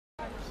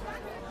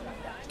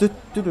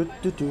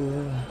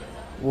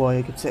Boah,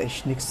 hier gibt's ja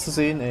echt nichts zu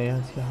sehen, ey.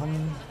 Die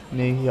haben...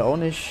 Nee, hier auch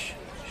nicht.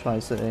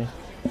 Scheiße, ey.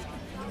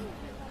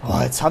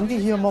 Boah, jetzt haben die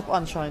hier Mob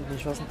anscheinend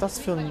nicht. Was ist denn das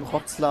für ein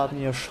Rotzladen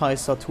hier?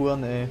 Scheiß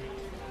Saturn, ey.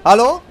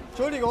 Hallo?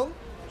 Entschuldigung.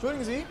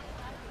 Entschuldigen Sie.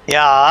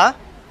 Ja,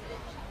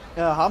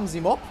 Haben Sie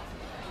Mob?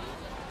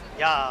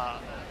 ja,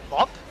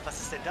 Bob?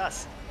 Was ist denn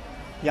das?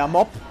 Ja,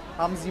 Mob.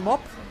 Haben Sie Mob?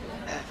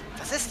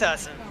 Was ist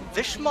das? Ein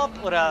Wischmob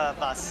oder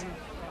was?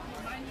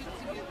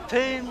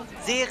 Film,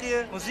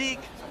 Serie, Musik?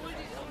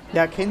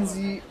 Ja, kennen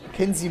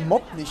Sie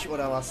Mob nicht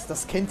oder was?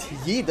 Das kennt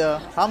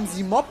jeder. Haben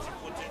Sie Mob?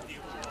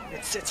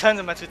 Jetzt hören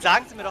Sie mal zu.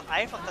 Sagen Sie mir doch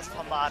einfach das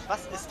Format.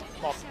 Was ist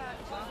Mob?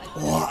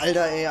 Boah,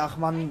 Alter, ey. Ach,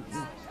 Mann.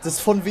 Das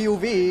ist von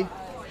WoW.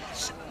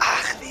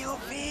 Ach, WoW.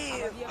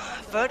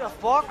 World of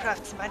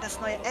Warcraft. Sie meinen das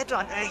neue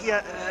Add-on.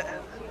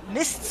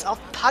 Mists of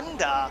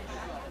Panda.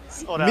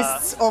 Oder...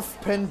 Mists of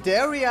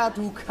Pandaria,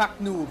 du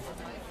Kacknoob.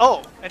 Oh,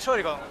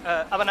 Entschuldigung.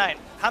 Aber nein,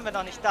 haben wir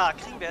noch nicht da.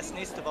 Kriegen wir es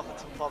nächste Woche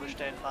zum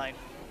Vorbestellen rein.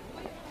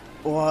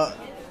 Boah,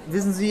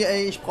 wissen Sie,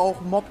 ey, ich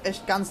brauche Mob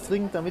echt ganz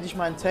dringend, damit ich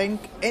meinen Tank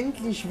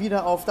endlich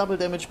wieder auf Double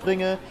Damage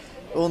bringe.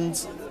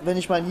 Und wenn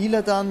ich meinen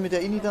Healer dann mit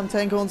der Ini dann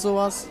tanke und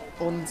sowas.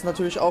 Und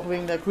natürlich auch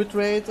wegen der Crit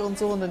Rate und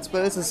so und den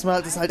Spells, das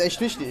ist halt echt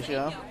wichtig,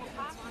 ja.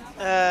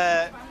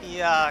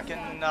 Ja,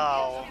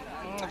 genau.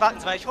 Warten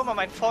Sie mal, ich hole mal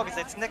meinen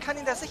Vorgesetzten. Der kann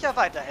Ihnen da sicher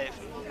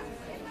weiterhelfen.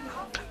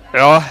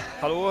 Ja,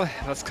 hallo,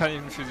 was kann ich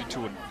denn für Sie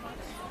tun?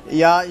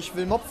 Ja, ich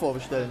will Mob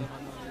vorbestellen.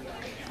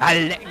 Ah,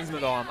 lecken Sie mir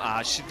doch am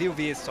Arsch. WoW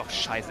ist doch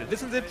scheiße.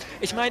 Wissen Sie,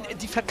 ich meine,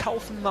 die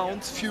verkaufen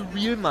Mounts für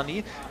Real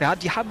Money. Ja,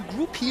 die haben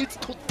Group Heals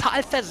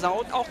total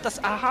versaut. Auch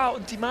das Aha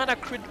und die Mana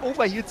Crit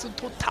Overheals sind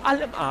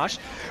total im Arsch.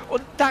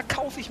 Und da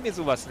kaufe ich mir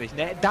sowas nicht,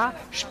 ne? Da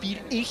spiele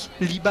ich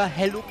lieber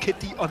Hello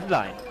Kitty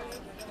Online.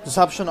 Das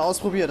hab ich schon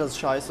ausprobiert, das ist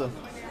scheiße.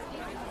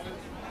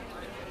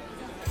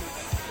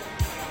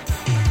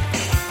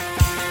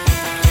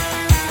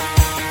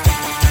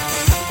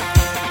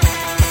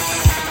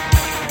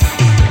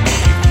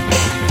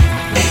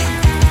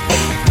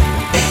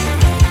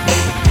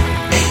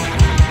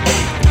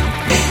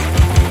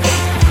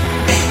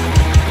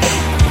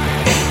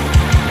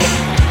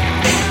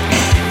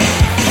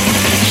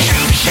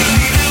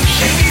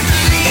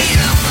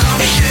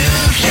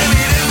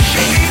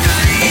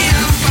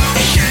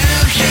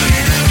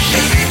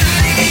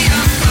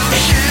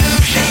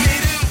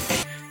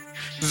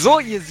 So,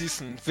 ihr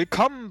Süßen,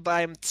 willkommen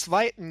beim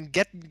zweiten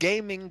Get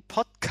Gaming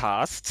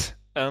Podcast.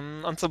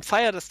 Und zum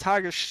Feier des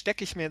Tages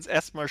stecke ich mir jetzt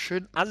erstmal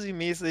schön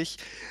assi-mäßig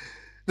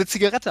eine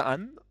Zigarette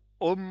an,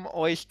 um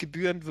euch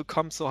gebührend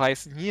willkommen zu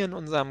heißen hier in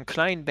unserem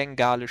kleinen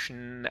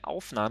bengalischen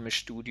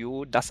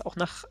Aufnahmestudio, das auch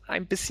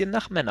ein bisschen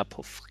nach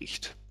Männerpuff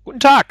riecht. Guten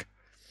Tag!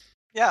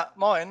 Ja,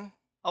 moin.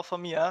 Auch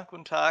von mir.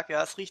 Guten Tag.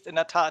 Ja, es riecht in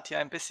der Tat hier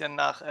ein bisschen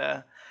nach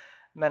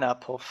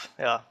Männerpuff.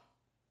 Ja.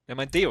 Ja,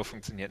 mein Deo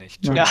funktioniert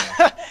nicht. Ja,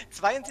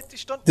 72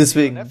 Stunden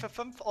Deswegen. Video, ne, für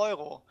 5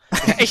 Euro.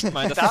 Ja, echt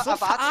mal, das ist so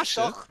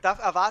verarsche. Da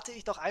erwarte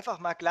ich doch einfach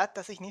mal glatt,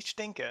 dass ich nicht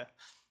stinke.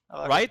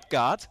 Aber Right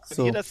Guard, wenn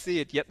So. ihr das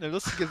seht, ihr habt eine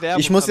lustige Werbung.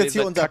 Ich muss aber jetzt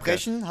ihr hier seid Kacke.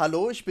 unterbrechen.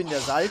 Hallo, ich bin der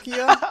Salk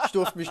hier. Ich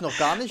durfte mich noch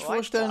gar nicht Right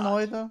vorstellen Guard.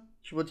 heute.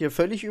 Ich wurde hier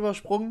völlig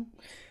übersprungen.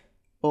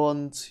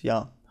 Und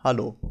ja,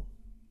 hallo.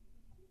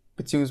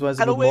 Beziehungsweise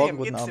Hallo guten Morgen,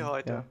 William, guten geht's dir Abend.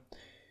 heute? Ja.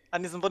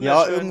 An diesem Ja,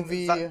 wunderschönen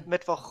irgendwie-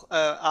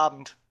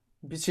 Mittwochabend.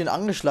 Ein bisschen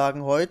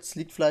angeschlagen heute. Es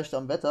liegt vielleicht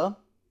am Wetter.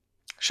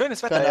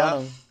 Schönes Wetter, Keine ja.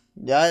 Ahnung.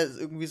 Ja,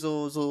 irgendwie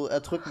so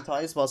erdrückend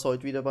heiß war es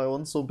heute wieder bei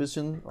uns, so ein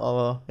bisschen.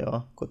 Aber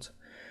ja, gut.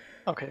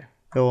 Okay.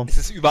 Jo. Es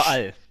ist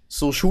überall.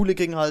 So, Schule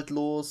ging halt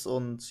los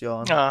und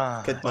ja,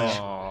 Ah, kennt man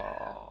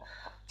ja.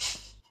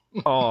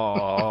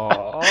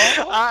 Oh.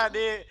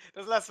 nee,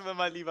 das lassen wir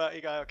mal lieber.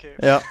 Egal, okay.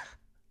 Ja.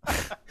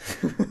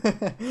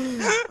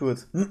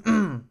 Gut.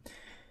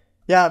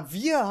 Ja,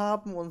 wir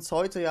haben uns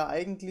heute ja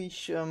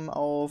eigentlich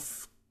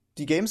auf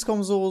die Gamescom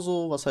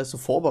was heißt so,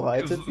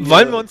 vorbereitet.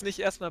 Wollen wir uns nicht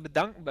erstmal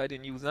bedanken bei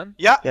den Usern?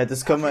 Ja, Ja,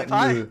 das können auf wir. jeden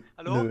Fall. Nö.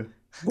 Hallo? Nö.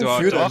 Doch,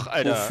 Wofür doch, denn?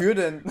 Alter. Wofür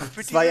denn?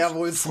 Für Das war ja dieses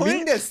wohl das Ful-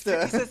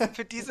 Mindeste.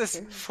 Für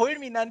dieses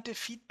fulminante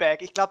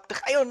Feedback. Ich glaube,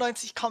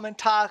 93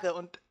 Kommentare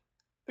und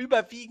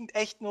überwiegend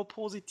echt nur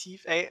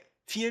positiv. Ey,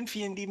 vielen,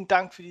 vielen lieben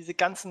Dank für die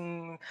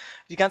ganzen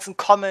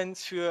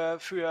Comments,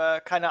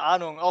 für, keine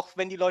Ahnung, auch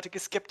wenn die Leute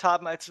geskippt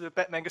haben, als wir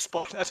Batman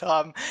gespoilert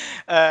haben.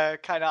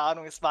 Keine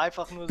Ahnung, es war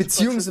einfach nur super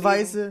zu lesen.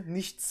 Beziehungsweise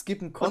nicht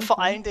skippen konnten. Und vor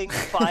allen Dingen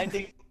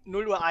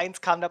 0 Uhr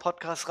 1 kam der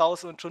Podcast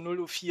raus und schon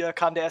 0 Uhr 4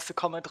 kam der erste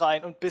Comment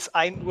rein und bis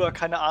 1 Uhr,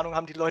 keine Ahnung,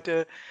 haben die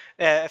Leute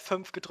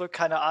F5 gedrückt,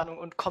 keine Ahnung,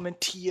 und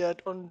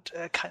kommentiert und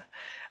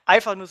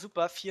einfach nur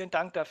super, vielen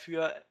Dank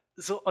dafür.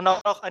 So, und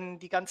auch noch an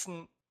die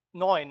ganzen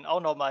Neuen,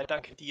 auch nochmal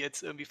danke, die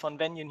jetzt irgendwie von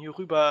Venien hier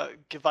rüber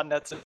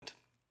gewandert sind,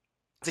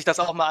 sich das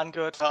auch mal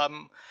angehört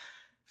haben.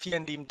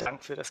 Vielen lieben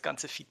Dank für das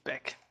ganze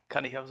Feedback,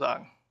 kann ich auch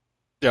sagen.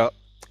 Ja,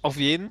 auf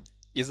jeden.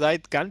 Ihr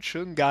seid ganz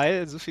schön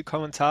geil. So viele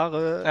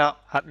Kommentare Ja.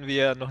 hatten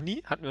wir noch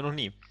nie.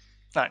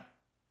 Nein.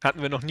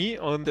 Hatten wir noch nie.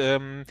 Und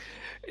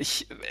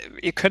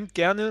ihr könnt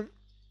gerne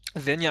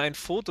Wenn ihr ein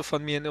Foto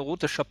von mir in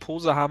erotischer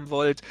Pose haben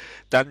wollt,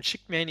 dann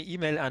schickt mir eine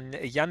E-Mail an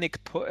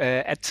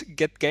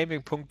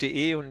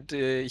yannick@getgaming.de und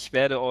ich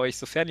werde euch,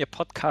 sofern ihr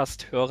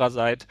Podcast-Hörer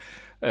seid,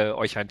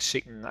 euch eins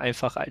schicken,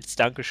 einfach als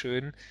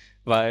Dankeschön,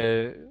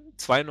 weil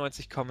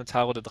 92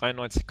 Kommentare oder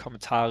 93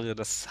 Kommentare,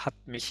 das hat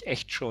mich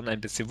echt schon ein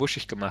bisschen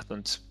wuschig gemacht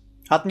und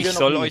Hatten wir ich noch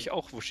soll nie. euch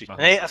auch wuschig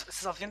machen. Nee, es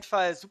ist auf jeden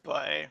Fall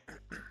super, ey.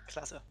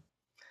 Klasse.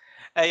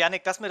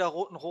 Yannick, das mit der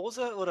roten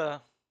Rose,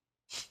 oder?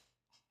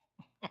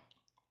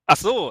 Ach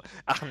so,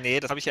 ach nee,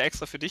 das habe ich ja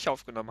extra für dich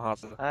aufgenommen,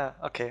 Hase. Ah,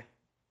 okay.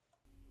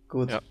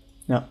 Gut. Ja.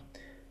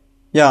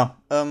 Ja.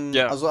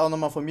 Ja. Also auch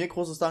nochmal von mir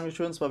großes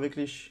Dankeschön. Es war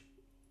wirklich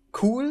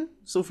cool,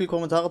 so viele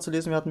Kommentare zu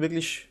lesen. Wir hatten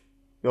wirklich,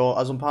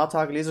 also ein paar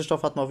Tage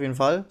Lesestoff hatten wir auf jeden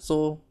Fall.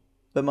 So,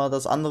 wenn man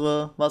das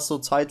andere, was so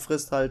Zeit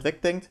frisst, halt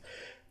wegdenkt.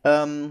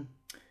 Also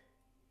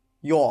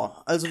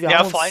wir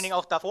haben uns vor allen Dingen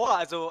auch davor,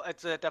 also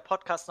als der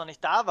Podcast noch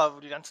nicht da war, wo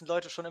die ganzen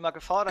Leute schon immer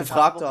gefordert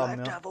Gefragt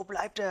haben, haben, wo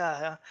bleibt der?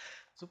 Ja,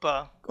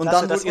 super. Und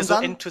Klasse, dann- dass ihr und so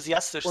dann-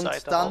 enthusiastisch Und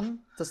seid darauf. dann,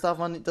 das darf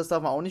man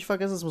auch nicht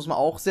vergessen, das muss man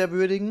auch sehr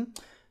würdigen.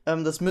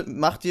 Das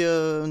macht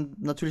ihr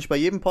natürlich bei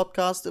jedem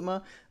Podcast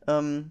immer.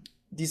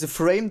 Diese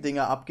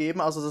Frame-Dinger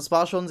abgeben. Also das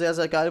war schon sehr,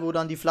 sehr geil, wo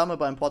dann die Flamme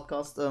beim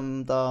Podcast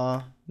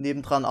da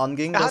nebendran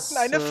anging. Wir hatten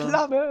eine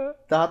Flamme!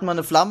 Da hatten wir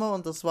eine Flamme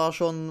und das war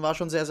schon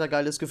sehr, sehr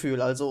geiles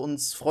Gefühl. Also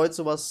uns freut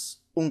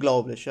sowas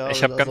unglaublich. Ja?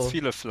 Ich habe Also, ganz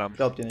viele Flammen.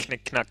 Glaubt ihr nicht.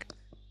 Knick, knack.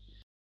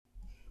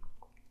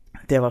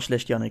 Der war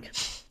schlecht, Yannick.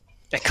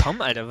 Ey,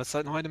 komm, Alter, was ist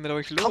denn heute mit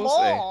euch los, Come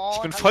ey? on,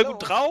 Ich bin voll hallo.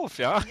 gut drauf,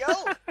 ja? Yo!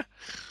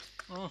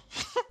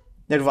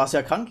 Ja, du warst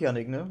ja krank,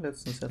 Yannick, ne?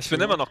 Letztens. Ich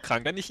bin immer noch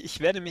krank. Ich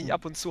werde mich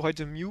ab und zu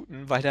heute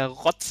muten, weil der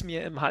Rotz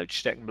mir im Hals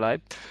stecken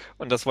bleibt.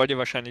 Und das wollt ihr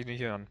wahrscheinlich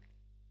nicht hören.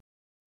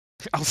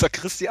 Außer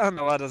Christian,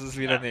 aber das ist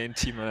wieder eine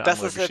intime Das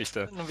andere ist Geschichte.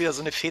 jetzt nur wieder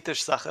so eine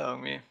Fetischsache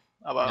irgendwie.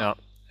 Aber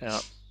Ja.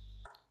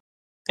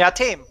 ja,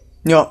 Themen.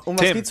 Ja, um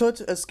was Tim. geht's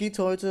heute? Es geht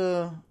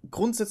heute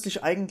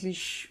grundsätzlich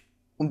eigentlich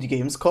um die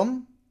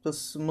Gamescom.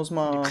 Das muss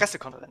man. Die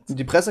Pressekonferenzen.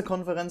 Die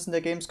Pressekonferenzen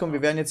der Gamescom.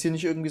 Wir werden jetzt hier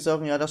nicht irgendwie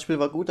sagen, ja, das Spiel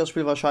war gut, das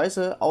Spiel war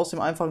scheiße. Aus dem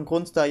einfachen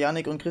Grund, da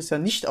Yannick und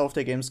Christian nicht auf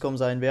der Gamescom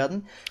sein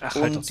werden. Ach,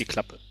 Und halt doch die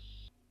Klappe.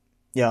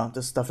 ja,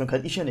 dafür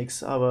kann ich ja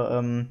nichts.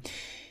 Aber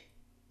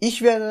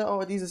ich werde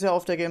aber dieses Jahr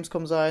auf der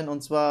Gamescom sein.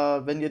 Und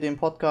zwar, wenn ihr den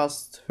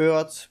Podcast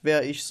hört,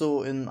 werde ich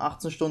so in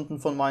 18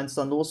 Stunden von Mainz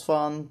dann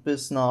losfahren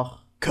bis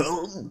nach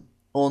Köln.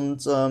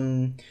 Und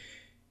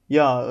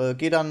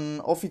gehe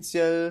dann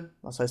offiziell,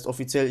 was heißt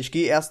offiziell, ich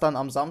gehe erst dann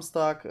am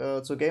Samstag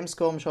zur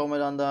Gamescom, schaue mir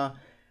dann da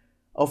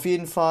auf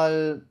jeden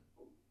Fall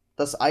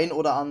das ein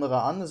oder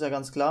andere an, ist ja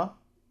ganz klar.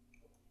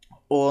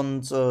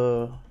 Und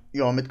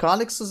mit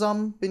Kalix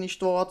zusammen bin ich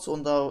dort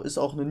und da ist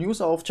auch eine News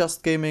auf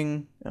Just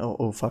Gaming.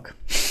 Oh fuck.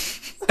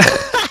 Ich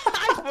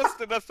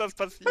wusste, dass das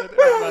passiert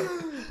irgendwann.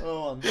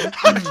 Oh Mann.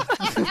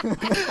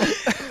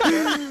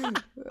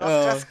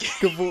 Just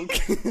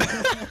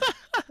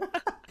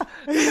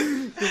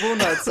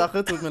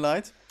Gewohnheitssache, tut mir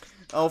leid.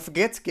 Auf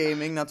Get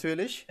Gaming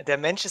natürlich. Der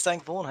Mensch ist ein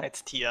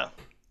Gewohnheitstier.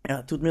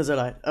 Ja, tut mir sehr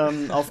leid.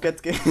 Auf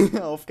Get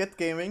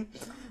Gaming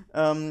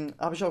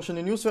habe ich auch schon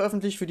eine News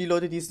veröffentlicht für die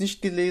Leute, die es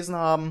nicht gelesen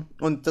haben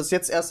und das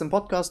jetzt erst im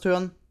Podcast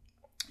hören.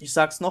 Ich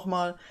sag's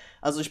nochmal.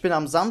 Also ich bin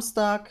am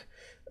Samstag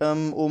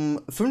um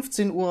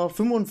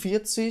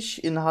 15:45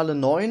 Uhr in Halle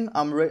 9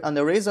 an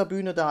der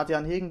Razer-Bühne. Da hat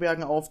Jan Hegenberg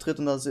einen Auftritt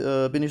und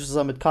da bin ich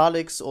zusammen mit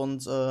Kalix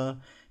und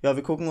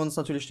wir gucken uns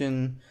natürlich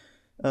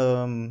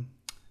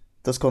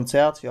das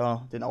Konzert,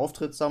 den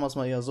Auftritt, sagen wir es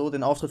mal eher so,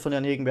 den Auftritt von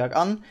Jan Hegenberg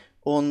an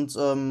und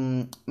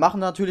machen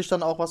natürlich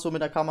dann auch was so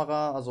mit der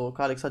Kamera. Also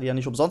Kalix hat die ja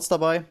nicht umsonst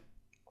dabei.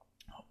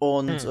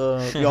 Und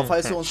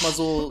falls ihr uns mal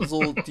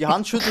so die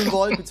Hand schütteln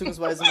wollt,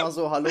 beziehungsweise mal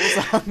so Hallo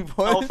sagen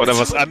wollt. Oder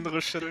was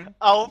anderes schütteln.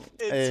 Auf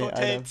ins Ey,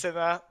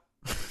 Hotelzimmer.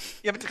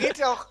 Ihr dreht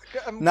ja auch,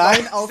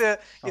 Nein,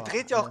 ihr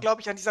dreht ja auch,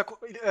 glaube ich, an dieser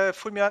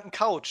fulminanten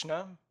Couch,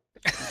 ne?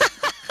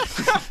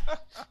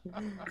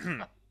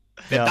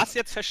 Wer das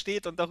jetzt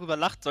versteht und darüber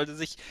lacht, sollte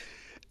sich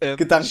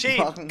Gedanken Schämen.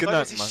 machen.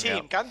 Sollte sich machen,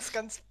 schämen. Ganz,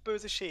 ganz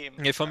böse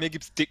schämen. Nee, von mir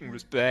gibt's dicken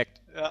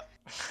Respekt. Ja.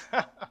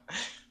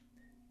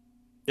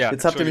 Ja,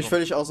 Jetzt habt ihr mich Entschuldigung.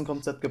 völlig aus dem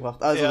Konzept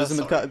gebracht. Also,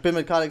 Ja, bin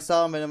mit Kalix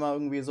da und wenn ihr mal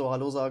irgendwie so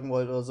Hallo sagen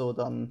wollt oder so,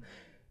 dann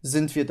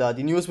sind wir da.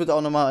 Die News wird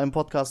auch nochmal im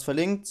Podcast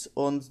verlinkt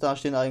und da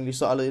stehen eigentlich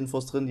so alle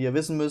Infos drin, die ihr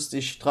wissen müsst.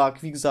 Ich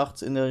trage, wie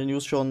gesagt, in der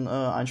News schon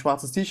ein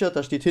schwarzes T-Shirt,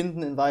 da steht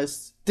hinten in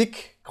weiß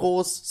dick,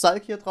 groß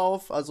Salk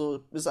drauf,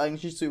 also ist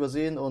eigentlich nicht zu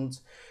übersehen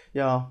und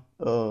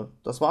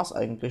das war's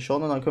eigentlich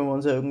schon und dann können wir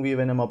uns ja irgendwie,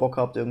 wenn ihr mal Bock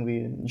habt,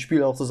 irgendwie ein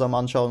Spiel auch zusammen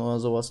anschauen oder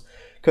sowas.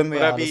 Können wir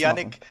Oder wie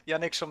alles machen.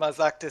 Yannick schon mal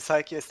sagte,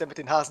 Salki ist der mit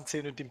den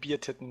Hasenzähnen und den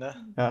Biertitten, ne?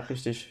 Ja,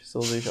 richtig, so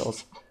sehe ich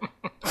aus.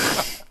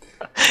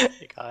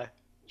 Egal.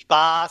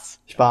 Spaß.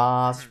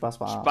 Spaß.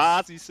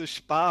 Spaß, süße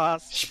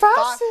Spaß.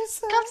 Spaß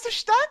ist Kannst du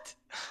Stadt?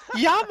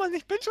 Ja, Mann,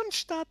 ich bin schon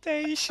Stadt,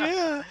 ey, ich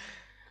schwöre.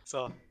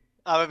 So.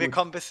 Aber wir Gut.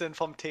 kommen ein bisschen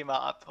vom Thema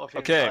ab, auf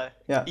jeden Okay. Fall.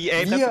 Ja.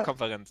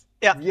 EA-Pressekonferenz.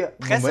 Ja, Moment,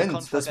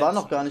 Pressekonferenz. das waren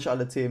noch gar nicht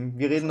alle Themen.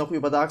 Wir reden noch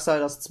über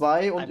Darksiders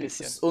 2 Ein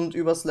bisschen. und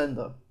über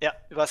Slender. Ja,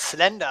 über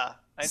Slender.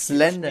 Ein Spiel,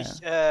 Slender.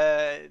 das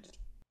mich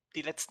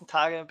die letzten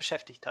Tage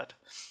beschäftigt hat.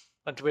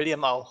 Und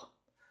William auch.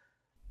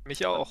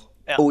 Mich auch.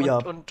 Ja, Oh und, ja.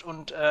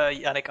 und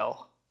Yannick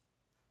auch.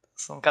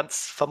 Das ist so ein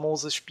ganz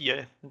famoses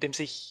Spiel, in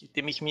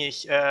dem ich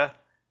mich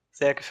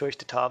sehr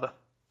gefürchtet habe.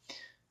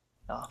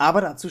 Ja.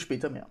 Aber dazu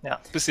später mehr.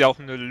 Ja. Bist ja auch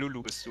eine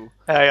Lulu, bist du.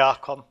 Ja,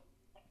 komm.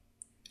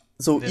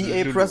 So, Eine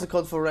EA Lulu.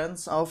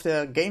 Pressekonferenz auf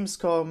der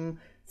Gamescom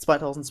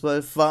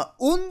 2012 war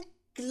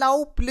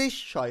unglaublich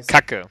scheiße.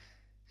 Kacke.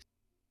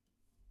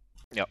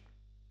 Ja.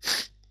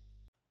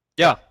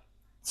 Ja.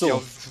 So,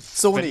 Ja,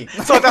 Sony.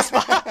 So, das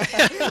war.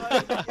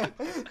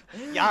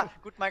 Ja,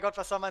 gut, mein Gott,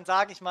 was soll man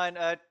sagen? Ich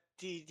meine,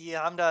 die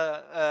haben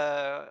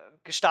da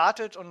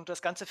gestartet und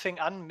das Ganze fing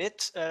an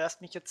mit,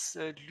 lasst mich jetzt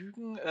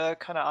lügen,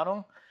 keine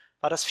Ahnung.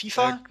 War das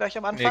FIFA gleich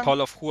am Anfang? Nee,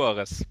 Call of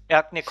Juarez.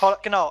 Ja, nee,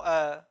 genau,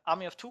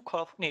 Army of Two,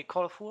 Call of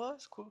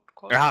Juarez?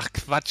 Ach,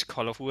 Quatsch,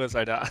 Call of Juarez,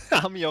 Alter.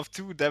 Army of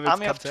Two, Devil's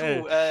Army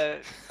Cartel. of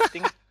Two,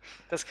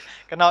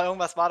 genau,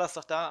 irgendwas war das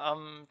doch da.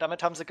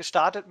 Damit haben sie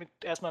gestartet,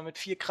 erstmal mit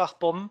 4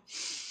 Krachbomben.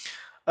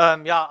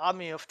 Ja,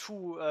 Army of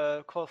Two,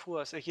 Call of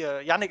Juarez.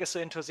 Hier, Yannick ist so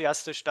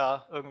enthusiastisch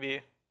da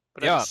irgendwie.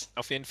 Oder Ja, das?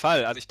 auf jeden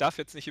Fall. Also ich darf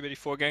jetzt nicht über die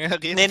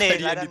Vorgänger reden, Nee, weil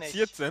die leider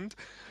indiziert nicht. sind.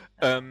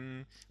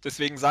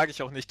 Deswegen sage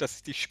ich auch nicht, dass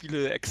ich die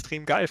Spiele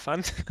extrem geil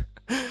fand.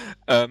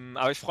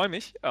 Aber ich freue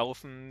mich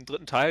auf den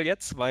 3. Teil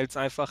jetzt, weil es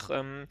einfach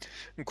ein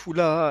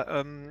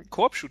cooler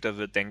Koop-Shooter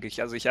wird, denke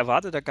ich. Also ich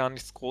erwarte da gar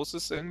nichts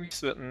Großes irgendwie.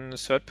 Es wird ein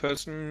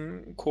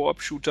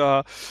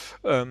Third-Person-Koop-Shooter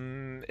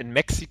in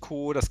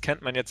Mexiko. Das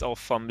kennt man jetzt auch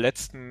vom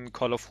letzten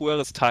Call of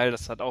Juarez-Teil.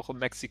 Das hat auch in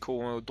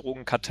Mexiko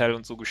Drogenkartell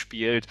und so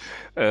gespielt.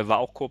 War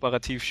auch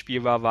kooperativ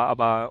spielbar, war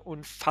aber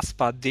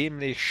unfassbar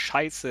dämlich,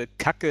 scheiße,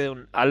 kacke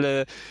und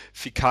alle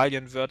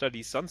Fäkalienwörter, die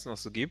es sonst noch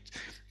so gibt.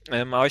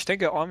 Aber ich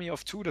denke, Army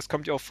of Two, das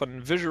kommt ja auch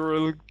von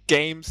Visual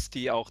Games,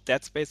 die auch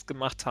Dead Space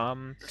gemacht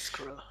haben.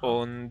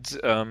 Und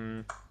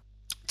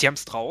die haben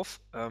es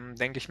drauf,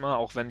 denke ich mal,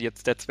 auch wenn die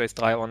jetzt Dead Space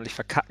 3 ordentlich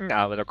verkacken,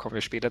 aber da kommen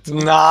wir später zu.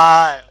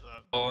 Nein!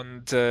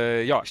 Und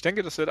ja, ich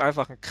denke, das wird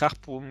einfach ein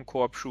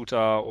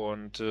Krachboom-Koop-Shooter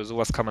und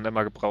sowas kann man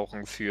immer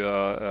gebrauchen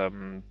für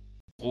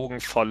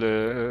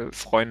drogenvolle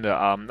Freunde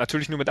abend.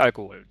 Natürlich nur mit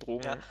Alkohol.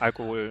 Drogen, Ja.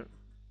 Alkohol.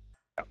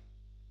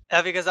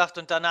 Ja, wie gesagt,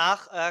 und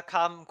danach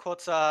kam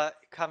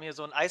hier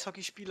so ein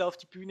Eishockeyspieler auf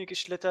die Bühne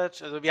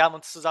geschlittert. Also wir haben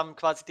uns zusammen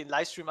quasi den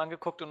Livestream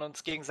angeguckt und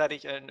uns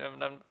gegenseitig in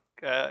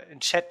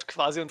Chat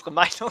quasi unsere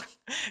Meinung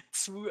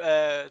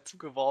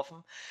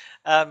zugeworfen.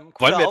 Wollen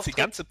wir jetzt Auftritt. die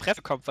ganze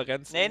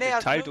Pressekonferenz im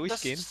Detail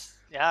durchgehen?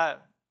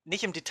 Ja,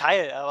 nicht im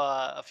Detail,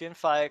 aber auf jeden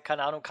Fall,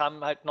 keine Ahnung,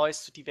 kam halt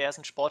Neues zu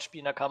diversen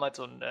Sportspielen. Da kam halt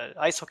so ein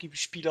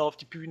Eishockeyspieler auf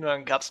die Bühne,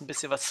 dann gab es ein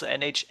bisschen was zur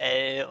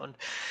NHL und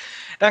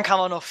dann kam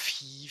auch noch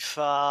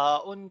FIFA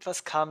und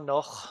was kam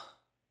noch?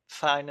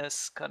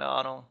 Feines, keine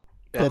Ahnung.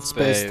 Dead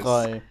Space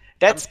 3.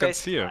 Dead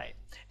Space 3.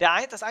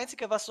 Das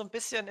Einzige, was so ein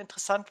bisschen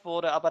interessant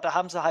wurde, aber da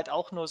haben sie halt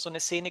auch nur so eine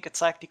Szene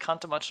gezeigt, die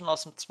kannte man schon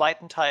aus dem 2.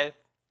 Teil,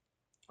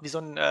 wie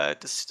so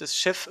das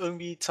Schiff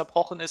irgendwie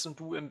zerbrochen ist und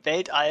du im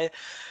Weltall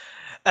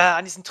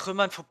an diesen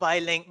Trümmern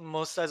vorbeilenken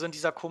musst, also in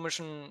dieser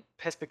komischen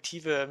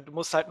Perspektive. Du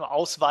musst halt nur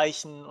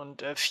ausweichen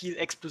und viel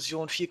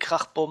Explosion, viel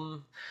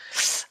Krachbomben.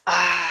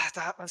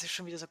 Da hat man sich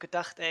schon wieder so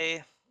gedacht,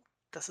 ey,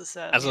 das ist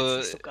ja jetzt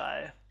nicht so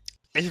geil.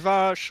 Ich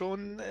war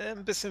schon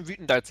ein bisschen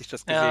wütend, als ich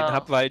das gesehen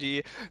habe,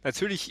 weil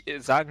natürlich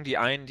sagen die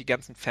einen, die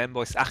ganzen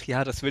Fanboys, ach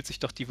ja, das will sich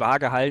doch die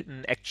Waage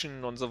halten,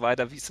 Action und so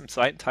weiter, wie es im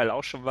 2. Teil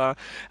auch schon war.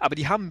 Aber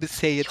die haben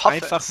bisher jetzt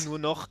einfach nur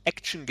noch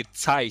Action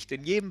gezeigt.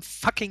 In jedem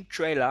fucking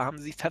Trailer haben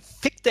sie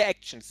verfickte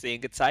Action-Szenen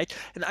gezeigt,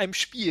 in einem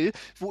Spiel,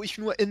 wo ich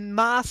nur in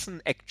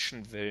Maßen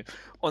Action will.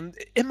 Und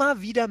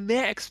immer wieder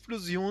mehr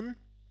Explosionen,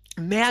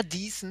 mehr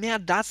dies, mehr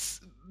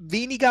das,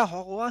 weniger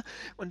Horror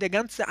und der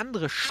ganze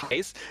andere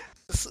Scheiß.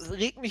 Das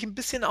regt mich ein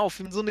bisschen auf,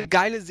 wenn so eine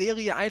geile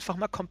Serie einfach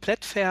mal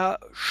komplett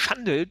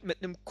verschandelt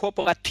mit einem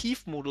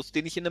Kooperativmodus,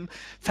 den ich in einem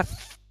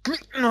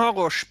verfickten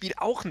Horrorspiel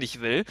auch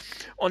nicht will.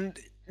 Und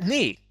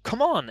nee,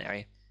 come on,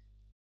 ey.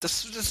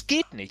 Das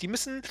geht nicht. Die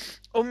müssen,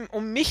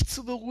 um mich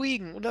zu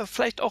beruhigen oder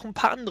vielleicht auch ein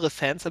paar andere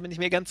Fans, da bin ich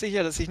mir ganz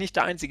sicher, dass ich nicht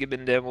der Einzige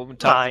bin, der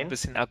momentan so ein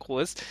bisschen aggro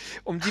ist,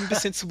 um die ein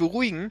bisschen zu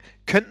beruhigen,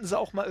 könnten sie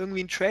auch mal irgendwie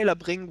einen Trailer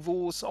bringen,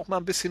 wo es auch mal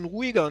ein bisschen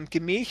ruhiger und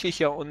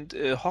gemächlicher und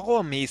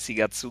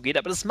horrormäßiger zugeht,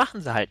 aber das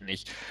machen sie halt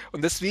nicht.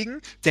 Und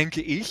deswegen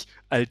denke ich,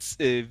 als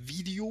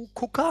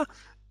Videogucker,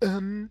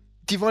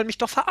 die wollen mich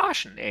doch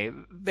verarschen, ey.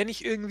 Wenn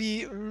ich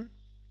irgendwie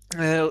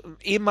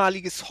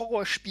ehemaliges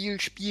Horrorspiel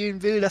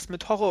spielen will, das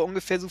mit Horror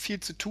ungefähr so viel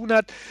zu tun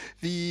hat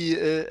wie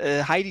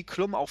Heidi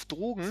Klum auf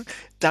Drogen,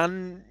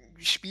 dann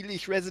spiele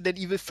ich Resident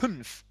Evil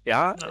 5.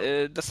 Ja,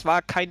 das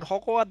war kein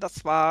Horror,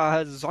 das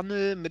war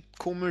Sonne mit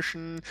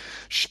komischen,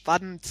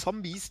 spannenden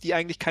Zombies, die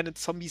eigentlich keine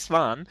Zombies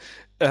waren.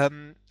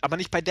 Aber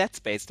nicht bei Dead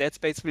Space. Dead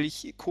Space will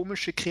ich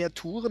komische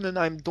Kreaturen in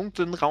einem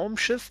dunklen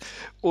Raumschiff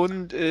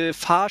und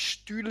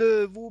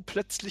Fahrstühle, wo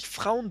plötzlich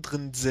Frauen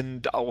drin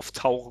sind,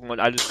 auftauchen und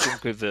alles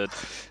dunkel wird.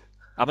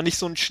 Aber nicht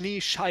so ein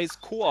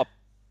Schneescheiß-Koop.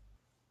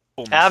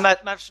 Ja,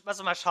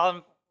 mal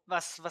schauen,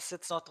 was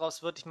jetzt noch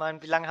draus wird. Ich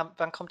meine,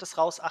 wann kommt das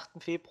raus?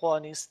 8.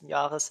 Februar nächsten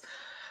Jahres.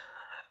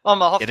 Wollen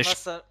wir mal hoffen,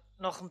 was da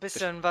noch ein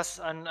bisschen was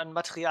an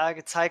Material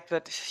gezeigt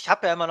wird. Ich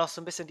habe ja immer noch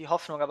so ein bisschen die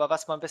Hoffnung, aber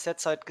was man bis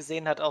jetzt halt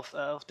gesehen hat auf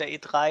der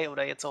E3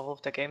 oder jetzt auch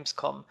auf der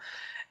Gamescom,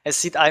 es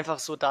sieht einfach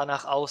so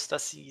danach aus,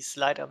 dass sie es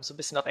leider so ein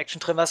bisschen auf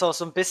Action trimmen, was auch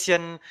so ein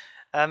bisschen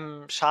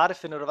schade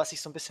finde oder was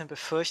ich so ein bisschen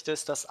befürchte,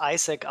 ist, dass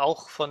Isaac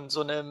auch von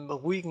so einem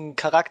ruhigen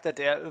Charakter,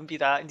 der irgendwie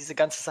da in diese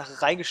ganze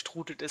Sache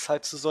reingestrudelt ist,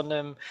 halt zu so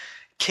einem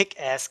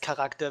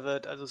Kick-Ass-Charakter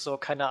wird. Also so,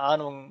 keine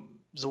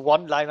Ahnung, so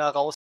One-Liner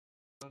raus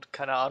und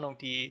keine Ahnung,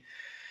 die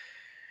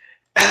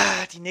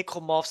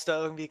Necromorphs da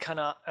irgendwie,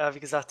 wie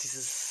gesagt,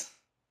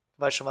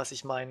 weiß schon, was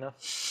ich meine.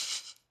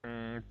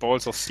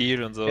 Balls of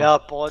Steel und so. Ja,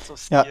 Balls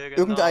of Ja, Steel, genau.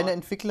 irgendeine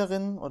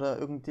Entwicklerin oder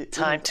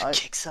Time to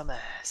kick some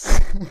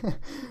ass.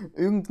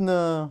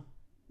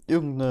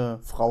 irgendeine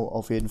Frau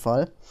auf jeden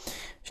Fall.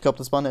 Ich glaube,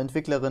 das war eine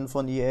Entwicklerin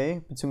von EA,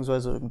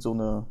 beziehungsweise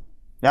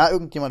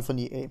irgendjemand von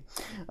EA.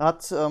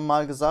 Hat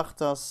mal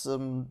gesagt, dass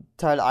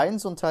Teil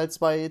 1 und Teil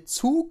 2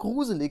 zu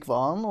gruselig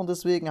waren und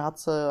deswegen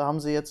haben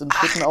sie jetzt im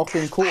dritten auch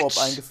den Koop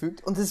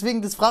eingefügt. Und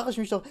deswegen, das frage ich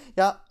mich doch,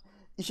 ja,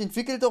 ich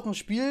entwickle doch ein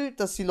Spiel,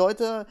 dass die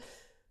Leute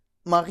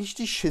mal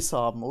richtig Schiss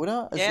haben,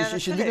 oder? Also Ja,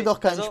 ich entwickle doch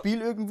kein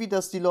Spiel irgendwie,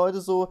 dass die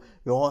Leute so,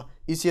 ja,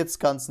 ist jetzt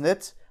ganz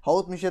nett,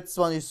 haut mich jetzt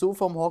zwar nicht so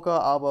vom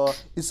Hocker, aber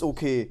ist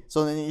okay.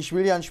 Sondern ich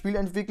will ja ein Spiel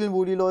entwickeln,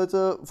 wo die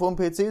Leute vorm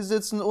PC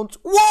sitzen und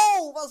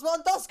wow, was war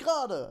denn das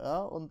gerade?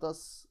 Ja, und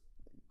das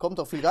kommt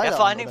doch viel geiler Ja,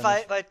 vor allen an, Dingen, oder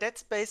nicht? weil Dead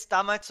Space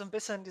damals so ein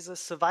bisschen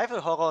dieses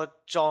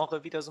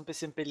Survival-Horror-Genre wieder so ein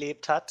bisschen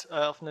belebt hat,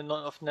 auf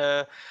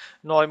eine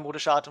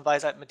neumodische Art und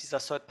Weise halt mit dieser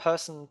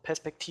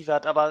Third-Person-Perspektive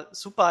hat, aber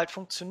super halt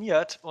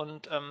funktioniert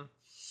und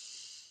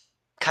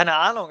keine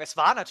Ahnung, es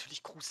war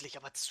natürlich gruselig,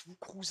 aber zu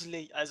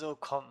gruselig, also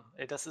komm,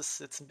 ey, das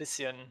ist jetzt ein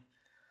bisschen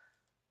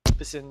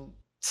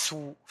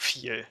zu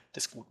viel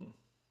des Guten.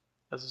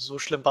 Also so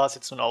schlimm war es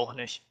jetzt nun auch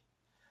nicht.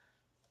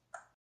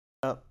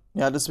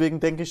 Ja, deswegen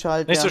denke ich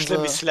halt, Nicht so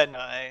schlimm wie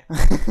Slender, ey.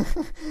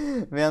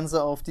 werden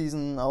sie auf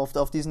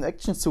diesen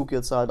Actionzug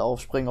jetzt halt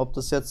aufspringen, ob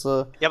das jetzt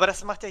Ja, aber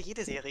das macht ja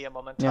jede Serie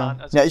momentan.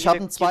 ja. Also Ja, ich habe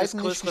den jedes zweiten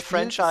nicht größere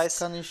gespielt, Franchise. das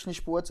kann ich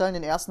nicht beurteilen.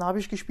 Den ersten habe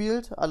ich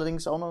gespielt,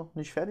 allerdings auch noch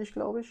nicht fertig,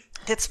 glaube ich.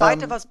 Der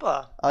zweite war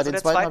super. Den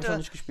zweiten habe ich noch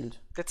nicht gespielt.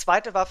 Der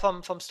zweite war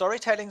vom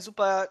Storytelling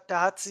super,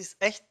 da hat sie es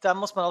echt, da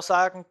muss man auch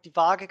sagen, die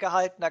Waage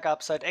gehalten, da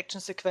gab es halt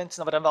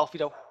Actionsequenzen, aber dann war auch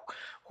wieder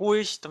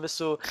ruhig, dann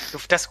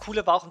das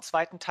Coole war auch im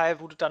zweiten Teil,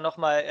 wo du dann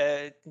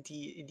nochmal in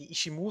die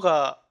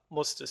Ishimura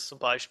musstest zum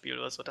Beispiel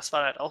oder so, das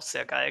war halt auch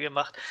sehr geil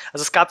gemacht.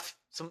 Also es gab,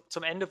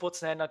 zum Ende wurde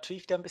es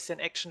natürlich wieder ein bisschen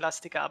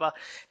actionlastiger, aber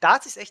da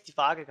hat sich echt die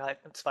Waage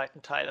gehalten im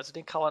zweiten Teil, also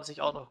den kann man sich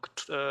auch noch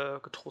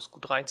getrost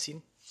gut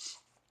reinziehen.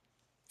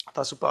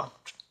 War super.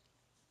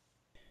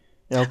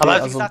 Ja, okay, aber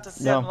wie also, gesagt, das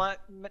ist ja mal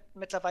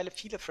mittlerweile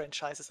viele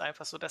Franchises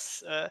einfach so,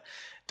 dass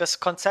das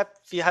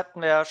Konzept, wir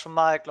hatten ja schon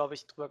mal, glaube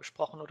ich, drüber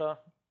gesprochen,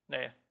 oder?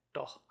 Nee,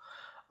 doch.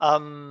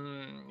 Dass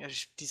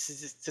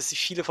sich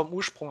viele vom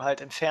Ursprung halt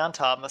entfernt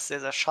haben, was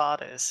sehr, sehr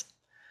schade ist.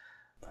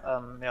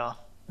 Ja.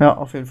 Ja,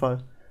 auf jeden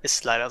Fall.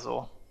 Ist leider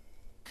so.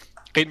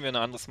 Reden wir ein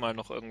anderes Mal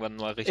noch irgendwann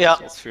mal richtig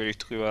ausführlich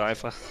drüber.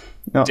 Einfach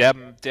der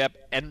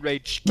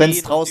Enrage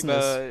wenn's draußen über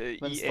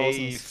ist. Wenn's EA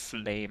draußen ist.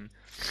 Flame.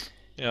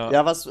 Ja,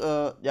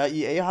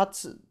 EA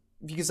hat,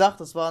 wie gesagt,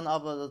 das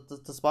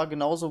war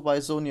genauso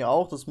bei Sony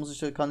auch,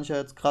 kann ich ja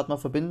jetzt gerade mal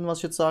verbinden, was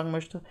ich jetzt sagen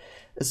möchte.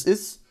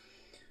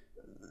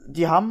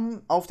 Die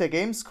haben auf der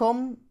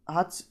Gamescom,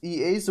 hat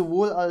EA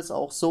sowohl als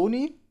auch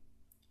Sony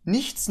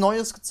nichts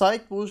Neues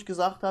gezeigt, wo ich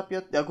gesagt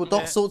habe, ja gut,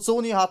 doch,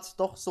 Sony hat.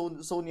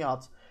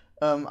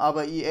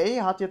 Aber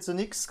EA hat jetzt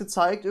nichts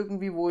gezeigt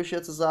irgendwie, wo ich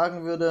jetzt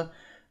sagen würde,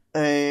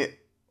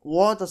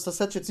 das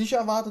hätte ich jetzt nicht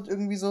erwartet,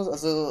 irgendwie so.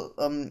 Also,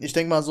 ich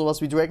denke mal,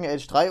 sowas wie Dragon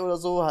Age 3 oder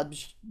so,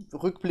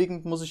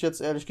 rückblickend, muss ich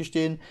jetzt ehrlich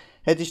gestehen,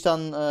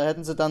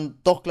 hätten sie dann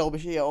doch, glaube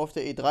ich, eher auf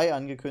der E3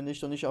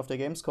 angekündigt und nicht auf der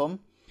Gamescom.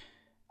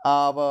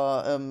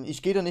 Aber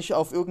ich gehe da nicht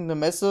auf irgendeine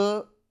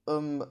Messe,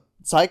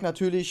 zeige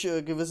natürlich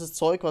gewisses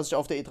Zeug, was ich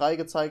auf der E3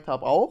 gezeigt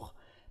habe, auch.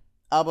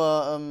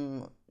 Aber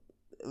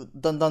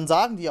dann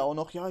sagen die ja auch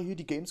noch, ja, hier,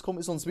 die Gamescom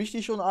ist uns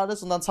wichtig und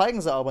alles, und dann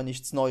zeigen sie aber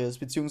nichts Neues,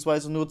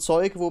 beziehungsweise nur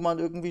Zeug, wo man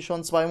irgendwie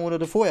schon 2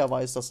 Monate vorher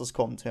weiß, dass das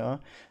kommt, ja.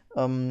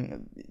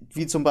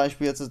 Wie zum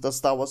Beispiel jetzt, dass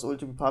Star Wars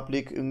Old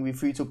Republic irgendwie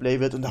Free-to-Play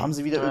wird, und da haben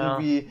sie wieder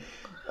irgendwie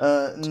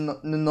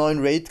einen neuen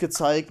Raid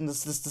gezeigt, und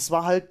das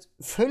war halt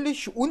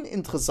völlig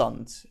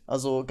uninteressant.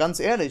 Also, ganz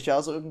ehrlich, ja,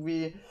 also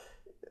irgendwie,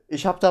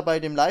 ich habe da bei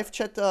dem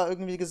Live-Chat da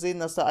irgendwie gesehen,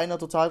 dass da einer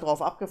total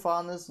drauf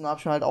abgefahren ist, und da hab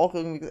ich mir halt auch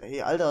irgendwie gesagt,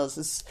 hey, Alter, das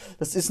ist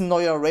ein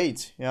neuer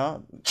Raid,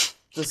 ja.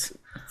 Das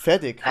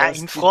fertig. Ja,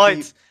 ihn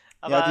freut's.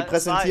 Aber die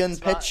präsentieren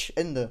Patch,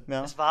 Ende.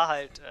 Ja. Es war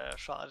halt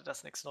schade,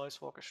 dass nichts Neues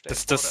vorgestellt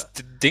wurde. Das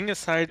Ding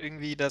ist halt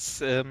irgendwie,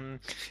 dass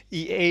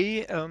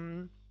EA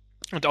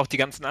Und auch die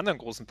ganzen anderen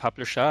großen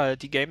Publisher,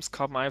 die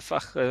Gamescom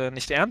einfach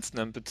nicht ernst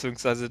nimmt,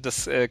 beziehungsweise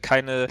das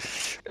keine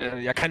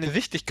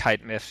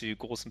Wichtigkeit mehr für die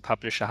großen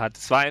Publisher hat.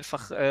 Es war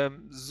einfach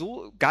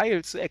so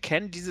geil zu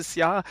erkennen, dieses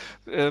Jahr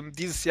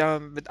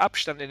mit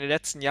Abstand in den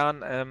letzten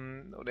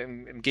Jahren, oder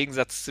im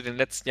Gegensatz zu den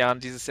letzten Jahren,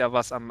 dieses Jahr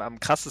war es am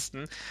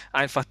krassesten,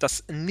 einfach,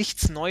 dass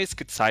nichts Neues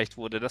gezeigt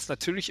wurde, dass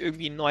natürlich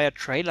irgendwie ein neuer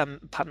Trailer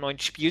mit ein paar neuen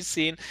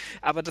Spielszenen,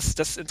 aber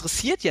das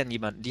interessiert ja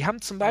niemanden. Die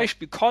haben zum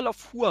Beispiel Call of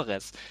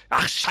Juarez.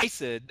 Ach,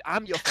 scheiße,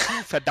 Army of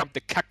Two,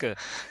 verdammte Kacke.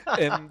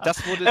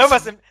 Das wurde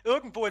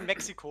Irgendwo in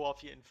Mexiko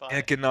auf jeden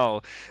Fall.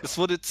 genau. Das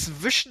wurde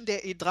zwischen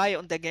der E3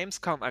 und der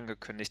Gamescom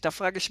angekündigt. Da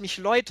frage ich mich,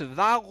 Leute,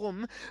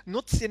 warum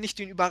nutzt ihr nicht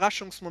den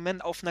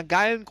Überraschungsmoment auf einer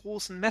geilen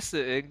großen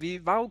Messe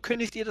irgendwie? Warum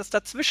kündigt ihr das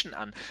dazwischen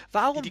an?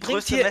 Warum Die bringt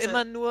größte ihr Messe-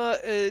 immer nur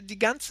die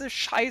ganze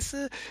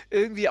Scheiße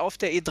irgendwie auf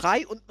der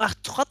E3 und macht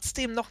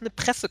trotzdem noch eine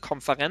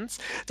Pressekonferenz?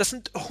 Das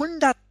sind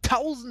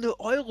Hunderttausende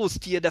Euros,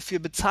 die ihr dafür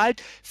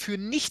bezahlt, für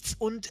nichts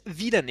und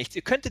wieder nichts.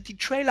 Ihr könntet die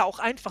Trailer auch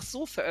einfach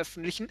so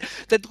veröffentlichen,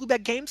 darüber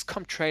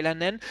Gamescom-Trailer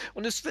nennen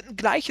und es wird ein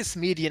gleiches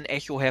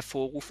Medienecho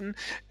hervorrufen.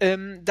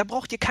 Da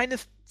braucht ihr keine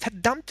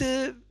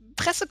verdammte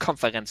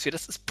Pressekonferenz für.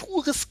 Das ist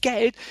pures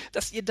Geld,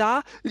 das ihr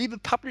da, liebe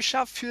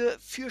Publisher, für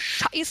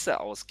Scheiße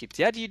ausgibt.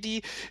 Ja,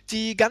 die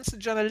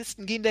ganzen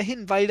Journalisten gehen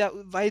dahin, weil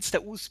es da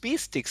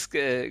USB-Sticks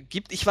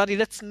gibt. Ich war die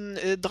letzten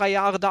 3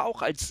 Jahre da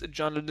auch als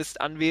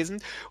Journalist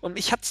anwesend und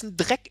mich hat es einen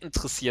Dreck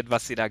interessiert,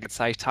 was sie da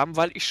gezeigt haben,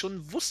 weil ich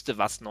schon wusste,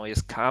 was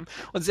Neues kam.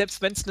 Und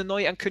selbst wenn es eine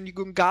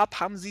Neuankündigung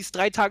gab, haben sie es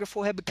 3 Tage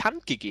vorher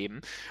bekannt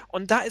gegeben.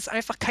 Und da ist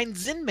einfach kein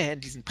Sinn mehr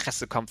in diesen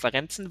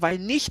Pressekonferenzen, weil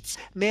nichts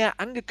mehr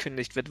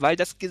angekündigt wird, weil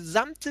das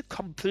gesamte,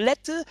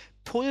 komplette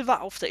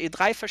Pulver auf der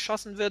E3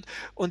 verschossen wird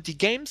und die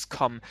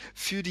Gamescom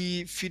für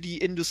die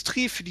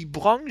Industrie, für die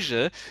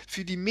Branche,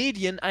 für die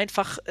Medien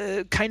einfach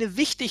keine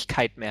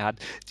Wichtigkeit mehr hat.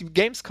 Die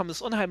Gamescom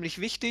ist unheimlich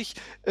wichtig,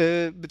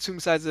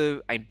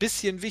 beziehungsweise ein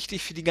bisschen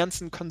wichtig für die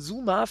ganzen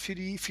Consumer, für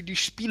die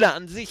Spieler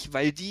an sich,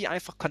 weil die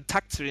einfach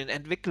Kontakt zu den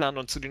Entwicklern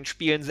und zu den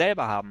Spielen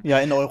selber haben. Ja,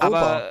 in Europa.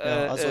 Aber,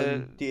 ja, also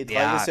die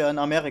E3 ist ja in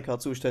Amerika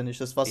zuständig.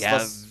 Das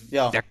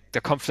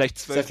Da kommen vielleicht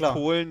 12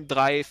 Polen,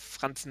 3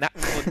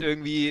 Franznacken und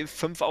irgendwie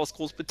 5 aus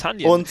Großbritannien.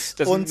 Und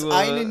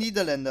eine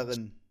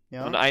Niederländerin.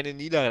 Ja. Und eine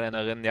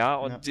Niederländerin, ja.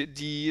 Und Ja.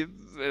 die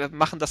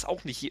machen das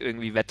auch nicht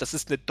irgendwie wett. Das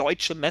ist eine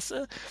deutsche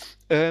Messe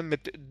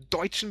mit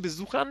deutschen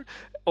Besuchern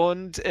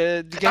und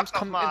die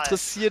Gamescom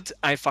interessiert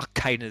einfach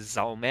keine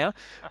Sau mehr.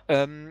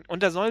 Und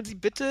da sollen sie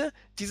bitte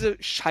diese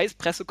scheiß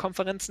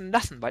Pressekonferenzen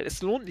lassen, weil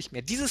es lohnt nicht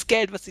mehr. Dieses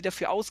Geld, was sie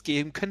dafür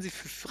ausgeben, können sie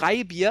für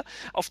Freibier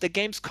auf der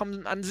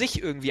Gamescom an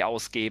sich irgendwie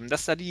ausgeben.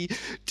 Dass da die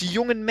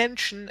jungen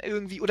Menschen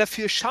irgendwie, oder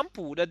für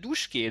Shampoo oder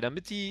Duschgel,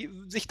 damit die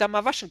sich da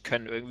mal waschen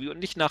können irgendwie und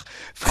nicht nach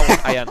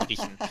faulen Eiern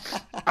riechen.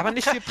 Aber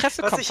nicht für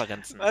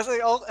Pressekonferenzen. Was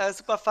ich auch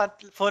super fand,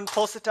 vorhin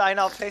postete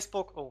einer auf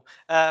Facebook,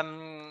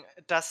 ein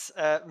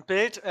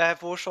Bild,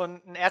 wo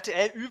schon ein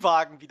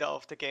RTL-Ü-Wagen wieder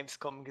auf der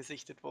Gamescom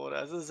gesichtet wurde.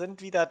 Also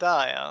sind wieder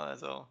da, ja.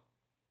 Also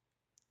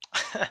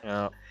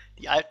Ja.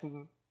 die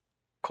alten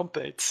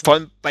Kumpels. Vor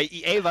allem bei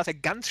EA war es ja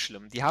ganz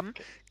schlimm. Die haben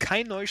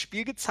kein neues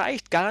Spiel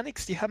gezeigt, gar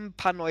nichts. Die haben ein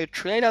paar neue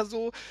Trailer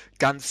so,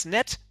 ganz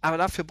nett, aber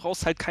dafür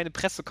brauchst du halt keine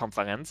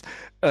Pressekonferenz.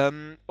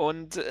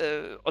 Und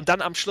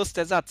dann am Schluss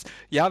der Satz,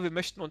 ja, wir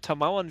möchten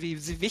untermauern,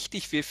 wie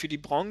wichtig wir für die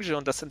Branche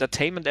und das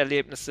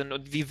Entertainment-Erlebnis sind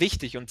und wie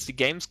wichtig uns die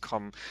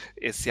Gamescom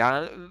ist.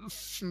 Ja,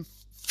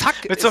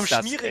 fuck Mit so einem ist das,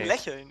 schmierigen ey.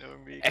 Lächeln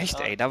irgendwie. Echt,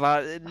 genau. ey, da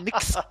war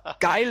nix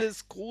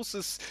Geiles,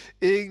 Großes,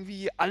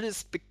 irgendwie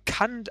alles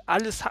bekannt,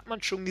 alles hat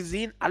man schon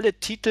gesehen, alle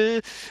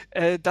Titel,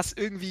 dass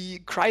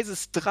irgendwie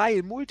Crysis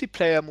 3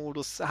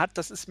 Multiplayer-Modus hat,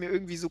 das ist mir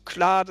irgendwie so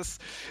klar,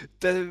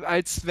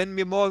 als wenn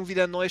mir morgen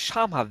wieder ein neues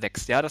Schamhaar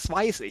wächst, ja, das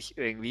weiß ich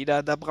irgendwie,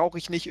 da brauche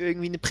ich nicht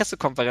irgendwie eine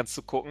Pressekonferenz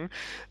zu gucken,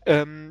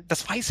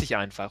 das weiß ich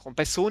einfach. Und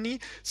bei Sony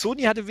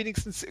hatte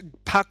wenigstens ein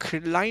paar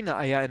kleine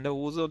Eier in der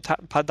Hose und hat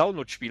ein paar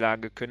Download-Spiele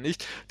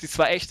angekündigt, die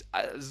zwar echt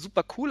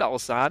super cool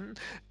aussahen,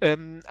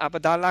 aber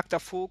da lag der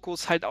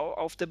Fokus halt auch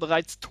auf der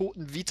bereits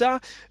toten Vita.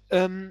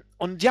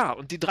 Und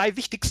die 3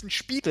 wichtigsten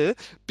Spiele,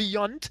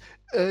 Beyond,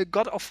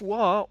 God of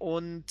War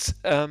und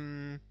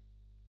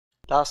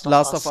Last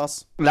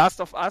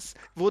of Us.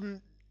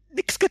 Wurden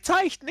nix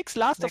gezeigt, nix.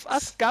 Last of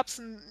Us gab's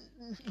einen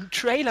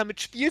Trailer mit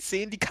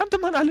Spielszenen, die kannte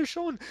man alle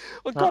schon.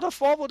 Und God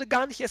of War wurde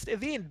gar nicht erst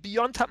erwähnt.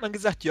 Beyond hat man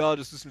gesagt, ja,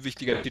 das ist ein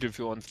wichtiger Titel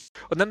für uns.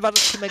 Und dann war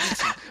das Thema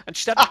Gießen.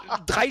 Anstatt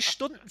 3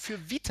 Stunden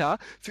für Vita,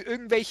 für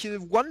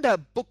irgendwelche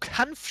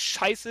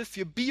Wonderbook-Hanf-Scheiße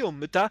für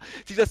Biomütter,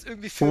 die das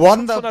irgendwie für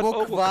 500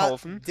 Euro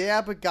kaufen.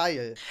 Derbe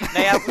geil.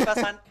 Naja, gut,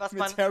 was Mit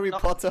man Harry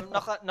Potter.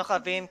 noch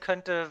erwähnen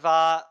könnte,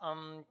 war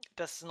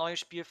das neue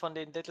Spiel von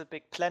den Little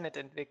Big Planet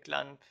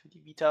Entwicklern für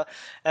die Vita.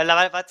 Weil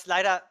es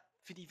leider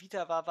für die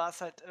Vita war es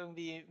halt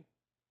irgendwie,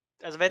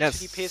 also wäre es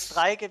für die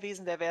PS3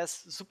 gewesen, wäre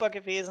es super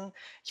gewesen.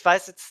 Ich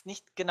weiß jetzt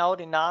nicht genau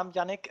den Namen,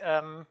 Yannick.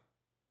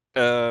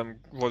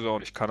 Weiß ich auch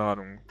nicht, keine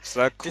Ahnung.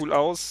 Sah cool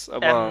aus,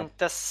 aber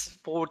Das,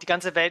 wo die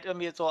ganze Welt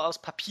irgendwie so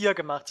aus Papier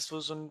gemacht ist, wo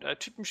du so einen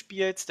Typen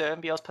spielst, der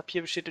irgendwie aus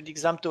Papier besteht und die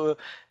gesamte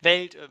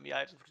Welt irgendwie,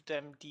 also wo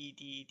du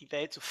die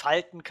Welt so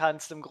falten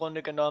kannst im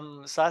Grunde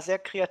genommen. Es sah sehr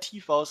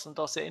kreativ aus und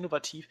auch sehr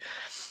innovativ.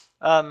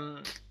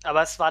 Aber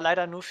es war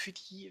leider nur für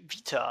die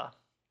Vita.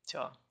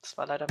 Tja, das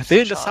war leider ein wer bisschen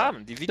will das schade.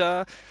 haben? Die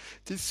wieder,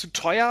 die ist zu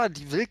teuer,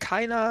 die will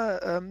keiner.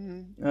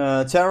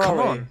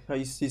 Terra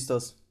Ray hieß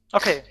das.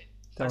 Okay.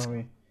 Terra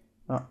Ray.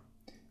 Ja.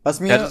 Was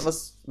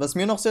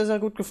mir noch sehr, sehr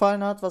gut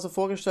gefallen hat, was sie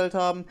vorgestellt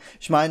haben,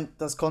 ich meine,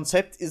 das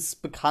Konzept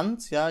ist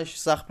bekannt, ja, ich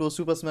sag bloß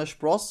Super Smash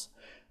Bros.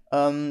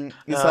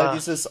 Ist halt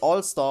dieses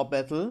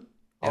All-Star-Battle.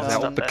 Ja, sehr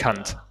auch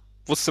bekannt.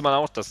 Wusste man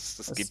auch, dass es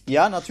das gibt.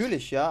 Ja,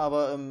 natürlich, ja,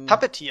 aber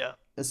Puppeteer.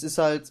 es ist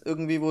halt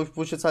irgendwie,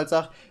 wo ich jetzt halt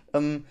sag,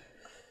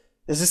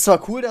 es ist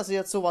zwar cool, dass sie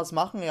jetzt sowas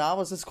machen, ja,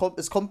 aber es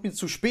kommt mir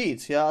zu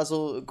spät, ja,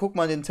 also guck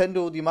mal,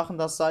 Nintendo, die machen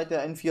das seit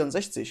der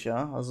N64,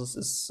 ja, also es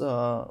ist,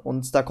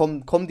 und da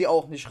kommen die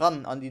auch nicht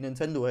ran an die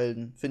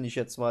Nintendo-Helden, finde ich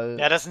jetzt, weil...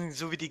 Ja, das sind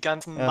so wie die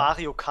ganzen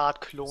Mario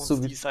Kart-Klons,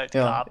 So wie- die es halt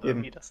ja, gab, eben.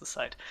 irgendwie, das ist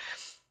halt...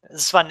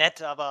 Es war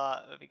nett,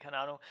 aber irgendwie, keine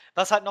Ahnung.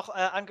 Was halt noch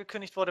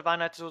angekündigt wurde, waren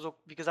halt so,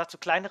 wie gesagt, so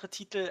kleinere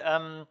Titel,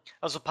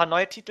 also ein paar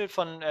neue Titel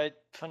von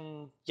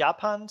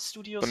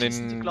Japan-Studios, Von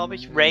hießen die, glaube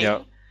ich. den, Rain.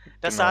 ja,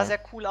 Das sah genau. sehr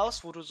cool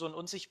aus, wo du so einen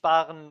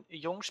unsichtbaren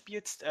Jungen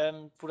spielst,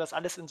 wo das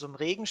alles in so einem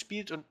Regen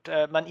spielt und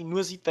man ihn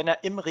nur sieht, wenn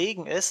er im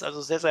Regen ist.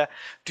 Also sehr, sehr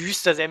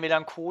düster, sehr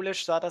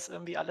melancholisch sah das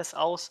irgendwie alles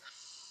aus.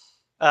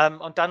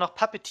 Und dann noch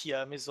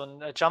Puppeteer, mit so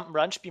ein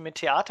Jump'n'Run-Spiel mit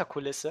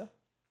Theaterkulisse.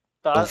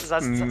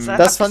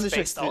 Das fand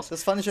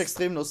ich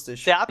extrem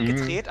lustig. Sehr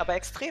abgedreht, aber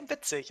extrem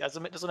witzig. Also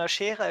mit so einer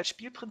Schere als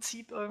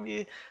Spielprinzip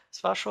irgendwie.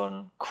 Das war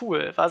schon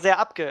cool. War sehr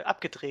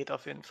abgedreht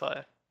auf jeden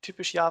Fall.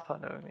 Typisch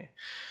Japan irgendwie.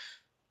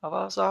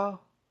 Aber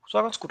sah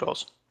ganz gut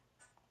aus.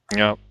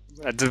 Ja,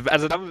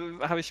 also da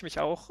habe ich mich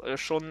auch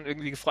schon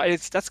irgendwie gefreut.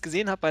 Als ich das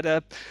gesehen habe bei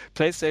der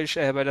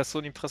PlayStation, bei der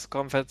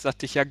Sony-Pressekonferenz,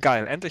 dachte ich, ja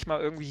geil, endlich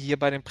mal irgendwie hier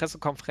bei den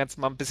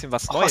Pressekonferenzen mal ein bisschen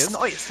was Neues.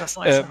 Was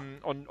Neues.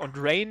 Und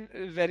Rain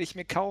werde ich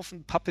mir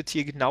kaufen,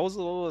 Puppeteer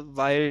genauso,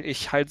 weil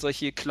ich halt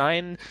solche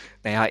kleinen,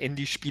 naja,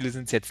 Indie-Spiele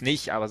sind es jetzt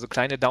nicht, aber so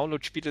kleine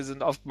Download-Spiele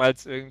sind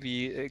oftmals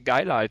irgendwie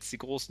geiler als die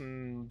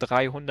großen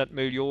 300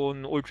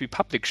 Millionen Old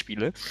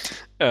Republic-Spiele.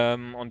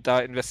 Und da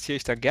investiere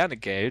ich dann gerne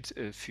Geld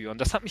für. Und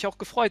das hat mich auch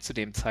gefreut zu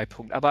dem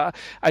Zeitpunkt. Aber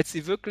als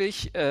sie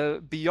wirklich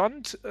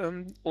Beyond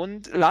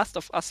und Last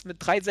of Us mit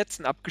 3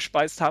 Sätzen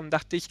abgespeist haben,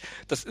 dachte ich,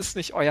 das ist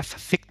nicht euer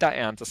verfickter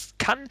Ernst. Das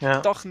kann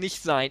doch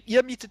nicht sein.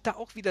 Ihr mietet da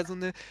auch wieder so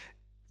eine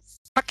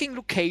fucking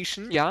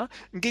Location, ja.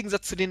 Im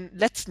Gegensatz zu den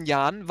letzten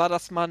Jahren war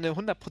das mal eine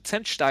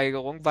 100%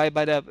 Steigerung, weil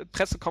bei der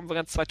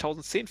Pressekonferenz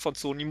 2010 von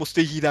Sony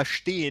musste jeder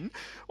stehen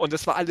und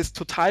es war alles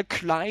total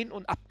klein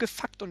und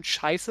abgefuckt und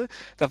scheiße.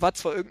 Da war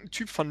zwar irgendein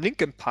Typ von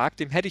Linkin Park,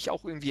 dem hätte ich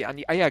auch irgendwie an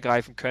die Eier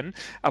greifen können,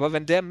 aber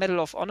wenn der Medal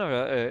of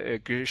Honor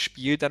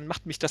gespielt, dann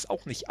macht mich das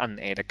auch nicht an,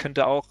 ey. Da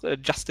könnte auch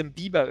Justin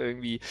Bieber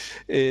irgendwie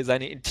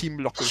seine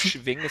Intimlocke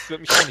schwingen. Das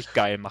würde mich auch nicht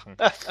geil machen.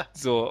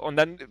 So, und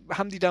dann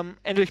haben die dann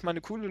endlich mal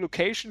eine coole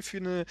Location für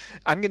eine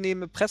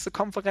angenehme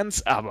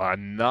Pressekonferenz, aber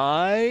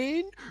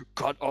nein,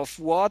 God of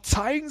War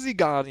zeigen sie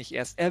gar nicht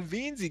erst,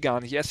 erwähnen sie gar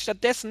nicht erst.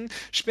 Stattdessen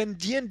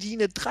spendieren die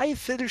eine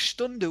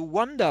Dreiviertelstunde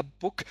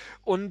Wonderbook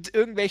und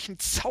irgendwelchen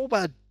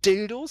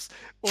Zauberdildos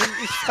und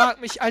ich frage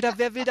mich, Alter,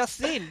 wer will das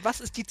sehen?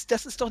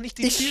 Das ist doch nicht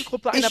die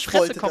Zielgruppe einer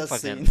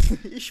Pressekonferenz.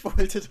 Ich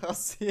wollte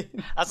das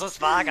sehen. Also es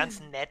war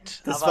ganz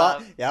nett.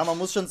 Man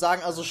muss schon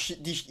sagen, also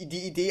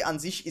die Idee an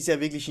sich ist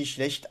ja wirklich nicht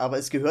schlecht, aber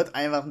es gehört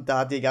einfach, da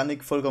hat dir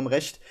Yannick vollkommen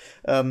recht,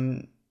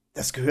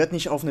 das gehört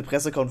nicht auf eine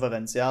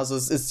Pressekonferenz, ja, also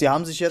sie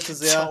haben sich jetzt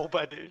sehr...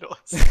 Zauberdildos.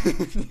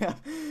 Ja,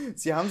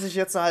 sie haben sich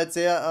jetzt halt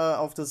sehr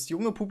auf das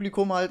junge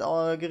Publikum halt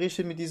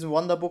gerichtet mit diesem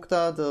Wonderbook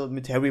da,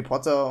 mit Harry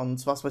Potter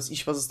und was weiß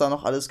ich, was es da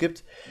noch alles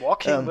gibt.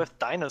 Walking with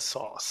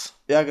Dinosaurs.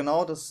 Ja,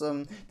 genau, das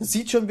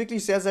sieht schon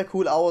wirklich sehr, sehr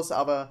cool aus,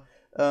 aber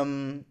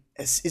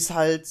es ist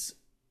halt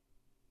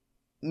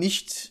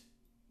nicht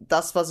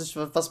das,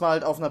 was man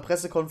halt auf einer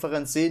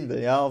Pressekonferenz sehen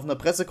will, ja, auf einer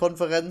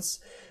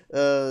Pressekonferenz,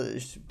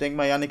 ich denke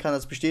mal, Janik kann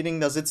das bestätigen,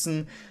 da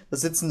sitzen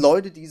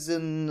Leute, die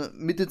sind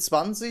Mitte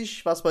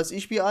 20, was weiß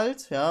ich wie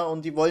alt, ja,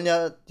 und die wollen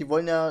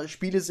ja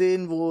Spiele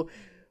sehen, wo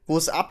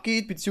es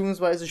abgeht,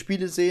 beziehungsweise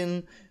Spiele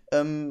sehen,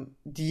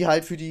 die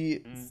halt für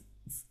die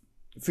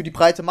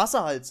breite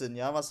Masse halt sind,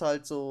 ja, was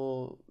halt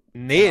so,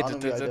 nee, Ahnung,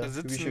 da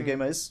für wie viel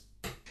Gamer ist.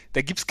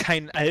 Da gibt's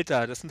kein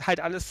Alter. Das sind halt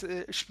alles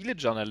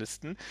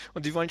Spielejournalisten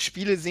und die wollen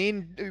Spiele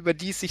sehen, über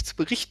die es sich zu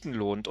berichten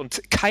lohnt.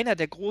 Und keiner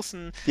der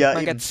großen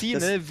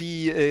Magazine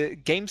wie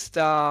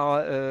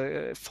GameStar,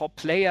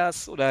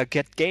 4Players oder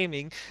Get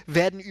Gaming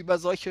werden über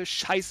solche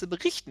Scheiße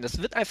berichten.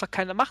 Das wird einfach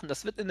keiner machen.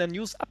 Das wird in der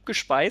News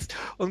abgespeist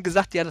und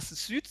gesagt, ja, das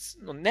ist süß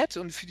und nett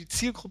und für die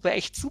Zielgruppe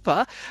echt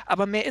super,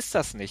 aber mehr ist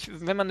das nicht.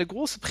 Wenn man eine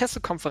große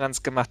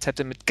Pressekonferenz gemacht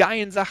hätte mit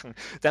geilen Sachen,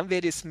 dann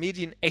wäre das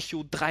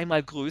Medienecho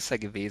 3-mal größer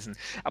gewesen.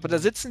 Aber da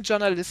sitzen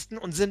Journalisten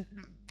und sind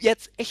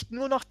jetzt echt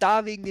nur noch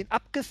da wegen den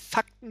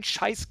abgefuckten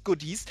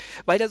Scheiß-Goodies,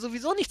 weil da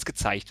sowieso nichts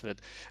gezeigt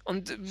wird.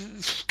 Und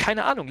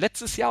keine Ahnung,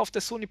 letztes Jahr auf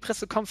der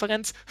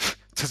Sony-Pressekonferenz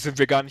Da sind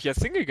wir gar nicht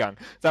erst hingegangen.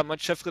 Da hat mein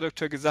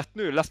Chefredakteur gesagt,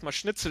 nö, lass mal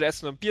Schnitzel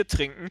essen und Bier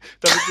trinken,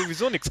 da wird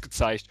sowieso nichts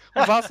gezeigt.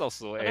 Und war es auch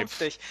so, ey.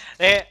 Vernünftig.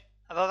 Nee,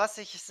 aber was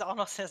ich auch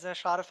noch sehr, sehr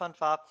schade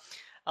fand, war,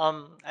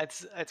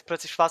 als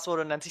plötzlich Spaß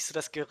wurde und dann siehst du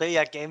das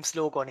Guerilla Games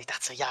Logo und ich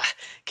dachte so, ja,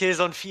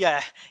 Killzone 4,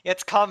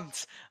 jetzt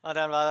kommt's. Und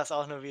dann war das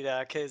auch nur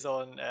wieder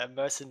Killzone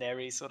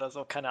Mercenaries oder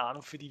so, keine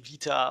Ahnung, für die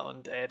Vita.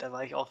 Und da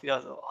war ich auch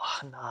wieder so,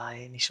 ach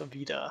nein, nicht schon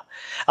wieder.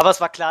 Aber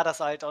es war klar, dass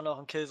halt auch noch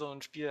ein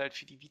Killzone-Spiel halt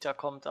für die Vita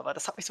kommt. Aber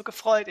das hat mich so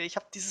gefreut. Ich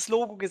habe dieses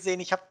Logo gesehen,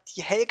 ich habe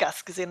die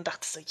Helgas gesehen und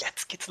dachte so,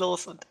 jetzt geht's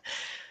los. Und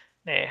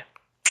nee,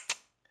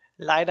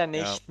 leider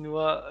nicht,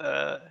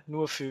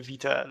 nur für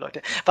Vita,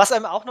 Leute. Was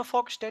einem auch noch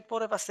vorgestellt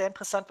wurde, was sehr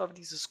interessant war,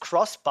 dieses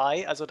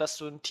Cross-Buy, also dass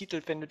du einen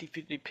Titel, wenn du die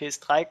für die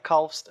PS3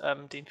 kaufst,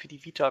 den für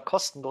die Vita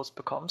kostenlos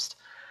bekommst.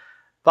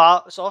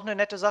 Ist auch eine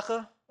nette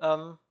Sache.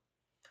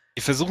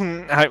 Die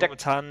versuchen halt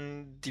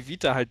momentan die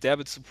Vita halt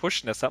derbe zu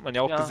pushen. Das hat man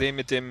ja auch gesehen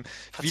mit dem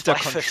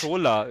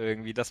Vita-Controller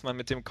irgendwie, dass man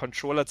mit dem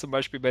Controller zum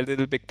Beispiel bei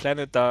Little Big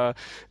Planet da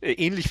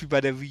ähnlich wie bei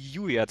der Wii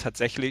U ja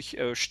tatsächlich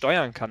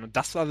steuern kann. Und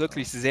das war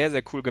wirklich sehr,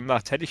 sehr cool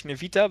gemacht. Hätte ich eine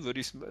Vita,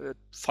 würde ich es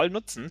voll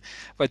nutzen,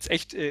 weil es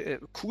echt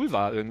cool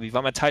war irgendwie,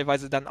 weil man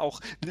teilweise dann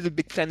auch Little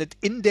Big Planet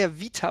in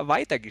der Vita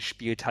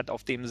weitergespielt hat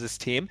auf dem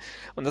System.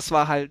 Und das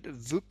war halt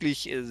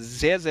wirklich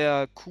sehr,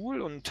 sehr cool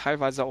und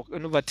teilweise auch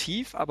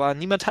innovativ, aber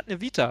niemand hat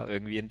eine Vita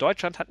irgendwie. In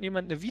Deutschland hat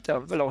niemand eine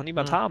Vita, will auch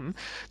niemand haben.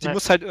 Die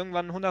muss halt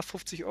irgendwann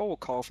 150 €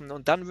 kaufen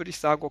und dann würde ich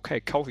sagen, okay,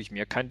 kaufe ich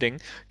mir, kein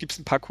Ding. Gibt es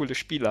ein paar coole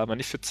Spiele, aber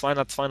nicht für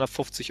 200,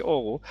 250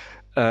 €.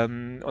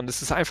 Und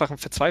es ist einfach ein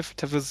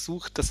verzweifelter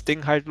Versuch, das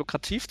Ding halt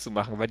lukrativ zu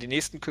machen, weil die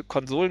nächsten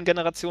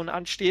Konsolengenerationen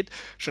ansteht,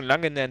 schon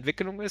lange in der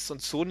Entwicklung ist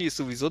und Sony ist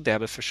sowieso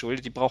derbe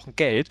verschuldet, die brauchen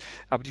Geld,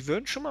 aber die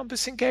würden schon mal ein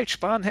bisschen Geld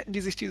sparen, hätten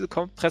die sich diese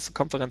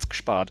Pressekonferenz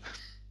gespart.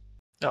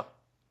 Ja.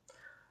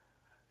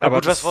 Aber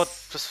gut,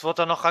 was wird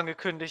da noch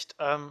angekündigt?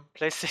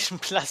 PlayStation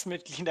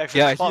Plus-Mitglieder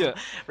bekommen.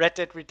 Red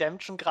Dead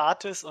Redemption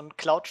gratis und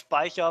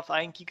Cloud-Speicher auf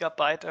 1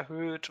 GB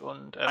erhöht.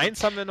 Und,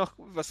 eins haben wir noch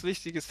was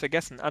Wichtiges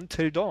vergessen,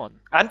 Until Dawn.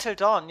 Until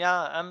Dawn,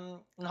 ja. Ein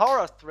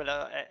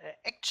Horror-Thriller,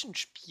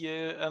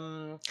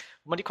 Actionspiel,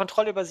 wo man die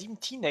Kontrolle über 7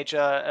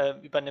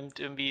 Teenager übernimmt,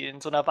 irgendwie in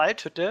so einer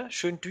Waldhütte.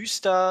 Schön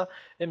düster,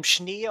 im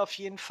Schnee auf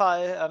jeden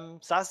Fall.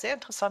 Sah sehr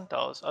interessant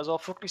aus. Also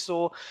auch wirklich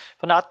so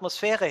von der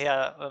Atmosphäre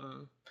her.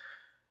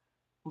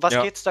 Um was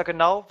geht's da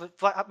genau?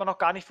 Hat man noch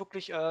gar nicht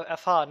wirklich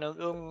erfahren.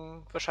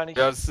 Ne? Wahrscheinlich.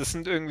 Ja, es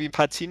sind irgendwie ein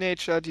paar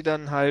Teenager, die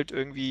dann halt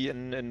irgendwie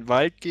in den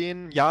Wald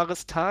gehen,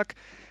 Jahrestag.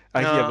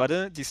 Hier,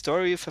 warte. Die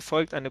Story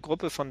verfolgt eine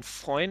Gruppe von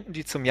Freunden,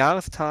 die zum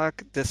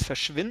Jahrestag des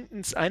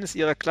Verschwindens eines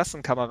ihrer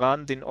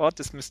Klassenkameraden den Ort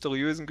des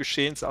mysteriösen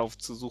Geschehens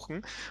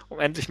aufzusuchen, um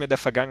endlich mit der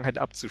Vergangenheit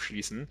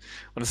abzuschließen.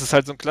 Und es ist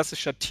halt so ein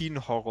klassischer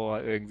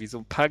Teen-Horror irgendwie. So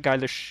ein paar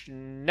geile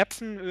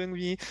Schnepfen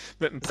irgendwie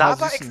mit ein paar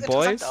süßen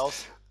Boys.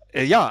 Aus.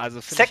 Ja,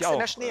 also finde ich auch. Sex in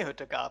der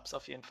Schneehütte gab es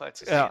auf jeden Fall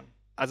zu sehen. Ja,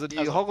 also die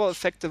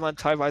Horroreffekte waren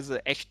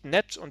teilweise echt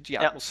nett und die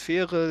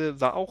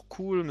Atmosphäre war auch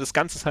cool und das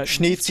Ganze ist halt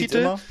Schnee zieht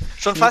immer.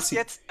 Schon fast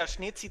jetzt,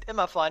 Schnee zieht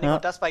immer vor allen Dingen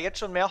und das war jetzt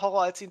schon mehr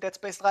Horror, als sie in Dead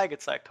Space 3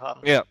 gezeigt haben.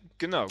 Ja,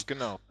 genau.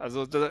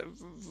 Also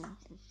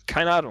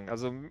keine Ahnung,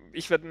 also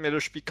ich werde mir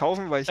das Spiel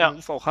kaufen, weil ich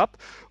Move auch habe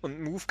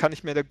und Move kann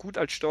ich mir da gut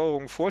als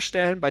Steuerung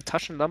vorstellen, bei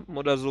Taschenlampen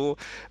oder so,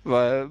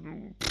 weil,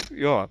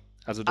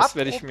 also das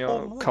werde ich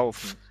mir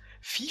kaufen.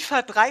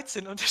 FIFA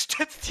 13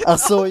 unterstützt jetzt. Ach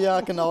so, ja,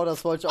 genau,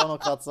 das wollte ich auch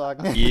noch gerade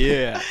sagen.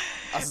 Yeah.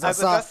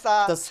 Also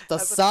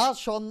das sah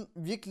schon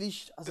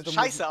wirklich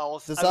scheiße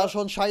aus. Das sah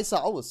schon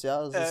scheiße aus,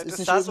 ja. Das ist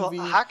nicht sah irgendwie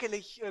so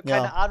hakelig,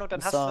 keine Ahnung,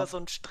 dann hast du da so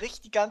einen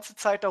Strich die ganze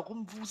Zeit da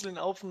rumwuseln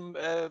auf dem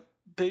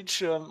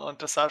Bildschirm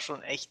und das sah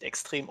schon echt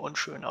extrem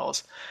unschön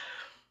aus.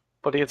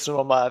 Wollte ich jetzt nur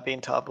noch mal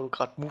erwähnt haben, wo du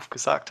gerade Move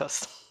gesagt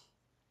hast.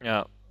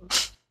 Ja.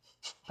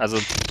 Also,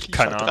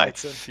 keine Ahnung,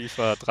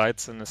 FIFA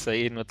 13 ist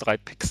ja nur 3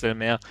 Pixel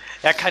mehr.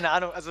 Ja, keine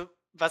Ahnung, also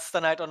was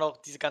dann halt auch noch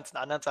diese ganzen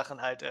anderen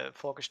Sachen halt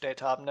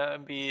vorgestellt haben, ne,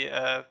 irgendwie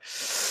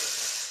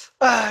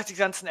die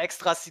ganzen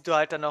Extras, die du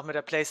halt dann noch mit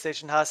der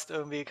PlayStation hast,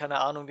 irgendwie, keine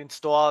Ahnung, den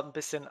Store ein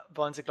bisschen,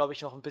 wollen sie glaube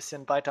ich noch ein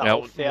bisschen weiter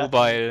aufwerten.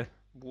 Mobile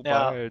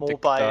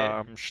da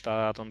am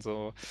Start und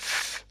so.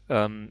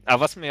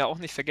 Aber was wir ja auch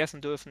nicht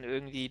vergessen dürfen,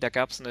 irgendwie, da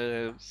gab es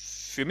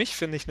für mich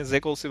finde ich eine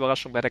sehr große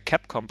Überraschung bei der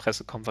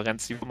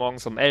Capcom-Pressekonferenz, die war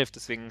morgens um 11,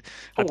 deswegen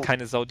hat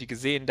keine Sau die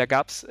gesehen. Da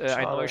gab es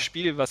ein neues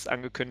Spiel, was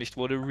angekündigt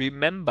wurde,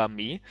 Remember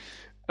Me.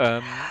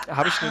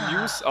 Habe ich eine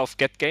News auf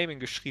Get Gaming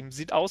geschrieben.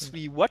 Sieht aus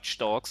wie Watch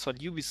Dogs von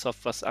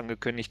Ubisoft, was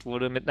angekündigt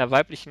wurde, mit einer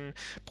weiblichen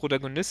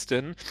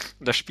Protagonistin.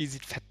 Und das Spiel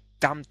sieht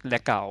verdammt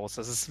lecker aus.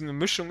 Das ist eine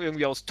Mischung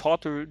irgendwie aus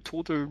Total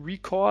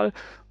Recall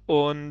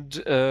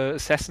und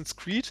Assassin's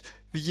Creed,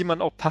 wie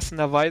jemand auch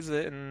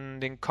passenderweise in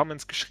den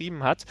Comments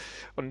geschrieben hat.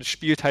 Und es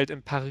spielt halt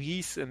in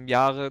Paris im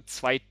Jahre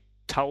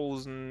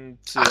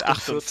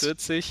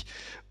 2048.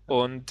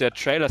 Und der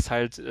Trailer ist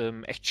halt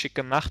echt schick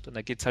gemacht und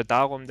da geht es halt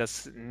darum,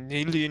 dass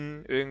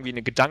Nilin irgendwie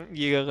eine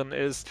Gedankenjägerin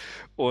ist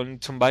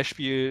und zum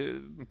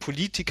Beispiel ein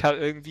Politiker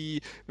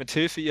irgendwie mit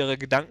Hilfe ihrer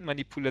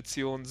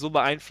Gedankenmanipulation so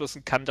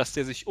beeinflussen kann, dass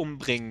der sich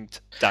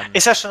umbringt dann.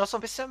 Ist ja schon noch so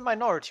ein bisschen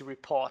Minority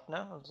Report,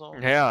 ne? Also,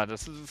 Ja,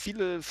 das sind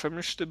viele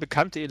vermischte,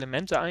 bekannte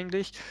Elemente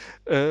eigentlich.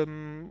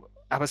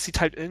 Aber es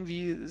sieht halt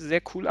irgendwie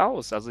sehr cool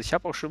aus. Also ich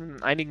habe auch schon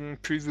in einigen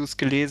Previews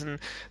gelesen,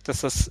 dass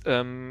das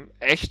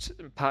echt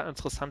ein paar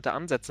interessante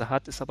Ansätze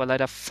hat, ist aber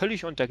leider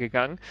völlig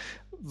untergegangen,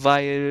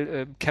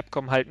 weil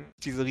Capcom halt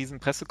diese riesen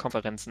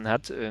Pressekonferenzen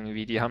hat.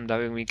 Irgendwie, die haben da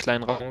irgendwie einen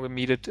kleinen Raum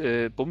gemietet,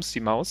 bums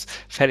die Maus,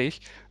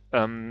 fertig.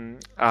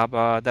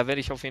 Aber da werde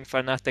ich auf jeden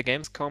Fall nach der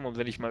Gamescom und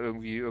wenn ich mal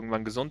irgendwie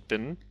irgendwann gesund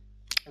bin,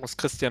 muss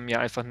Christian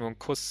mir einfach nur einen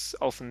Kuss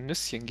auf ein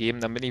Nüsschen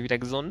geben, dann bin ich wieder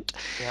gesund.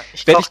 ja,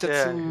 ich Werde ich koch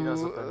dir wieder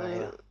dazu, Suppe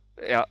nachher.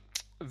 ja,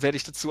 werde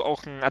ich dazu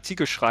auch einen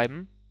Artikel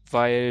schreiben,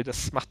 weil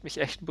das macht mich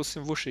echt ein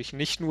bisschen wuschig.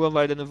 Nicht nur,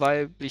 weil da eine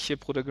weibliche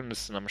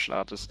Protagonistin am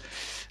Start ist.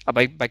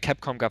 Aber bei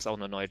Capcom gab es auch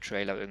eine neue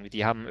Trailer irgendwie.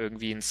 Die haben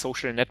irgendwie ein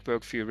Social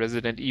Network für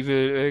Resident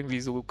Evil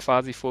irgendwie so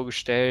quasi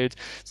vorgestellt,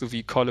 so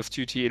wie Call of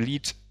Duty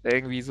Elite,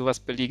 irgendwie sowas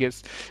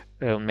Billiges.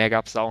 Und mehr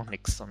gab es auch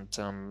nichts. Und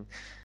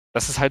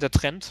das ist halt der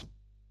Trend,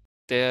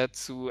 der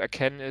zu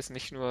erkennen ist,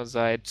 nicht nur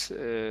seit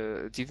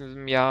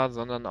diesem Jahr,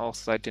 sondern auch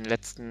seit den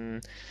letzten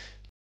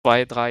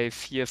 2, 3,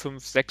 4,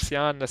 5, 6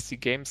 Jahren, dass die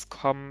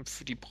Gamescom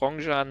für die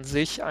Branche an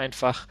sich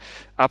einfach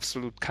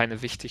absolut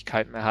keine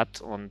Wichtigkeit mehr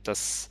hat. Und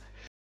das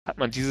hat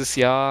man dieses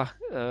Jahr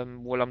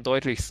wohl am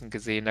deutlichsten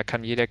gesehen. Da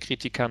kann jeder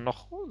Kritiker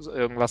noch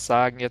irgendwas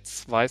sagen.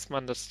 Jetzt weiß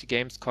man, dass die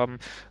Gamescom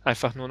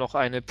einfach nur noch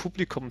eine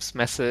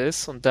Publikumsmesse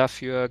ist und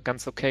dafür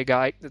ganz okay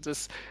geeignet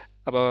ist,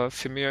 aber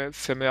für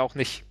mich auch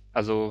nicht.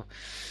 Also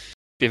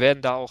wir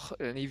werden da auch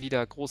nie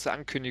wieder große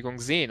Ankündigungen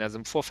sehen. Also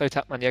im Vorfeld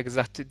hat man ja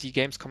gesagt, die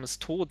Gamescom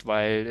ist tot,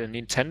 weil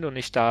Nintendo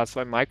nicht da ist,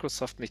 weil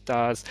Microsoft nicht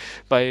da ist,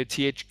 weil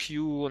THQ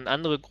und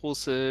andere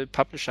große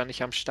Publisher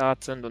nicht am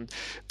Start sind. Und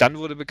dann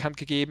wurde bekannt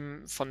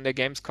gegeben von der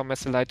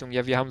Gamescom-Messeleitung,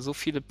 ja, wir haben so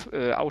viele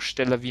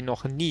Aussteller wie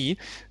noch nie.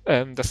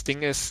 Das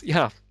Ding ist,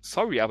 ja,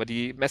 sorry, aber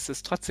die Messe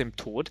ist trotzdem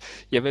tot.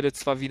 Ihr werdet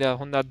zwar wieder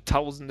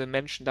hunderttausende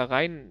Menschen da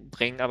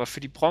reinbringen, aber für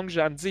die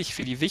Branche an sich,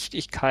 für die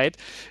Wichtigkeit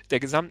der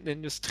gesamten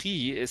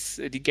Industrie ist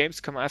die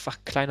Gamescom einfach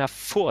ein kleiner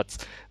Furz,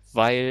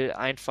 weil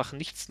einfach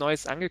nichts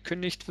Neues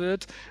angekündigt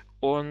wird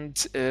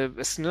und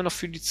es nur noch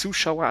für die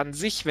Zuschauer an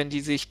sich, wenn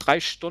die sich 3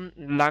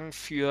 Stunden lang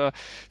für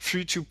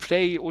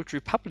Free-to-Play Old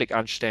Republic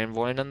anstellen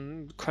wollen,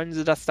 dann können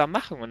sie das da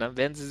machen und dann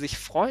werden sie sich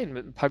freuen,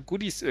 mit ein paar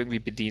Goodies irgendwie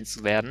bedient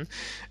zu werden.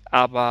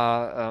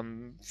 Aber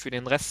für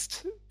den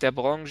Rest der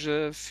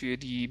Branche, für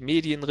die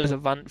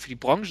medienrelevanten, für die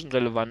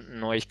branchenrelevanten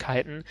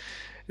Neuigkeiten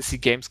ist die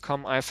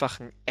Gamescom einfach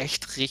ein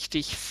echt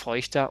richtig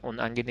feuchter,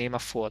 unangenehmer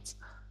Furz.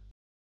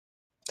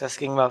 Das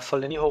ging mal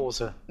voll in die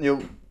Hose. Jo,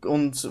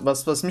 und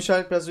was mich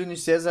halt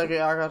persönlich sehr, sehr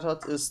geärgert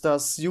hat, ist,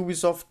 dass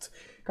Ubisoft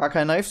gar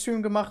keinen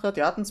Livestream gemacht hat.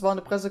 Die hatten zwar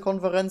eine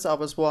Pressekonferenz,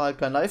 aber es war halt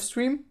kein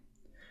Livestream.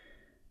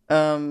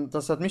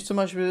 Das hat mich zum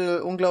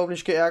Beispiel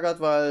unglaublich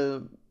geärgert,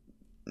 weil,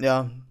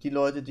 ja, die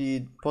Leute,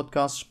 die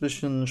Podcasts ein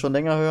bisschen schon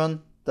länger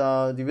hören,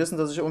 die wissen,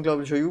 dass ich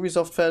unglaublicher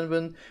Ubisoft-Fan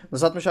bin. Und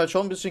das hat mich halt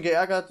schon ein bisschen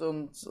geärgert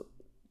und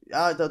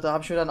ja, da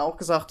habe ich mir dann auch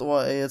gesagt, oh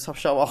ey, jetzt habe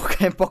ich aber auch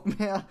keinen Bock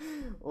mehr.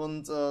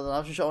 Und dann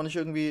habe ich mich auch nicht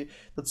irgendwie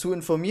dazu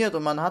informiert.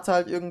 Und man hat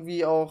halt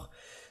irgendwie auch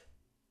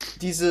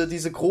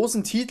diese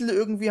großen Titel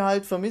irgendwie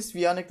halt vermisst,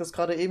 wie Yannick das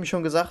gerade eben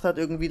schon gesagt hat,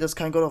 irgendwie, dass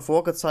kein God of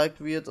War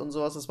gezeigt wird und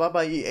sowas. Das war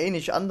bei EA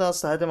nicht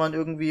anders. Da hätte man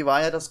irgendwie,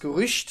 war ja das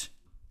Gerücht,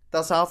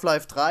 dass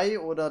Half-Life 3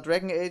 oder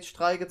Dragon Age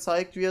 3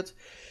 gezeigt wird.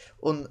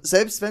 Und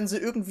selbst wenn sie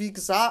irgendwie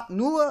gesagt,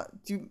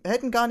 die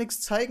hätten gar nichts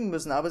zeigen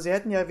müssen, aber sie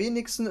hätten ja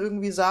wenigstens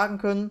irgendwie sagen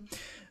können,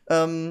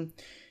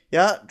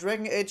 ja,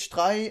 Dragon Age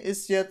 3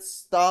 ist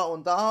jetzt da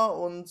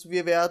und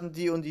wir werden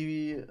die und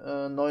die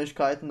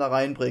Neuigkeiten da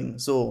reinbringen.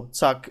 So,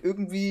 zack,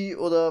 irgendwie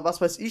oder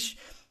was weiß ich,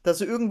 dass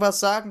sie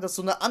irgendwas sagen, dass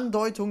so eine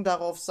Andeutung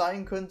darauf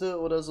sein könnte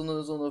oder so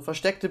eine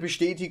versteckte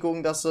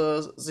Bestätigung, dass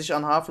sie sich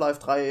an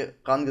Half-Life 3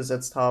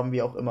 rangesetzt haben,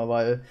 wie auch immer,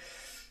 weil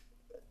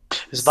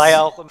Es war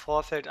ja auch im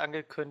Vorfeld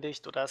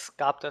angekündigt, oder es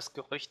gab das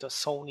Gerücht,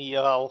 dass Sony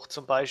ja auch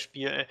zum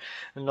Beispiel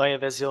eine neue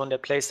Version der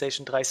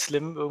PlayStation 3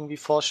 Slim irgendwie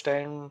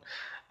vorstellen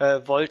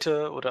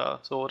wollte oder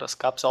so. Das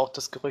gab es auch,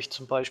 das Gerücht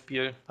zum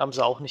Beispiel. Haben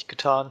sie auch nicht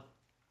getan.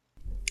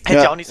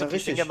 Hätte ja auch nicht so viel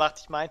Sinn gemacht.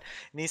 Ich meine,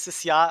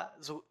 nächstes Jahr,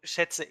 so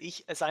schätze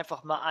ich es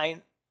einfach mal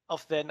ein,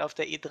 werden auf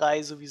der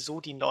E3 sowieso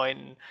die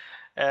neuen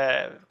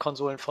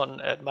Konsolen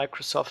von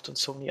Microsoft und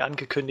Sony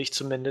angekündigt,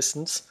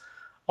 zumindest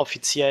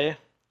offiziell.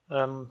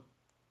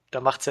 Da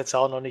macht es jetzt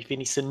auch noch nicht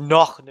wenig Sinn,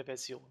 noch eine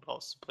Version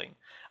rauszubringen.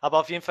 Aber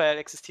auf jeden Fall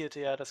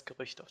existierte ja das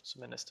Gerücht auch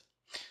zumindest.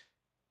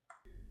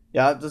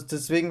 Ja,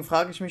 deswegen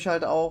frage ich mich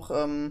halt auch,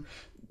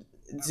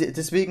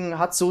 deswegen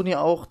hat Sony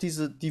auch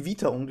die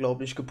Vita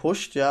unglaublich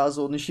gepusht, ja,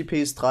 also nicht die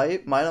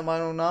PS3, meiner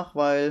Meinung nach,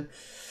 weil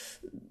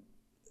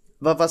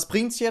was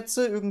bringt's jetzt,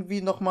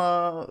 irgendwie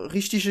nochmal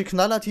richtige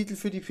Knallertitel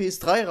für die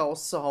PS3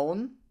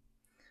 rauszuhauen,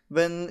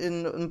 wenn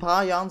in ein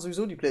paar Jahren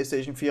sowieso die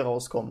PlayStation 4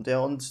 rauskommt, ja,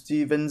 und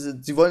sie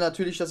wollen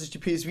natürlich, dass sich die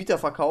PS Vita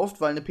verkauft,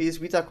 weil eine PS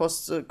Vita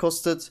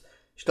kostet,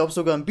 ich glaube,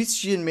 sogar ein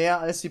bisschen mehr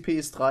als die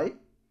PS3.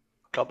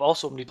 Ich glaube auch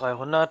so um die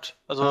 300.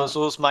 Also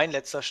so ist mein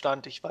letzter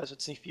Stand. Ich weiß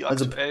jetzt nicht, wie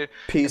Also aktuell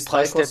PS3 der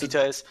Preis der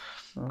Vita ist.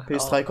 Ja,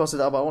 PS3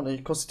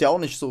 kostet ja auch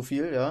nicht so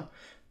viel, ja.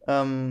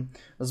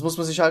 Das muss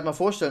man sich halt mal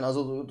vorstellen.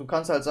 Also du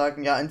kannst halt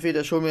sagen, ja, entweder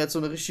ich hole mir jetzt so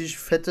eine richtig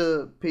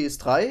fette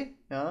PS3,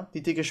 ja,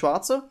 die dicke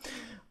schwarze,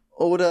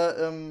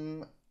 oder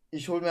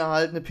ich hole mir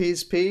halt eine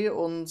PSP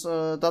und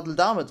daddel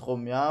damit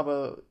rum, ja,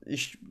 aber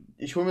ich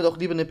hole mir doch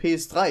lieber eine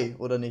PS3,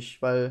 oder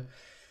nicht? Weil,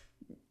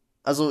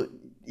 also,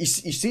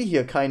 ich sehe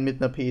hier keinen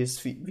mit einer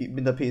PS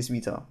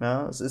Vita,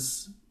 ja.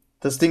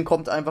 Das Ding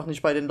kommt einfach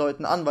nicht bei den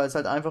Leuten an, weil es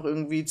halt einfach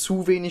irgendwie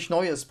zu wenig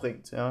Neues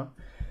bringt, ja.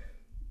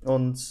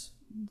 Und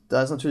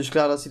da ist natürlich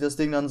klar, dass sie das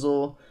Ding dann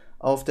so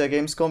auf der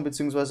Gamescom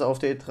beziehungsweise auf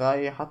der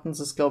E3 hatten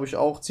sie es, glaube ich,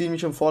 auch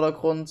ziemlich im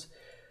Vordergrund,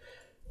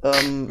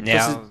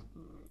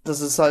 dass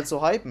es halt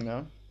so hypen,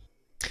 ja.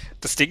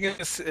 Das Ding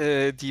ist,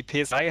 die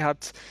PS3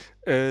 hat,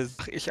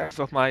 sag ich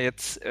einfach mal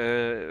jetzt,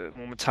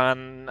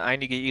 momentan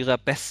einige ihrer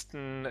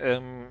besten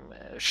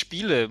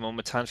Spiele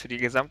momentan für die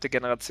gesamte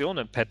Generation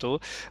in petto,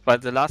 weil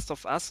The Last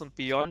of Us und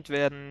Beyond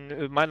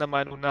werden meiner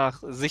Meinung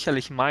nach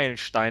sicherlich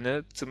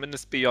Meilensteine,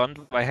 zumindest Beyond,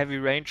 weil Heavy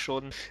Rain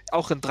schon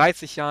auch in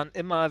 30 Jahren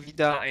immer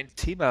wieder ein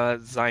Thema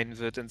sein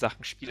wird in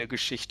Sachen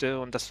Spielegeschichte,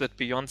 und das wird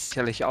Beyond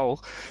sicherlich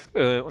auch.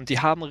 Und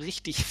die haben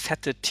richtig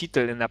fette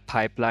Titel in der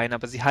Pipeline,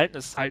 aber sie halten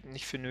es halt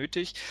nicht für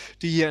nötig,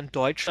 die hier in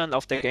Deutschland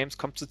auf der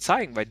Gamescom zu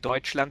zeigen, weil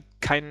Deutschland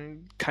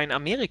kein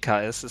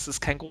Amerika ist. Es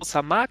ist kein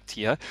großer Markt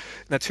hier.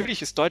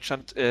 Natürlich ist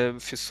Deutschland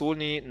für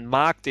Sony ein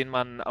Markt, den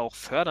man auch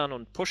fördern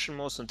und pushen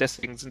muss, und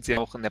deswegen sind sie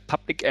auch in der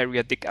Public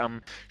Area dick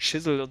am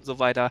Schissel und so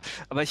weiter.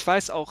 Aber ich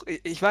weiß auch,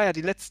 ich war ja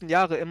die letzten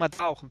Jahre immer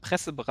da, auch im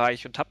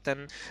Pressebereich, und habe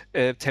dann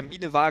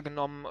Termine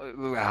wahrgenommen,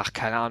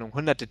 keine Ahnung,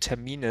 hunderte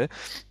Termine,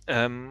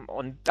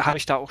 und da habe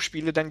ich da auch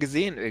Spiele dann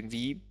gesehen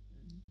irgendwie.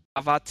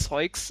 Da war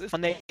Zeugs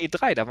von der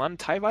E3, da waren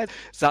teilweise,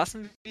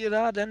 saßen wir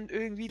da dann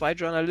irgendwie, 3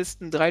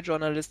 Journalisten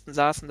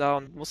saßen da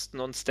und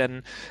mussten uns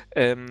dann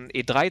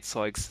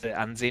E3-Zeugs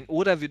ansehen,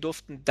 oder wir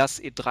durften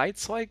das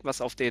E3-Zeug, was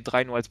auf der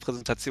E3 nur als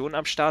Präsentation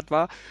am Start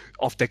war,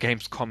 auf der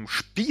Gamescom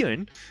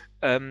spielen,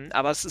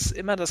 aber es ist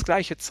immer das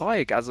gleiche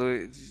Zeug, also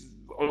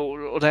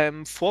oder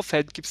im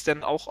Vorfeld gibt es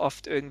dann auch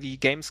oft irgendwie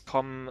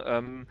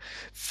Gamescom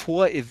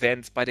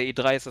Vorevents. Bei der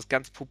E3 ist das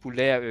ganz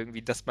populär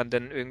irgendwie, dass man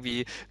dann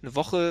irgendwie eine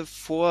Woche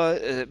vor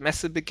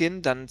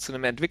Messebeginn dann zu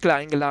einem Entwickler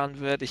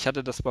eingeladen wird. Ich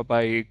hatte das mal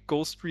bei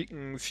Ghost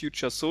Recon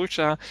Future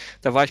Soldier.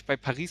 Da war ich in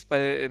Paris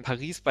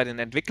bei den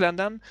Entwicklern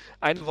dann,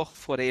 eine Woche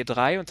vor der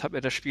E3, und habe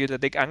mir das Spiel da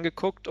dick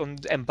angeguckt,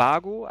 und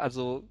Embargo,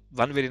 also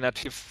wann wir den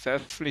natürlich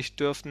veröffentlicht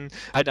dürften,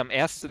 halt am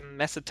ersten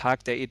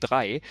Messetag der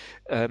E3.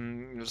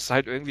 Das ist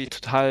halt irgendwie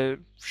total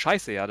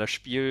scheiße, ja. Das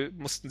Spiel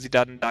mussten sie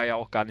dann da ja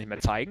auch gar nicht mehr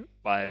zeigen,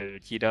 weil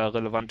jeder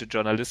relevante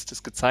Journalist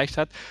es gezeigt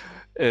hat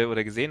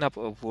oder gesehen hat,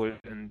 obwohl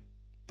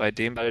bei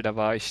dem Fall, da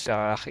war ich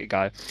da, ach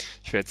egal,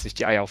 ich will jetzt nicht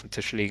die Eier auf den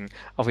Tisch legen.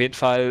 Auf jeden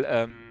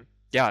Fall,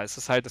 ja, es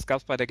ist halt, das gab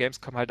es bei der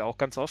Gamescom halt auch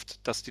ganz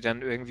oft, dass die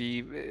dann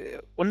irgendwie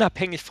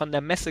unabhängig von der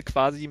Messe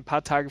quasi ein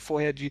paar Tage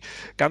vorher die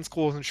ganz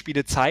großen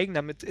Spiele zeigen,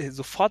 damit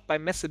sofort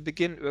beim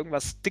Messebeginn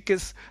irgendwas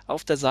Dickes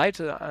auf der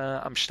Seite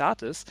am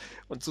Start ist.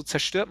 Und so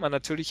zerstört man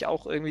natürlich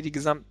auch irgendwie die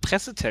gesamten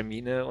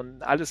Pressetermine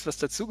und alles, was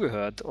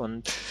dazugehört.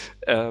 Und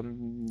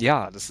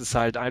ja, das ist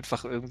halt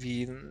einfach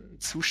irgendwie ein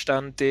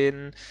Zustand,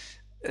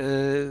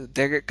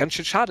 der ganz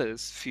schön schade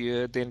ist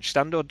für den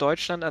Standort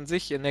Deutschland an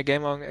sich in der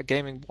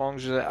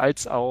Gaming-Branche,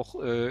 als auch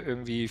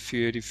irgendwie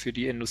für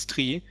die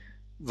Industrie,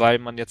 weil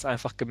man jetzt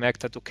einfach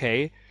gemerkt hat,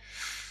 okay,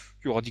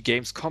 ja, die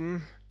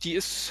Gamescom, die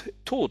ist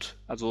tot.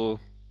 Also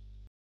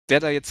wer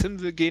da jetzt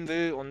gehen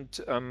will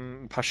und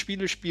ein paar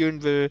Spiele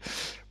spielen will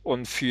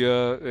und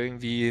für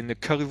irgendwie eine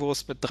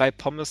Currywurst mit 3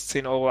 Pommes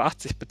 10,80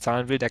 €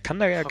 bezahlen will, der kann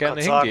da ja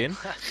gerne hingehen.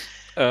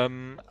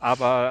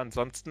 Aber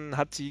ansonsten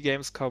hat die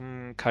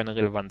Gamescom keine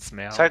Relevanz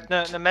mehr. Ist halt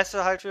eine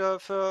Messe halt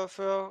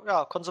für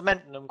ja,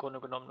 Konsumenten im Grunde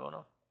genommen nur,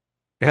 ne?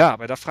 Ja,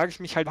 aber da frage ich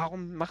mich halt,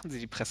 warum machen sie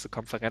die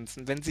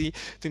Pressekonferenzen, wenn sie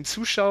den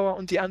Zuschauer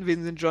und die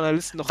anwesenden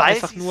Journalisten doch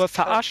einfach nur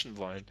verarschen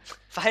wollen?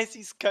 Weil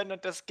sie es können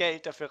und das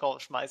Geld dafür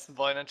rausschmeißen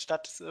wollen,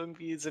 anstatt es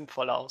irgendwie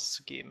sinnvoller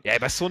auszugeben. Ja,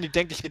 bei Sony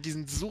denke ich mir, die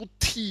sind so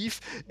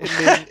tief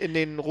in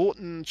den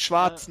roten,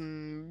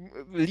 schwarzen,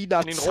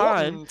 lila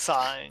Zahlen. Roten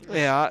Zahlen.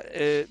 Ja,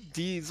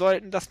 die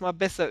sollten das mal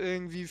besser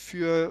irgendwie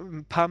für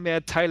ein paar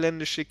mehr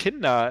thailändische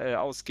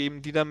Kinder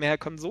ausgeben, die da mehr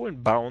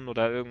Konsolen bauen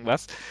oder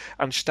irgendwas,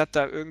 anstatt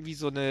da irgendwie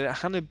so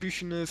eine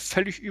hannebüchene,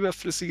 völlig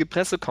überflüssige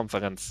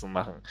Pressekonferenz zu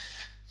machen.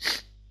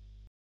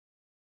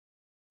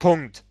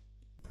 Punkt.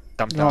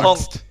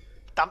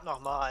 Verdammt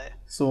nochmal.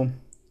 So.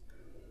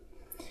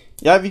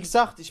 Ja, wie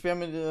gesagt, ich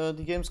werde mir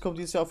die Gamescom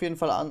dieses Jahr auf jeden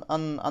Fall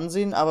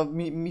ansehen, aber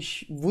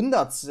mich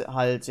wundert's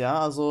halt, ja.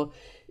 Also,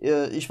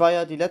 ich war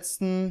ja die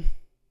letzten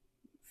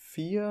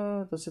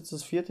 4, das ist jetzt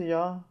das 4.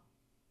 Jahr.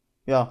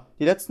 Ja,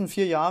 die letzten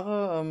 4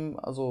 Jahre,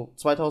 also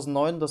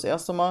 2009 das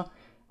erste Mal,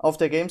 auf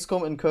der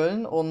Gamescom in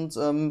Köln, und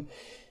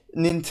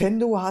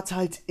Nintendo hat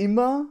halt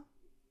immer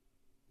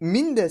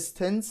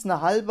mindestens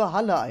eine halbe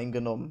Halle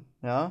eingenommen,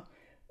 ja.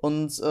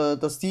 Und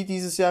dass die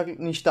dieses Jahr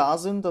nicht da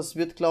sind, das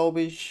wird,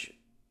 glaube ich,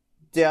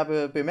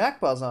 derbe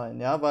bemerkbar sein,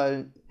 ja,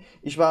 weil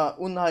ich war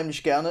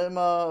unheimlich gerne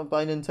immer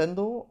bei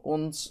Nintendo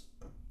und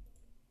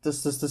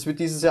das wird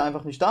dieses Jahr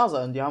einfach nicht da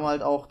sein. Die haben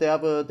halt auch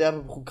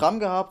derbe Programm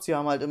gehabt, sie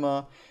haben halt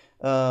immer,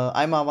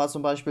 einmal war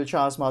zum Beispiel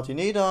Charles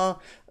Martinet da,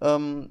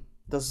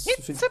 das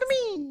für,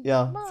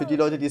 ja, für die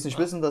Leute, die es nicht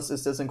wissen, das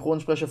ist der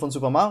Synchronsprecher von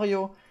Super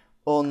Mario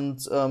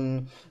und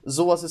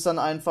sowas ist dann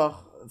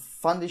einfach,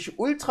 fand ich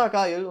ultra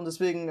geil und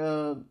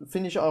deswegen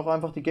finde ich auch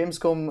einfach die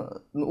Gamescom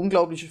ein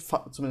unglaublich,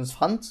 zumindest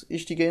fand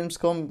ich die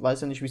Gamescom, weiß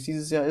ja nicht, wie es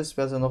dieses Jahr ist,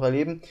 werde es ja noch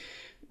erleben,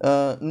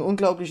 ein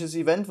unglaubliches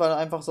Event, weil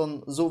einfach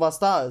sowas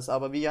da ist.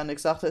 Aber wie Yannick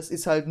sagte, es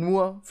ist halt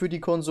nur für die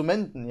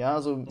Konsumenten, ja.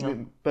 Also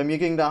bei mir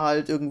ging da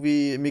halt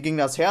irgendwie, mir ging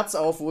das Herz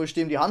auf, wo ich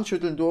dem die Hand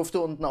schütteln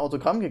durfte und ein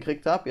Autogramm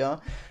gekriegt habe, ja.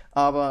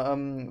 Aber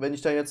wenn ich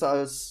da jetzt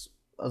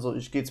also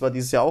ich gehe zwar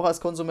dieses Jahr auch als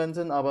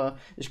Konsumentin, aber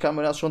ich kann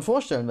mir das schon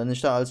vorstellen, wenn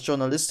ich da als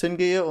Journalist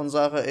hingehe und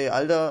sage, ey,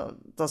 Alter,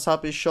 das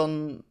habe ich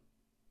schon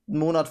einen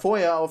Monat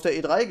vorher auf der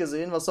E3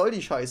 gesehen, was soll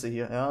die Scheiße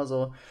hier, ja.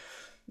 Also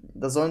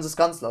da sollen sie es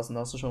ganz lassen,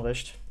 da hast du schon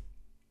recht.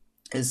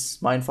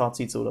 Ist mein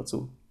Fazit so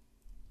dazu.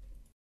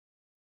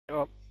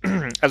 Ja,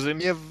 also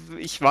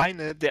ich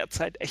weine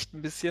derzeit echt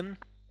ein bisschen,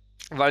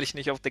 weil ich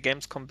nicht auf der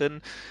Gamescom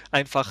bin.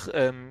 Einfach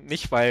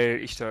nicht, weil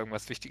ich da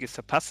irgendwas Wichtiges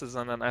verpasse,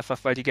 sondern einfach,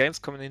 weil die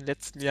Gamescom in den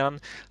letzten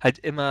Jahren halt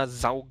immer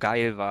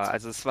saugeil war.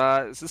 Also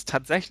es ist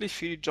tatsächlich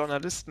für die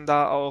Journalisten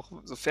da auch,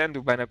 sofern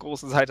du bei einer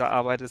großen Seite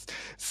arbeitest,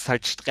 es ist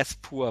halt Stress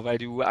pur, weil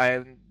du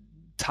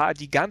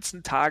die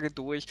ganzen Tage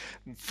durch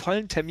einen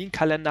vollen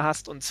Terminkalender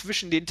hast und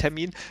zwischen den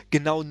Terminen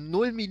genau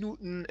 0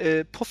 Minuten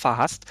Puffer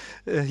hast,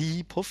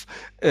 Puff,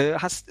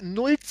 hast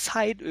 0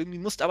 Zeit irgendwie,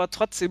 musst aber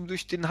trotzdem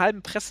durch den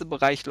halben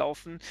Pressebereich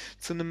laufen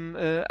zu einem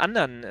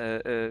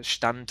anderen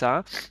Stand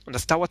da und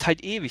das dauert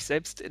halt ewig,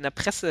 selbst in der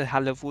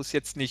Pressehalle, wo es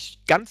jetzt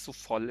nicht ganz so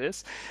voll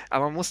ist,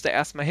 aber man muss da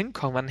erstmal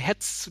hinkommen, man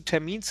hetzt zu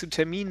Termin,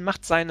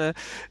 macht seine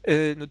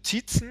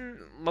Notizen,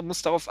 man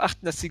muss darauf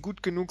achten, dass sie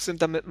gut genug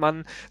sind, damit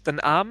man dann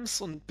abends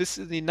und bis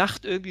in die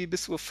Nacht irgendwie,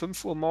 bis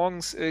 5 Uhr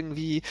morgens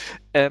irgendwie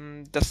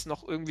das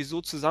noch irgendwie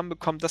so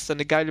zusammenbekommt, dass da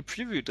eine geile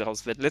Preview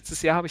draus wird.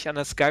 Letztes Jahr habe ich an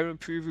der Skyrim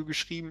Preview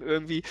geschrieben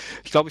irgendwie,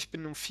 ich glaube, ich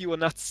bin um 4 Uhr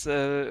nachts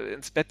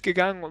ins Bett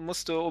gegangen und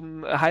musste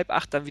um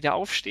 7:30 dann wieder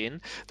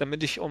aufstehen,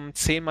 damit ich um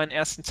 10 meinen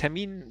ersten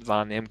Termin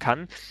wahrnehmen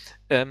kann.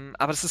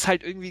 Aber es ist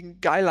halt irgendwie ein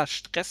geiler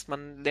Stress.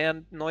 Man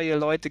lernt neue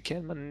Leute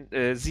kennen,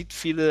 man sieht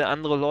viele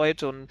andere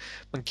Leute und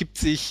man gibt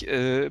sich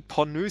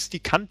pornös die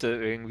Kante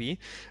irgendwie.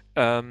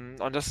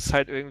 Und das ist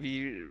halt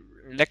irgendwie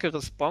ein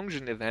leckeres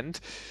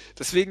Branchen-Event.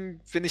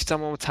 Deswegen bin ich da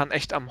momentan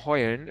echt am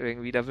Heulen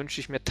irgendwie. Da wünsche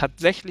ich mir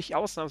tatsächlich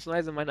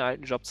ausnahmsweise meinen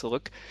alten Job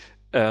zurück.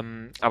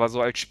 Aber so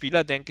als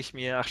Spieler denke ich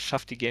mir, ach,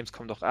 schafft die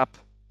Gamescom doch ab.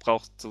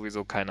 Braucht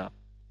sowieso keiner.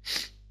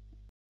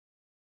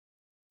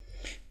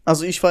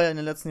 Also ich war ja in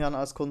den letzten Jahren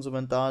als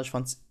Konsument da, ich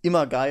fand's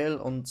immer geil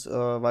und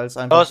weil es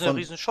Ja, einfach ist eine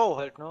Riesenshow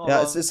halt, ne? ja,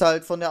 Aber es ist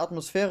halt von der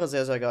Atmosphäre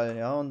sehr, sehr geil,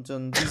 ja. Und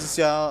dieses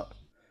Jahr,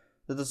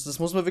 das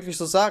muss man wirklich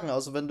so sagen.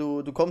 Also wenn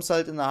du kommst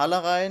halt in eine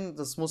Halle rein,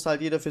 das muss halt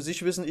jeder für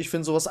sich wissen. Ich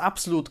finde sowas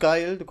absolut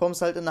geil. Du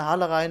kommst halt in eine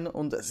Halle rein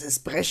und es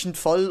ist brechend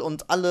voll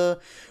und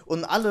alle,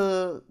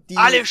 die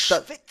alle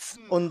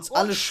schwitzen und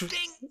alle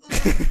stinken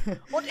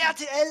und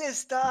RTL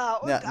ist da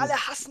und Ja, alle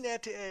hassen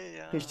RTL.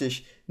 Ja.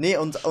 richtig. Nee,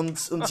 und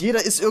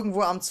jeder ist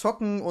irgendwo am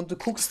Zocken und du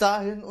guckst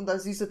dahin und dann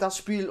siehst du das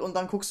Spiel und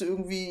dann guckst du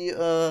irgendwie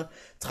 3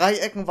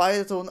 Ecken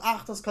weiter und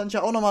ach, das kann ich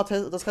mir auch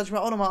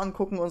nochmal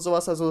angucken und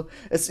sowas. Also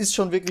es ist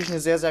schon wirklich eine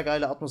sehr, sehr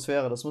geile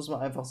Atmosphäre, das muss man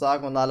einfach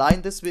sagen. Und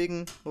allein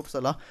deswegen,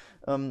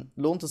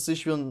 lohnt es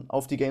sich,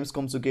 auf die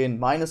Gamescom zu gehen.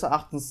 Meines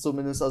Erachtens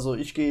zumindest. Also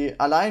ich gehe,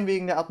 allein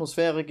wegen der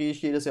Atmosphäre gehe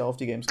ich jedes Jahr auf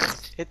die Gamescom.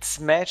 It's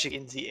magic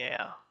in the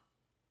air.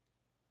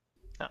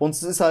 Ja. Und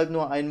es ist halt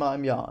nur einmal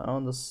im Jahr. Ja,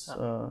 und das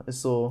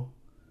ist so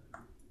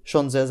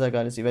schon ein sehr, sehr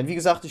geiles Event. Wie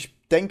gesagt, ich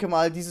denke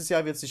mal, dieses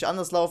Jahr wird es nicht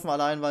anders laufen,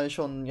 allein weil ich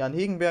schon Jan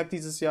Hegenberg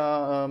dieses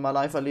Jahr mal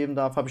live erleben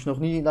darf. Habe ich noch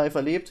nie live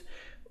erlebt.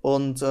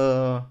 Und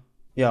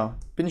ja,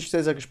 bin ich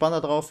sehr, sehr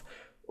gespannt darauf.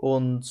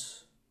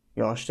 Und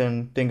ja, ich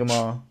denke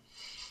mal,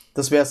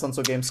 das wäre es dann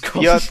zur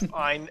Gamescom. Ja,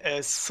 ein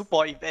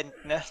super Event,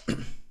 ne?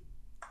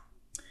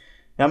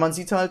 Ja, man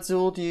sieht halt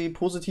so die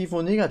positiven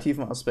und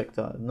negativen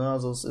Aspekte halt, ne?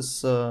 Also es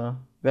ist,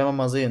 werden wir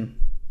mal sehen,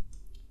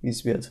 wie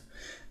es wird.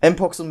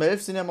 Mpox und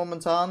Melf sind ja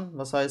momentan,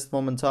 was heißt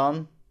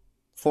momentan?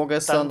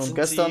 Vorgestern Dann und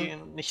gestern. Sie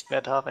nicht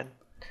mehr da, wenn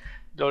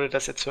die Leute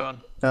das jetzt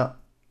hören. Ja,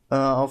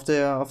 auf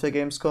der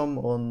Gamescom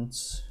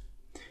und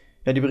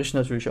ja, die berichten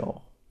natürlich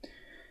auch.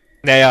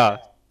 Naja,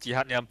 die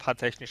hatten ja ein paar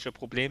technische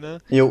Probleme.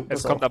 Jo,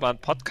 Es kommt aber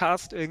ein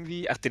Podcast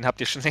irgendwie. Ach, den habt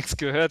ihr schon längst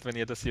gehört, wenn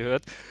ihr das hier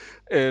hört.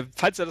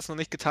 Falls ihr das noch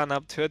nicht getan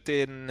habt, hört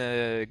den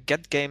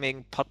Get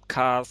Gaming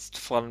Podcast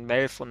von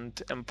Melf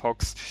und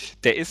Mpox.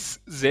 Der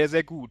ist sehr,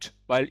 sehr gut,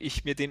 weil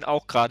ich mir den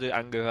auch gerade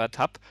angehört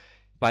habe,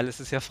 weil es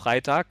ist ja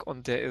Freitag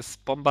und der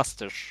ist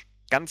bombastisch.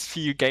 Ganz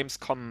viel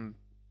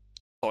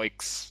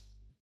Gamescom-Zeugs.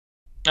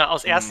 Ja,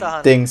 aus erster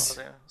Hand. Dings.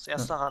 Also, aus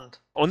erster Hand.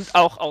 Und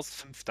auch aus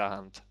 5.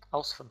 Hand.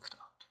 Aus 5.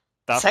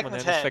 Darf man ja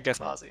nicht Hand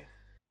vergessen. quasi.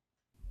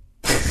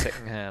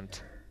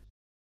 Secondhand.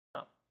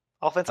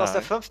 Auch wenn es aus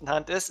der 5.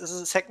 Hand ist, ist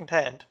es Second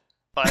Hand.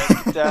 Weil es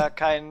gibt ja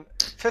keinen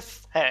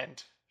Fifth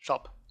Hand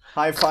Shop.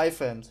 High Five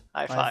Hand.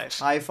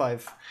 High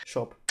Five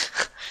Shop.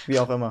 Wie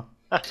auch immer.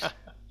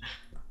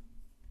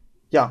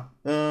 Ja,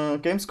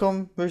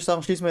 Gamescom, würde ich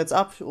sagen, schließen wir jetzt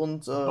ab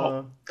und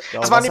ja,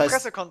 das waren die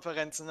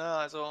Pressekonferenzen, ne?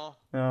 Also.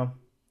 Ja.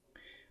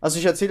 Also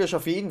ich erzähle euch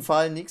auf jeden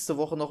Fall nächste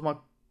Woche nochmal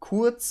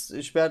kurz.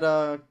 Ich werde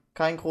da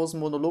keinen großen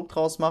Monolog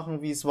draus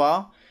machen, wie es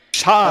war.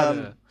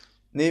 Schade.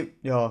 Nee,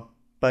 ja,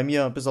 bei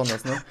mir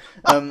besonders, ne?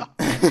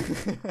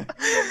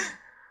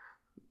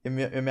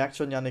 Ihr merkt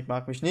schon, Yannick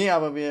mag mich. Nee,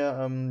 aber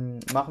wir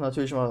machen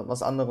natürlich mal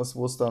was anderes,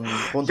 wo es dann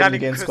rund um die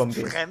Gamescom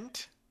geht.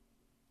 Fremd?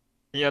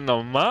 Ja,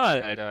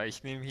 normal, Alter.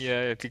 Ich nehme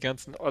hier die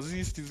ganzen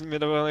Ossis, die sind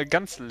mir aber eine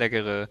ganz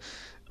leckere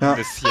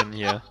bisschen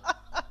hier.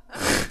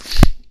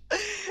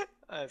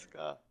 Alles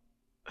klar.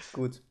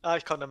 Gut.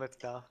 Ich komme damit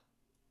klar.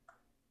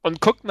 Und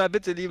guckt mal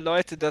bitte, liebe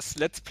Leute, das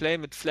Let's Play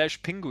mit Flash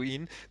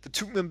Pinguin. Das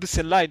tut mir ein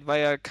bisschen leid,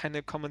 weil er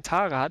keine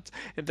Kommentare hat.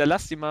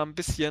 Hinterlasst ihm mal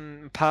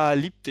ein paar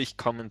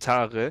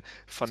Lieb-Dich-Kommentare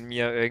von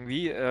mir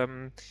irgendwie.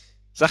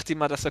 Sagt ihm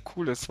mal, dass er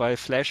cool ist, weil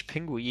Flash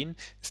Pinguin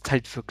ist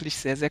halt wirklich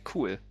sehr, sehr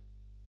cool.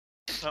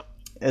 Ja.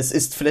 Es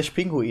ist Flash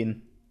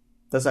Pinguin.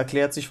 Das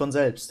erklärt sich von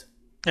selbst.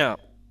 Ja.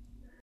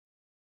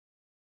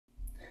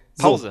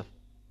 Pause. So.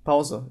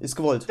 Pause, ist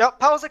gewollt. Ja,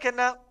 Pause,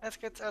 Kinder. Jetzt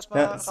geht's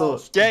erstmal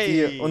raus.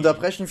 Wir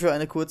unterbrechen für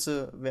eine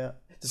kurze...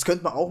 Das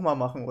könnte man auch mal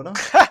machen, oder?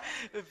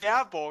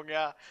 Werbung,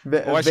 ja. Ich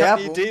habe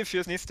eine Idee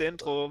fürs nächste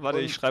Intro. Warte,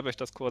 ich schreibe euch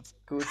das kurz.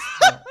 Gut.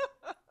 Ja.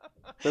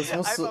 Das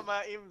musst einfach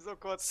mal eben so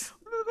kurz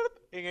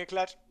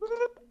hingeklatscht.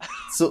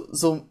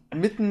 So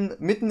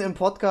mitten im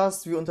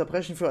Podcast, wir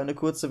unterbrechen für eine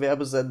kurze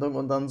Werbesendung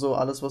und dann so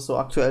alles, was so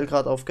aktuell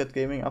gerade auf Get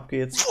Gaming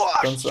abgeht.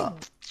 Ganz so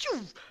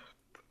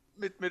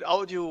mit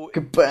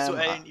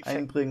audio-visuellen Effekten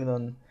einbringen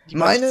dann.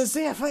 Meine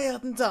sehr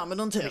verehrten Damen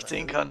und Herren. Nicht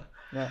sehen kann.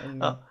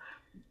 Ja.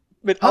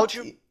 Mit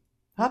Audio.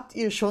 Habt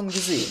ihr schon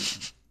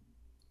gesehen?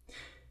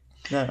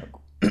 Naja,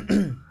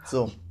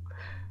 so.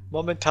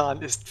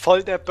 Momentan ist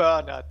voll der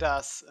Burner,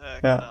 das,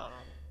 keine Ahnung.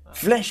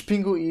 Flash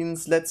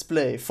Pinguins Let's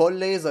Play, voll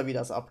Laser, wie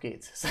das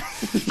abgeht.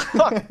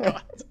 Oh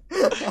Gott.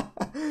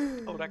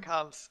 Oh, da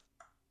kam's.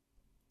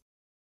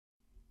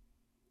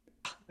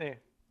 Nee,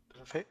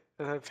 das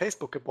hat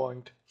Facebook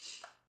gebäumt.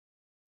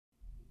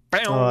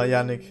 Oh,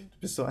 Yannick, du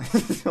bist so ein...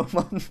 Oh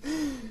Mann.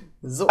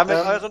 So,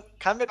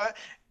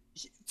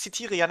 ich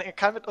zitiere Yannick, er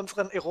kann mit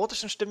unseren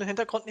erotischen Stimmen im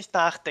Hintergrund nicht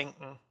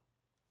nachdenken.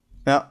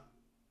 Ja.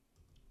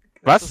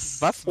 Was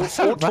hast du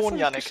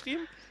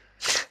geschrieben?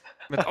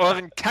 Mit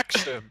euren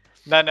Kackstimmen.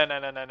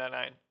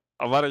 Nein.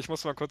 Aber warte, ich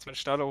muss mal kurz meinen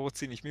Staller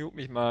hochziehen. Ich mute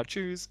mich mal.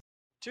 Tschüss.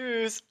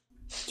 Tschüss,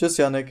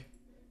 Yannick.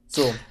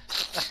 So.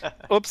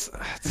 Ups,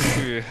 zu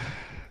früh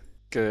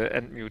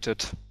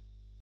geentmutet.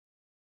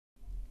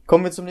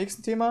 Kommen wir zum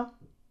nächsten Thema?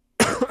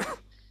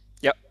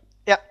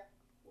 Ja.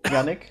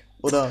 Yannick?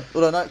 Oder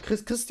nein,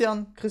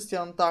 Christian,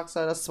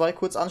 Darksiders 2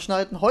 kurz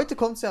anschneiden. Heute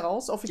kommt's ja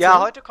raus, offiziell. Ja,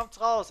 heute kommt's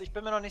raus. Ich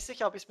bin mir noch nicht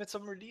sicher, ob ich es mir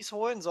zum Release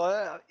holen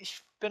soll.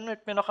 Ich bin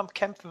mit mir noch am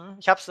Kämpfen.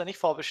 Ich hab's da nicht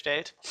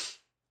vorbestellt.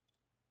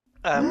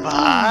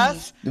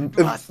 Was?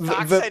 Du hast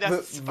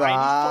Darksiders 2 nicht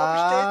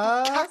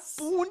vorbestellt? Du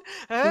Kackbuhn?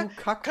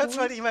 Kannst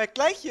du halt nicht mal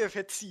gleich hier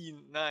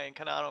verziehen? Nein,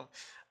 keine Ahnung.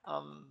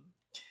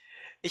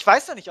 Ich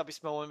weiß noch nicht, ob ich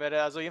es mir holen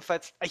werde. Also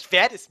jedenfalls, ich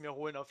werde es mir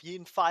holen, auf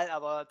jeden Fall,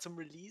 aber zum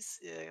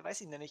Release, weiß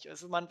ich noch nicht.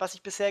 Also was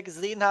ich bisher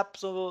gesehen habe,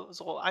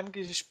 so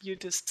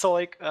angespieltes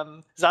Zeug,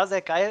 sah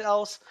sehr geil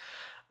aus.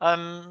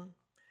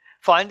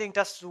 Vor allen Dingen,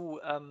 dass du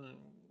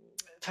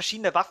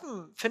verschiedene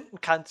Waffen finden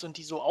kannst und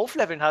die so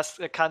aufleveln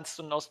kannst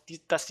und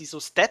dass die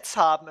so Stats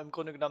haben, im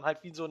Grunde genommen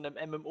halt wie so in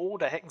einem MMO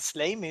oder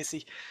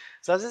Hack-and-Slay-mäßig.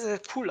 Sah sehr,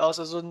 sehr cool aus.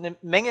 Also eine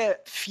Menge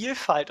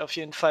Vielfalt auf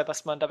jeden Fall,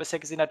 was man da bisher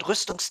gesehen hat.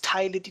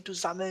 Rüstungsteile, die du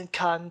sammeln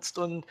kannst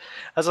und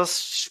also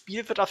das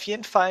Spiel wird auf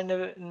jeden Fall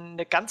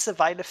eine ganze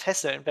Weile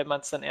fesseln, wenn man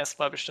es dann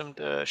erstmal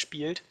bestimmt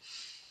spielt.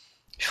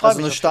 Ich freue mich.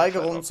 Also eine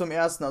Steigerung zum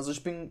ersten. Also ich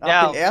hab den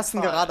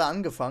ersten gerade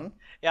angefangen.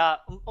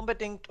 Ja,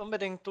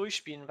 unbedingt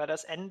durchspielen, weil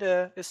das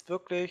Ende ist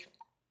wirklich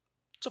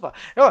super.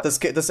 Ja, das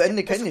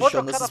Ende kenne ich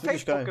schon, das ist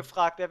wirklich geil.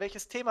 Gefragt,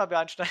 welches Thema wir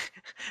anschneiden.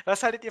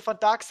 Was haltet ihr von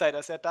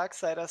Darksiders? Ja,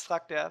 Darksiders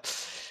fragt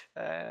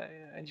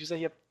ein User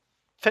hier,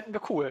 finden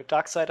wir cool.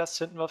 Darksiders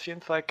finden wir auf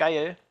jeden Fall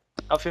geil.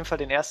 Auf jeden Fall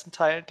den ersten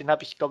Teil, den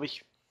habe ich, glaube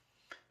ich,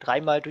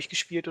 3-mal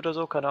durchgespielt oder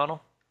so, keine Ahnung.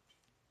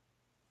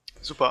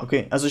 Super.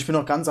 Okay, also ich bin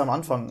noch ganz am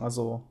Anfang,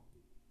 also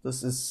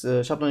das ist,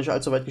 ich habe noch nicht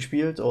allzu weit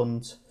gespielt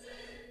und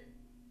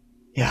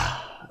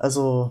ja,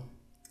 also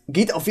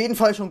geht auf jeden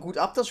Fall schon gut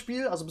ab, das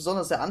Spiel. Also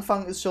besonders der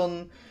Anfang ist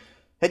schon...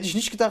 Hätte ich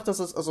nicht gedacht, dass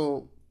das...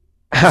 Also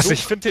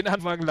ich finde den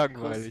Anfang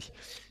langweilig.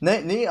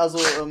 Nee, also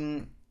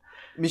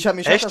mich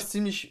hat das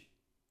ziemlich...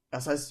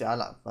 Das heißt,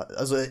 ja,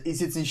 also er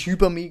ist jetzt nicht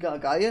hyper-mega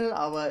geil,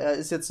 aber er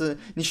ist jetzt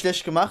nicht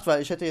schlecht gemacht,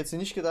 weil ich hätte jetzt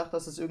nicht gedacht,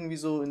 dass es irgendwie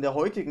so in der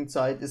heutigen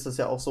Zeit ist das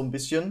ja auch so ein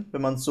bisschen,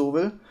 wenn man es so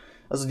will.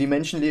 Also die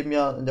Menschen leben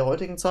ja in der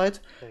heutigen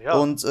Zeit. Ja.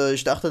 Und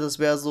ich dachte, das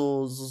wäre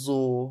so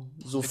voll.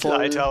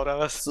 Mittelalter oder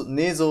was?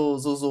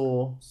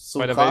 So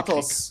Zweiter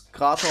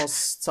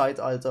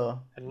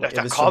Kratos-Zeitalter. Na, Ihr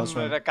da wisst schon, was ich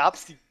komm, meine.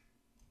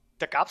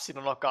 da gab's die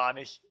noch gar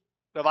nicht.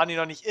 Da waren die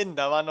noch nicht in,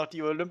 da waren noch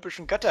die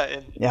olympischen Götter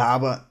in. Ja,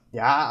 aber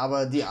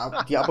die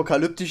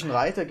apokalyptischen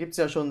Reiter gibt's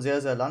ja schon sehr,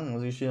 sehr lang.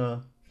 Also ich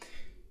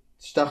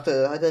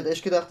dachte, hätte halt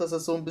echt gedacht, dass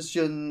das so ein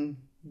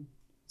bisschen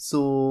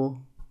so.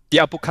 Die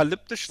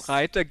apokalyptischen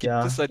Reiter gibt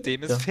Ja, es,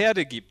 seitdem es ja.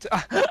 Pferde gibt.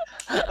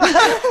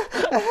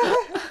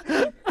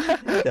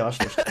 Der war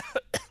schlecht.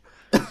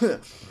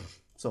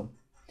 So.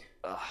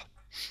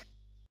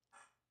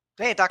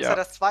 Nee,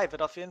 Darksiders 2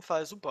 wird auf jeden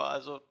Fall super.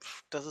 Also,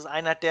 das ist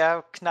einer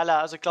der Knaller.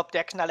 Also, ich glaube,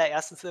 der Knaller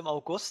erstens im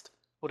August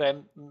oder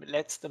im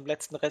letzten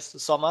Rest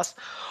des Sommers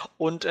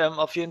und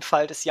auf jeden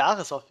Fall des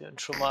Jahres auf jeden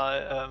Fall schon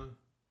mal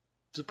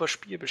super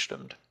Spiel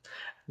bestimmt.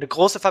 Eine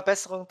große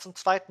Verbesserung zum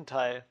zweiten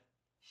Teil.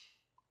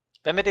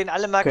 Wenn wir den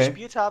alle mal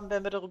gespielt haben,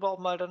 werden wir darüber auch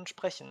mal dann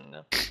sprechen.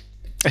 Ne?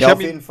 Ja,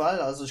 auf jeden Fall.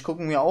 Also ich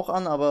gucke mir auch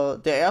an, aber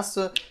der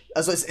erste,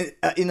 also es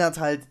erinnert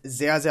halt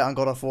sehr, sehr an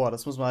God of War.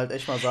 Das muss man halt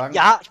echt mal sagen.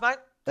 Ja, ich meine,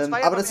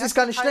 aber das ist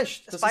gar nicht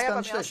schlecht. Das war ja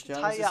beim ersten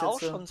Teil ja auch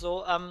schon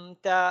so.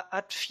 Der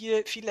hat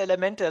viele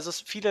Elemente. Also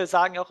viele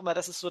sagen ja auch immer,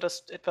 das ist so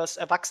das etwas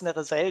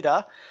erwachsenere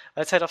Zelda,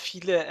 weil es halt auch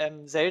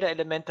viele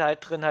Zelda-Elemente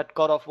halt drin hat.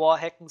 God of War,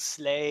 Hack and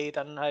Slay,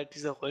 dann halt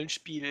diese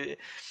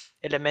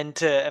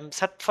Rollenspiel-Elemente.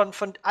 Es hat von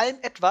allem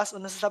etwas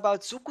und es ist aber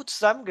halt so gut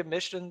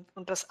zusammengemischt und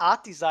das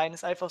Art-Design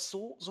ist einfach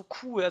so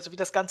cool. Also wie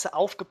das Ganze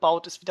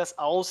aufgebaut ist, wie das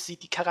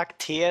aussieht, die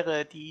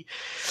Charaktere, die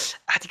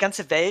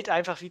ganze Welt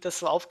einfach, wie das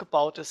so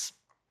aufgebaut ist.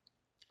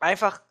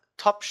 Einfach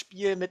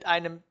Top-Spiel mit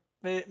einem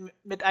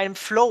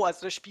Flow.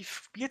 Also das Spiel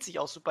spielt sich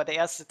auch super, der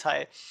erste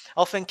Teil.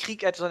 Auch wenn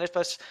Krieg so ein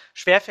etwas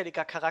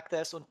schwerfälliger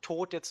Charakter ist und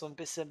Tod jetzt so ein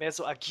bisschen mehr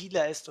so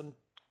agiler ist und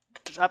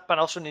das hat man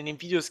auch schon in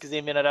den Videos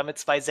gesehen, wenn er da mit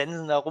 2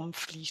 Sensen da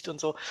rumfliegt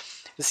und so.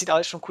 Das sieht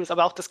alles schon cool aus.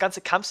 Aber auch das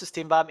ganze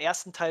Kampfsystem war im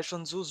ersten Teil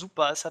schon so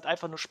super. Es hat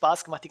einfach nur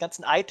Spaß gemacht. Die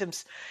ganzen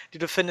Items, die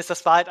du findest,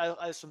 das war halt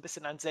alles so ein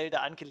bisschen an Zelda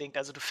angelehnt.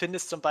 Also du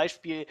findest zum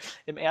Beispiel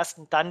im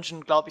ersten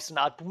Dungeon, glaube ich, so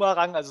eine Art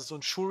Boomerang, also so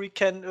ein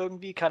Shuriken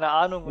irgendwie, keine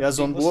Ahnung. Und ja,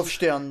 so ein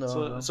Wurfstern.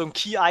 So ein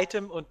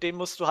Key-Item und den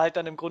musst du halt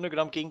dann im Grunde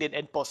genommen gegen den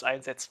Endboss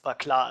einsetzen. War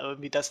klar,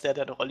 irgendwie, dass der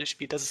eine Rolle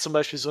spielt. Das ist zum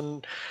Beispiel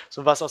so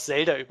was aus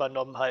Zelda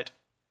übernommen halt.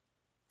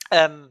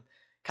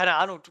 Keine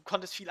Ahnung, du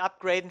konntest viel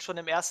upgraden schon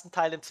im ersten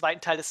Teil, im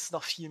zweiten Teil ist es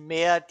noch viel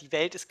mehr. Die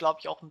Welt ist, glaube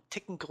ich, auch ein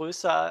Ticken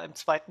größer im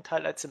zweiten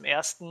Teil als im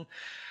ersten.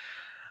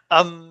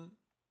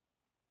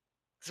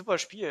 Super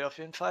Spiel, auf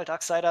jeden Fall.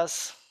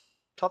 Darksiders,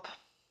 top.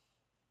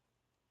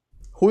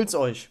 Holt's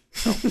euch.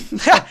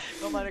 Ja,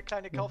 nochmal eine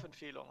kleine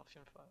Kaufempfehlung, auf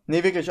jeden Fall.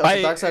 Nee, wirklich,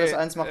 also Darksiders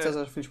 1 macht sehr,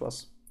 sehr viel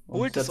Spaß.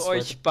 Holt es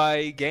euch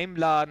bei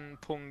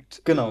gameladen.com.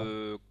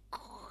 Genau.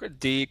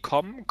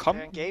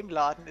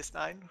 Gameladen ist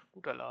ein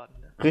guter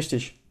Laden. Ne?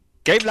 Richtig.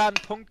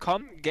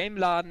 Gameladen.com.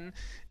 Gameladen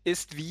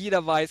ist, wie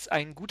jeder weiß,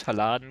 ein guter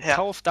Laden. Ja.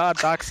 Kauft da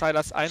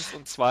Darksiders 1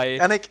 und 2.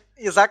 Yannick,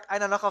 ihr sagt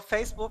einer noch auf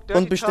Facebook,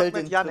 Dirty und bestellt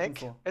den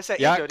Yannick. Ist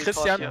ja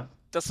Christian,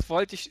 das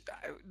wollte ich.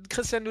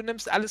 Christian, du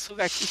nimmst alles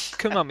vorweg. Ich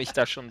kümmere mich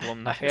da schon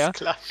drum nachher. Alles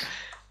klar.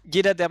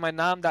 Jeder, der meinen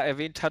Namen da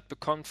erwähnt hat,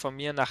 bekommt von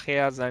mir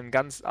nachher seine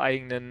ganz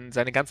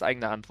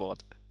eigene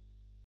Antwort.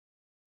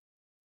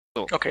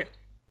 So. Okay.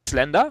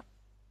 Slender?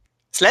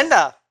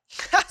 Slender!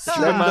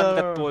 Slender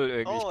Red Bull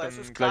irgendwie. Oh, es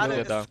ist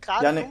gerade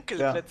dunkel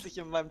plötzlich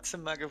in meinem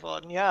Zimmer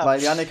geworden, ja.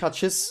 Weil Yannick hat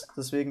Schiss,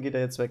 deswegen geht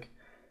er jetzt weg.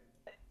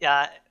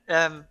 Ja,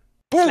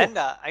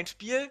 Slender, ein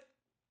Spiel,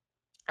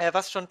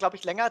 was schon, glaube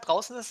ich, länger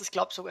draußen ist. Ich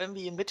glaube, so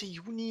irgendwie Mitte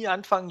Juni,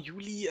 Anfang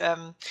Juli.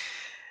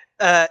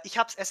 Ich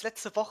habe es erst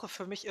letzte Woche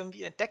für mich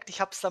irgendwie entdeckt. Ich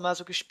habe es da mal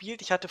so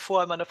gespielt. Ich hatte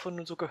vorher mal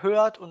davon so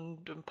gehört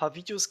und ein paar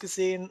Videos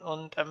gesehen.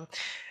 Und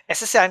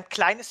es ist ja ein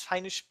kleines,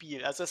 feines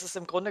Spiel. Also es ist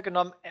im Grunde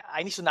genommen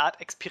eigentlich so eine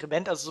Art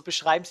Experiment. Also so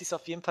beschreiben sie es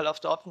auf jeden Fall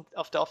auf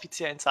der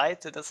offiziellen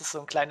Seite, dass es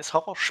so ein kleines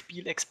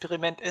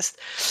Horrorspiel-Experiment ist.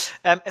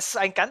 Es ist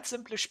ein ganz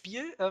simples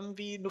Spiel,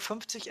 irgendwie nur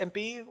 50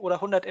 MB oder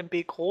 100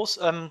 MB groß.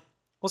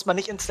 Muss man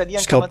nicht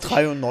installieren. Ich glaube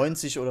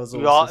 93 oder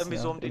so. Ja, irgendwie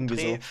so um den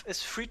Dreh. So.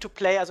 Ist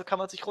Free-to-Play, also kann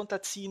man sich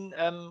runterziehen,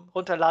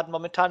 runterladen.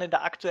 Momentan in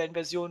der aktuellen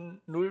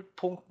Version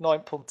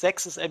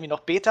 0.9.6 ist irgendwie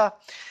noch Beta,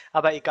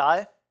 aber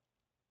egal.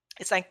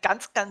 Ist ein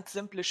ganz, ganz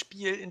simples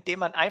Spiel, in dem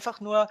man einfach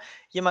nur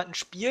jemanden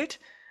spielt,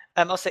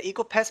 aus der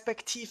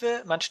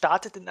Ego-Perspektive. Man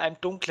startet in einem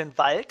dunklen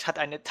Wald, hat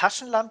eine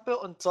Taschenlampe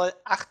und soll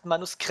 8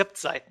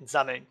 Manuskriptseiten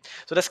sammeln.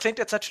 So, das klingt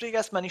jetzt natürlich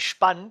erstmal nicht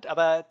spannend,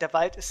 aber der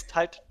Wald ist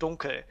halt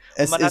dunkel.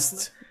 Es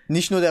ist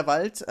nicht nur der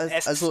Wald,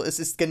 also es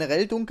ist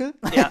generell dunkel.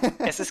 Ja,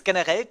 es ist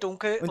generell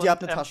dunkel. Und ihr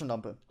habt eine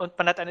Taschenlampe. Und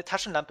man hat eine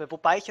Taschenlampe,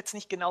 wobei ich jetzt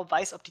nicht genau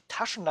weiß, ob die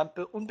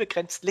Taschenlampe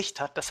unbegrenzt Licht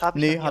hat. Das habe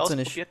ich noch nie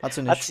ausprobiert.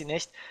 Hat sie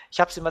nicht. Ich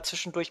habe sie mal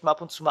zwischendurch mal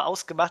ab und zu mal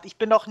ausgemacht. Ich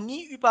bin noch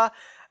nie über...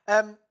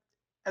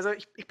 Also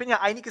ich bin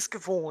ja einiges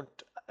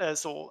gewohnt,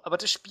 aber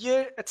das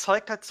Spiel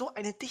erzeugt halt so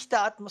eine dichte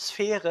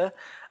Atmosphäre,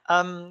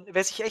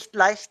 Wer sich echt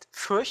leicht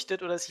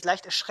fürchtet oder sich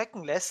leicht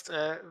erschrecken lässt,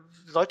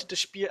 sollte das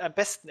Spiel am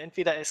besten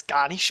entweder es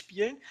gar nicht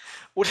spielen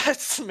oder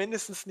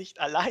zumindest nicht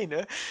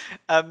alleine.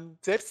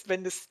 Selbst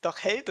wenn es doch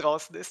hell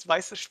draußen ist,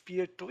 weiß das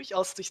Spiel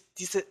durchaus durch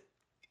diese.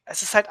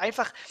 Es ist halt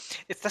einfach,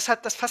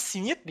 das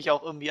fasziniert mich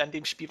auch irgendwie an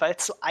dem Spiel, weil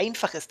es so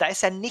einfach ist. Da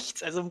ist ja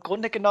nichts. Also im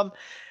Grunde genommen,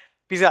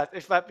 wie gesagt,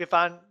 wir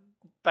waren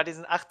bei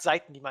diesen 8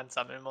 Seiten, die man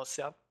sammeln muss,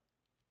 ja.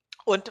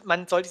 Und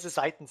man soll diese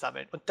Seiten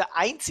sammeln. Und der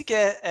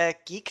einzige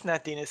Gegner,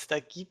 den es da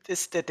gibt,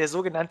 ist der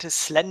sogenannte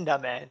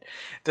Slenderman.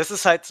 Das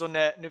ist halt so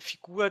eine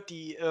Figur,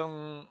 die,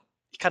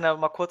 ich kann da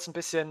mal kurz ein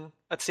bisschen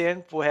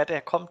erzählen, woher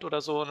der kommt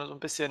oder so, ne, so ein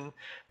bisschen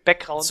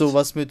Background. So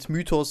was mit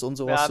Mythos und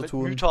sowas zu mit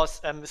tun.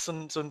 Mythos ist so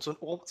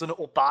eine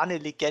urbane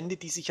Legende,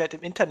 die sich halt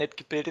im Internet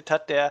gebildet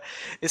hat. Der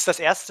ist das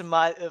erste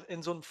Mal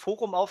in so einem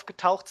Forum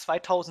aufgetaucht,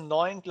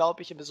 2009,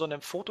 glaube ich, in so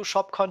einem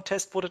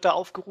Photoshop-Contest wurde da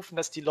aufgerufen,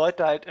 dass die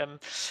Leute halt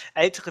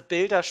ältere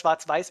Bilder,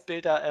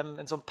 Schwarz-Weiß-Bilder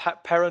in so einem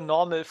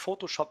Paranormal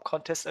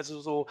Photoshop-Contest,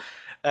 also so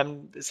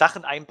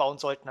Sachen einbauen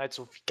sollten, halt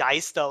so wie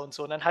Geister und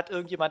so. Und dann hat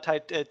irgendjemand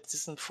halt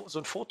so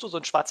ein Foto, so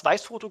ein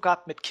Schwarz-Weiß-Foto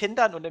gehabt mit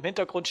Kindern und im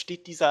Hintergrund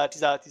steht dieser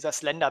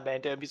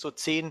Slenderman, der irgendwie so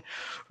 10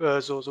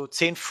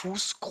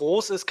 Fuß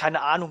groß ist,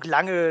 keine Ahnung,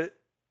 lange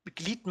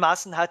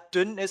Gliedmaßen hat,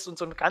 dünn ist und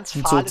so ein ganz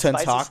Und so fahles,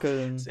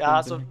 Tentakeln. weißes,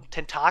 ja, so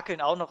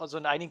Tentakeln auch noch, also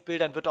in einigen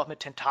Bildern wird auch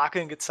mit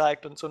Tentakeln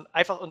gezeigt und so ein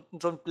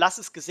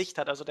blasses Gesicht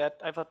hat, also der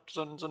hat einfach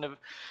so eine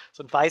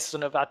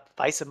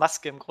weiße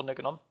Maske im Grunde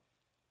genommen.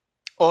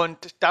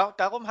 Und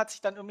darum hat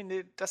sich dann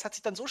irgendwie, das hat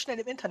sich dann so schnell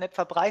im Internet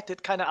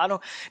verbreitet, keine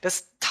Ahnung,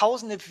 dass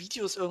tausende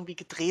Videos irgendwie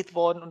gedreht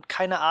wurden und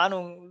keine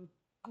Ahnung,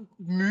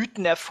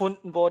 Mythen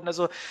erfunden wurden.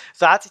 Also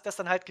so hat sich das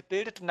dann halt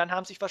gebildet und dann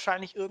haben sich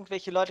wahrscheinlich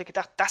irgendwelche Leute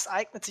gedacht, das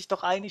eignet sich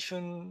doch eigentlich für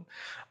eine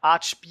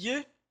Art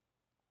Spiel.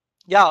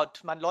 Ja,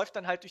 und man läuft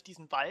dann halt durch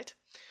diesen Wald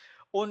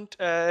und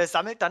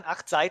sammelt dann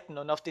 8 Seiten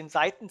und auf den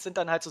Seiten sind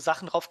dann halt so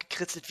Sachen drauf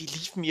gekritzelt wie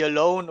Leave Me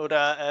Alone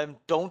oder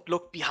Don't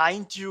Look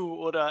Behind You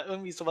oder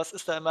irgendwie sowas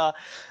ist da immer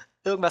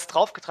irgendwas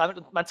draufgetrammelt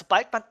und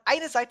sobald man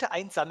eine Seite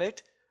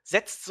einsammelt,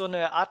 setzt so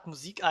eine Art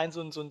Musik ein,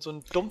 so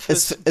ein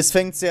dumpfes. Es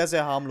fängt sehr,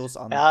 sehr harmlos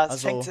an. Ja, es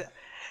also, fängt.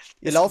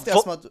 ihr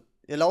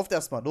lauft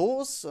erstmal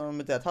los,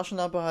 mit der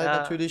Taschenlampe halt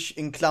natürlich,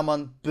 in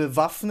Klammern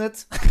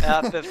bewaffnet.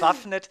 Ja,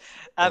 bewaffnet.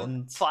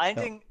 Vor allen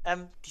ja. Dingen,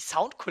 die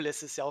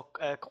Soundkulisse ist ja auch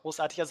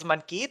großartig. Also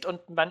man geht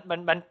und man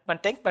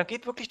denkt, man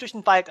geht wirklich durch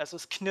den Wald. Also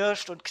es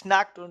knirscht und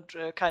knackt und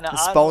keine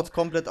Ahnung. Es baut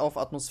komplett auf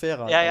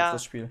Atmosphäre halt Ja, auf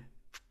das Spiel.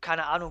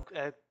 Keine Ahnung,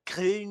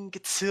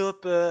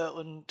 Grillengezirpe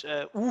und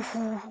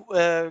Geuhu.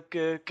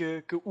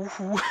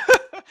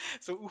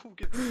 So Uhu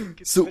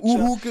So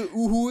Uhu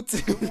geuhut.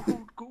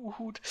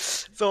 geuhut.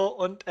 So,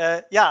 und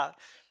ja,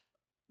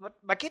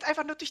 man geht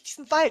einfach nur durch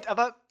diesen Wald,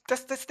 aber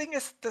das Ding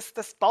ist,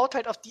 das baut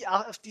halt auf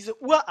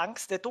diese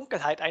Urangst der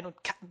Dunkelheit ein und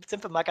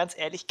sind wir mal ganz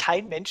ehrlich,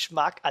 kein Mensch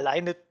mag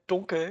alleine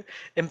dunkel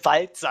im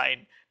Wald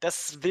sein.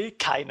 Das will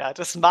keiner,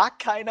 das mag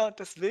keiner und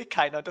das will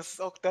keiner. Da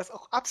ist auch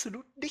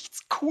absolut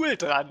nichts cool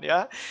dran,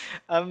 ja.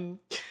 Und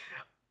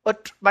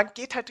man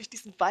geht halt durch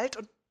diesen Wald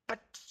und man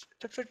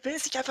will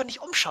sich einfach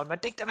nicht umschauen. Man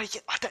denkt aber,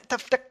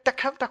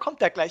 da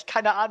kommt er gleich,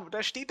 keine Ahnung,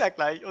 da steht er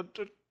gleich und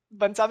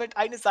man sammelt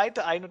eine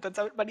Seite ein und dann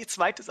sammelt man die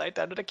zweite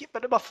Seite ein und dann geht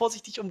man immer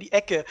vorsichtig um die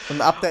Ecke.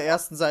 Und ab der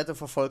ersten Seite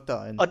verfolgt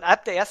er einen.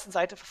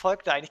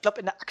 Ich glaube,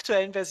 in der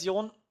aktuellen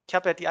Version, da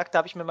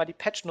habe ich mir mal die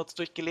Patch-Notes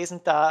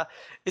durchgelesen, da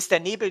ist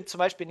der Nebel zum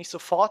Beispiel nicht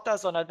sofort da,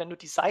 sondern wenn du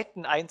die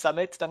Seiten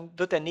einsammelst, dann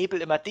wird der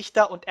Nebel immer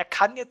dichter und er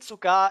kann jetzt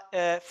sogar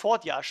vor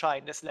dir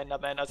erscheinen, der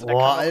Slenderman. Also der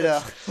kann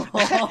Alter.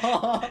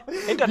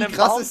 Wie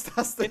krass ist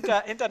das denn?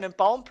 Hinter einem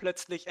Baum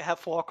plötzlich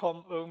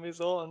hervorkommen, irgendwie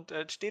so, und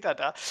steht er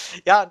da.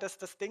 Ja, und das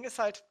Ding ist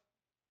halt,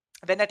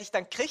 wenn er dich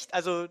dann kriegt,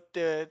 also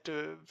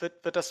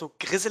wird das so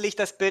grisselig,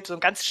 das Bild, so ein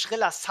ganz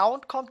schriller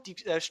Sound kommt, die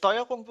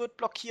Steuerung wird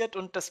blockiert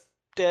und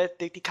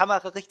die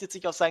Kamera richtet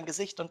sich auf sein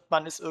Gesicht und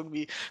man ist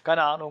irgendwie,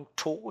 keine Ahnung,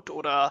 tot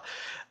oder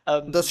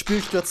das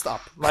Spiel stürzt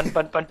ab. Man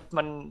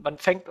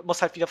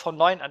muss halt wieder von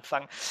Neuem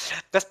anfangen.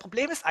 Das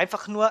Problem ist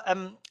einfach nur,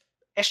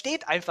 er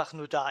steht einfach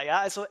nur da,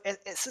 ja, also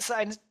es ist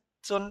er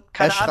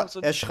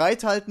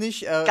schreit halt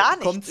nicht, er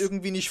kommt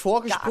irgendwie nicht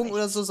vorgesprungen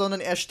oder so, sondern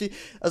er steht,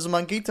 also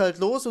man geht halt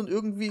los und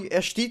irgendwie,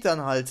 er steht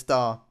dann halt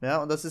da,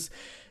 ja, und da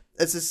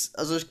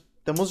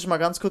muss ich mal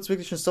ganz kurz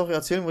wirklich eine Story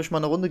erzählen, wo ich mal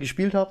eine Runde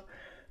gespielt habe.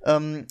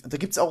 Da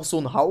gibt's auch so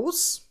ein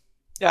Haus.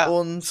 Ja,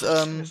 und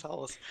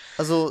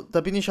also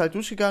da bin ich halt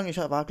durchgegangen, ich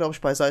war glaube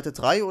ich bei Seite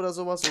 3 oder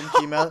sowas und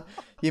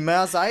je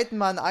mehr Seiten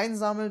man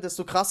einsammelt,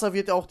 desto krasser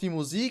wird auch die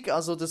Musik,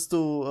 also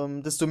desto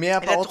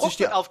mehr baut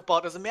sich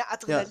aufgebaut, also mehr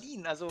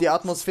Adrenalin. Also die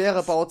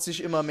Atmosphäre baut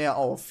sich immer mehr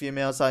auf, je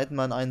mehr Seiten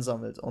man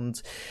einsammelt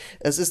und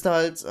es ist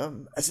halt,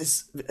 es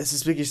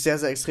ist wirklich sehr,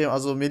 sehr extrem,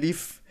 also mir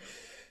lief,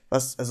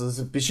 also es ist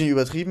ein bisschen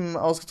übertrieben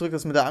ausgedrückt,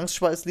 dass mit der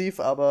Angstschweiß lief,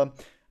 aber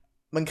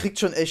man kriegt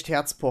schon echt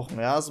Herzpochen,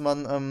 ja, also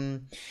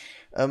man,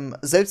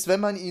 selbst wenn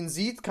man ihn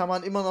sieht, kann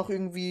man immer noch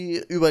irgendwie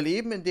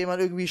überleben, indem man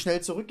irgendwie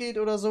schnell zurückgeht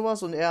oder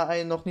sowas und er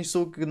einen noch nicht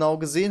so genau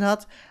gesehen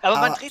hat. Aber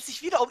man dreht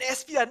sich wieder und er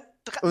ist wieder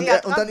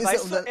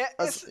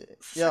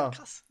ja.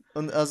 Krass.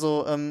 Und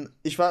also,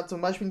 ich war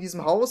zum Beispiel in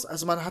diesem Haus,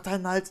 also man hat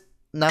dann halt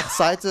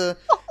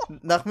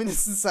nach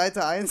mindestens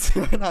Seite 1,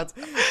 man hat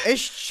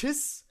echt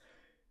Schiss,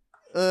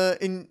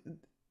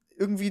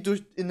 irgendwie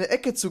in eine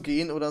Ecke zu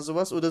gehen oder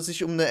sowas oder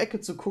sich um eine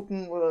Ecke zu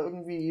gucken oder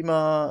irgendwie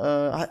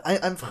immer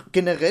einfach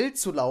generell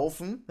zu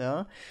laufen,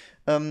 ja,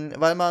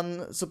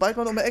 weil sobald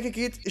man um eine Ecke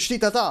geht,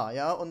 steht er da,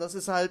 ja, und das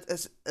ist halt,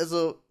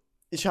 also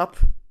ich habe,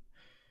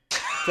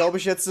 glaube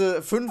ich, jetzt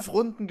 5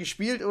 Runden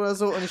gespielt oder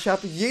so und ich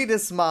habe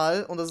jedes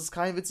Mal, und das ist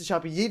kein Witz, ich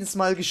habe jedes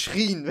Mal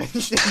geschrien, wenn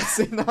ich den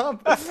gesehen habe,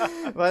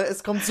 weil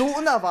es kommt so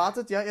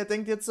unerwartet, ja, ihr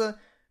denkt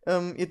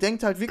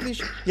halt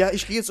wirklich, ja,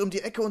 ich gehe jetzt um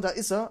die Ecke und da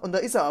ist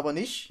er aber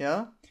nicht,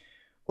 ja.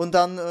 Und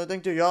dann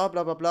denkt ihr, ja,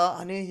 bla bla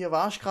bla, nee, hier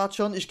war ich gerade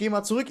schon, ich gehe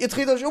mal zurück, ihr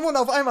dreht euch um und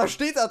auf einmal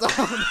steht er da.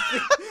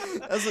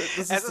 Also,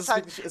 das ist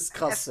halt, wirklich ist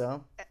krass,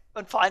 ja.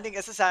 Und vor allen Dingen,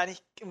 es ist ja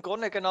eigentlich im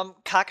Grunde genommen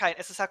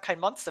es ist ja kein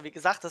Monster, wie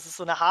gesagt, das ist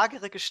so eine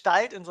hagere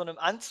Gestalt in so einem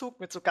Anzug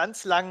mit so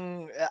ganz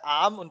langen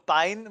Armen und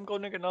Beinen im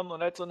Grunde genommen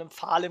und halt so einem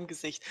Pfahl im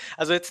Gesicht.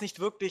 Also jetzt nicht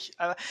wirklich,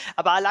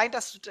 aber allein,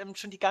 dass du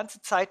schon die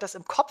ganze Zeit das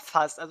im Kopf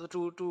hast, also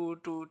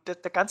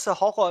der ganze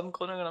Horror im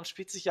Grunde genommen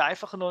spielt sich ja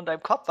einfach nur in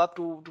deinem Kopf ab,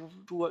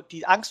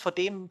 die Angst vor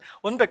dem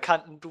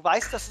Unbekannten, du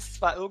weißt, dass es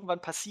zwar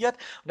irgendwann passiert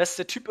und dass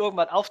der Typ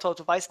irgendwann auftaucht,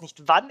 du weißt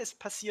nicht, wann es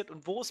passiert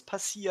und wo es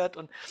passiert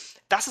und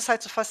das ist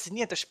halt so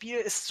faszinierend. Das Spiel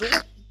ist so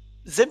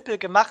simpel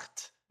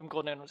gemacht im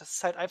Grunde genommen. Das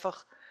ist halt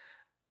einfach.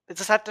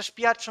 Das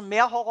Spiel hat schon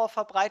mehr Horror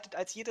verbreitet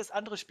als jedes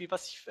andere Spiel,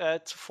 was ich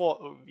zuvor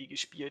irgendwie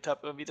gespielt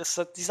habe. Irgendwie.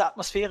 Diese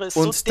Atmosphäre ist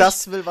so dicht. Und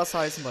das will was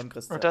heißen beim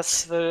Christian. Und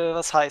das will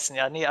was heißen,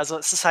 ja. Nee, also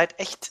es ist halt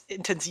echt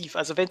intensiv.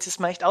 Also wenn ihr es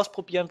mal echt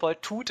ausprobieren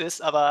wollt, tut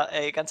es. Aber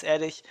ey, ganz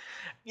ehrlich,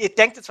 ihr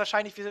denkt jetzt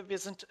wahrscheinlich, wir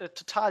sind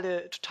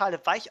totale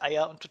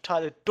Weicheier und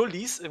totale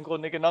Dullis im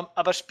Grunde genommen.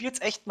 Aber spielt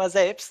es echt mal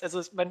selbst.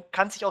 Also man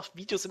kann sich auch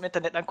Videos im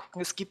Internet angucken.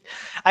 Es gibt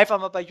einfach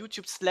mal bei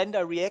YouTube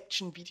Slender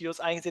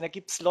Reaction-Videos eingesehen. Da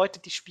gibt es Leute,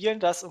 die spielen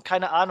das und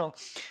keine Ahnung.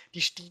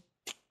 Die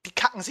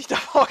kacken sich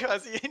davor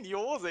quasi in die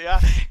Hose, ja.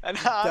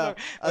 Keine Ahnung.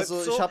 Ja,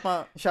 also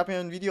ich hab mir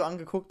ein Video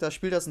angeguckt, da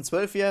spielt das ein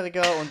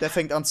 12-Jähriger und der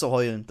fängt an zu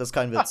heulen. Das ist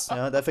kein Witz,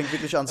 ja. Der fängt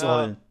wirklich an zu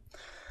heulen.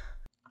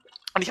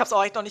 Und ich hab's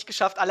auch echt noch nicht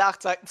geschafft, alle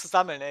 8 Seiten zu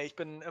sammeln, ey. Ich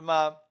bin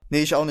immer.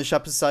 Nee, ich auch nicht. Ich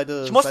hab bis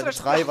Seite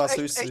 3 was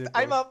höchste. Echt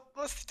einmal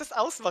musste ich das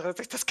ausmachen.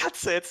 Das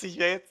kannst du jetzt nicht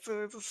mehr.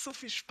 Das ist so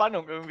viel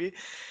Spannung irgendwie.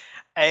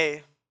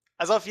 Ey.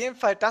 Also auf jeden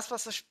Fall, das,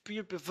 was das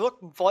Spiel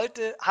bewirken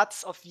wollte, hat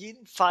es auf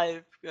jeden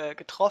Fall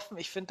getroffen.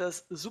 Ich finde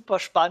das super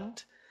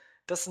spannend,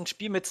 dass ein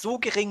Spiel mit so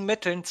geringen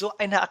Mitteln so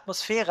eine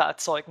Atmosphäre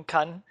erzeugen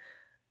kann.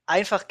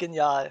 Einfach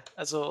genial.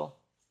 Also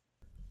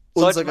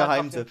unser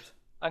Geheimtipp.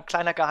 Ein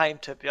kleiner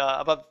Geheimtipp, ja.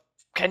 Aber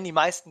kennen die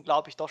meisten,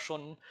 glaube ich, doch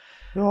schon.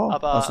 Ja,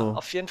 aber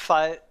auf jeden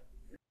Fall,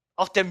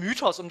 auch der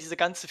Mythos um diese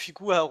ganze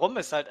Figur herum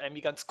ist halt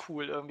irgendwie ganz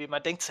cool. Irgendwie.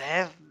 Man denkt so,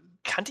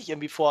 kannte ich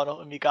irgendwie vorher noch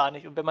irgendwie gar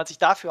nicht. Und wenn man sich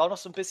dafür auch noch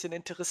so ein bisschen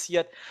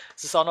interessiert,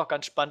 ist es auch noch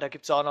ganz spannend. Da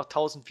gibt es ja auch noch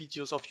 1000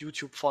 Videos auf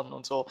YouTube von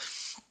und so.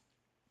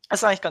 Das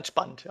ist eigentlich ganz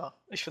spannend, ja.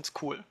 Ich find's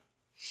cool.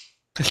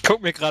 Ich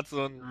gucke mir gerade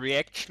so ein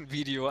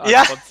Reaction-Video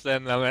an von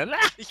Slenderman.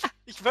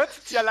 Ich würde es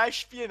jetzt ja live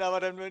spielen, aber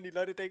dann würden die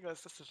Leute denken, was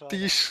ist das für Scheiße?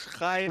 Die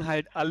schreien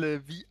halt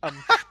alle wie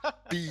am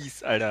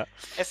Spieß, Alter.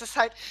 Es ist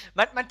halt,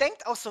 man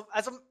denkt auch so,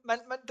 also man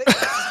denkt,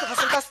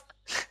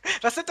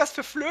 was sind das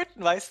für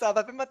Flöten, weißt du?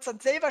 Aber wenn man es dann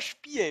selber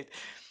spielt,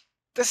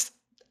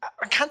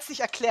 man kann es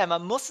nicht erklären,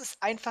 man muss es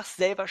einfach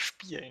selber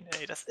spielen,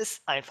 ey. Das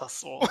ist einfach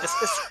so. Es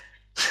ist.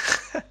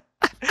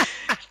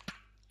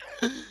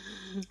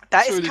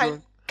 Da ist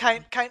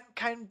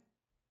kein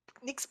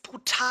nichts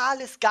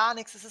Brutales, gar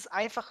nichts. Es ist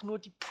einfach nur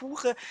die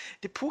pure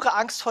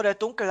Angst vor der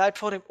Dunkelheit,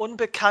 vor dem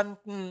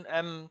Unbekannten,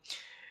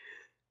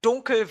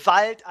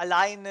 Dunkelwald,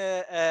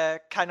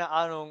 alleine, keine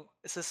Ahnung.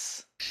 Es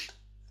ist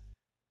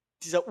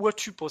dieser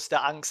Urtypus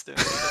der Angst.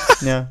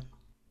 Ja.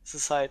 Es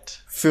ist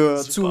halt. Für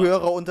super.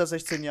 Zuhörer unter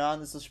 16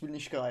 Jahren ist das Spiel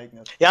nicht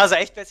geeignet. Ja, also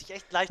echt, wer sich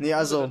echt leicht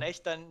und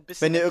echt dann ein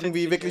bisschen. Wenn ihr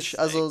irgendwie wirklich,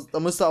 also da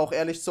müsst ihr auch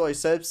ehrlich zu euch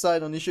selbst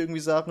sein und nicht irgendwie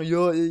sagen,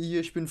 ja,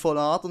 hier, ich bin voll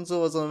hart und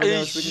so, sondern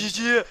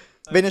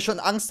wenn ihr schon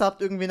Angst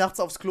habt, irgendwie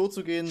nachts aufs Klo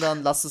zu gehen,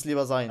 dann lasst es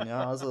lieber sein,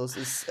 ja. Also es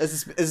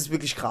ist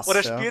wirklich krass.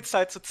 Oder spielst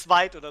halt zu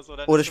zweit oder so.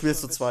 Oder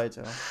spielst zu zweit,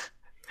 ja.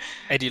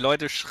 Ey, die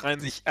Leute schreien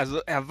sich, also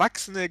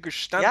erwachsene,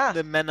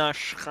 gestandene Männer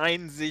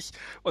schreien sich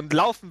und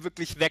laufen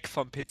wirklich weg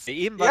vom PC.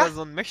 Eben war da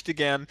so ein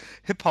möchtegern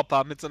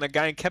Hip-Hopper mit so einer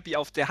geilen Cappy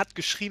auf, der hat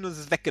geschrien und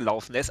ist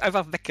weggelaufen. Der ist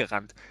einfach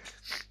weggerannt.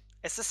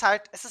 Es ist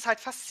halt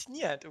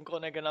faszinierend im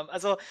Grunde genommen.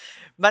 Also,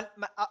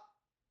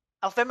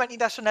 auch wenn man ihn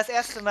da schon das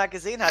erste Mal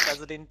gesehen hat,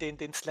 also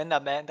den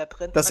Slenderman da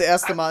drin. Das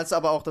erste Mal ist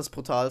aber auch das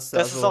Brutalste.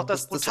 Das ist auch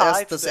das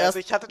Brutalste. Also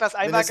ich hatte das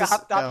einmal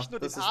gehabt, da habe ich nur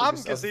den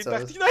Arm gesehen. Da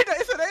dachte ich, nein, da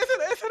ist er,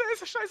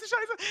 scheiße.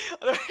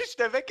 Und dann bin ich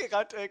schnell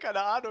weggerannt,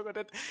 keine Ahnung. Und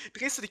dann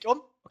drehst du dich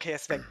um, okay, er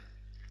ist weg.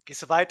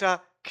 Gehst du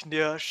weiter,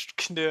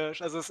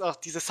 knirsch. Also ist auch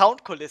diese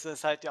Soundkulisse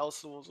ist halt ja auch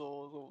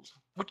so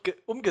gut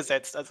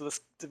umgesetzt. Also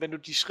wenn du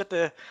die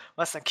Schritte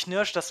machst, dann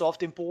knirscht das so auf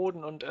dem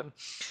Boden und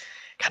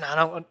keine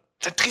Ahnung. Und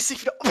dann drehst du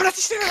dich wieder um und dann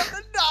ich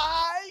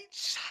nein,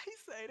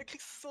 scheiße, ey, da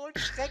kriegst du so einen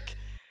Schreck.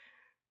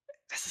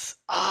 Das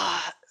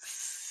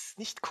ist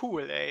nicht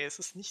cool, ey, es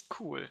ist nicht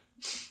cool.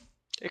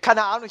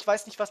 Keine Ahnung, ich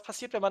weiß nicht, was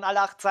passiert, wenn man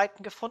alle 8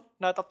 Seiten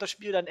gefunden hat, ob das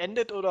Spiel dann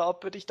endet oder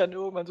ob er dich dann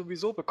irgendwann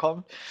sowieso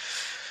bekommt.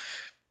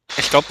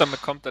 Ich glaube, dann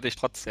bekommt er dich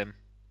trotzdem.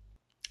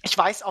 Ich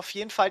weiß auf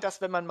jeden Fall,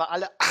 dass wenn man mal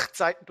alle 8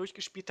 Seiten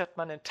durchgespielt hat,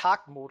 man einen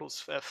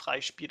Tagmodus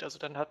freispielt. Also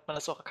dann hat man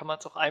das auch, kann man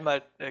es auch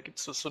einmal, gibt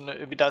es so eine,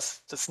 irgendwie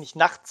das nicht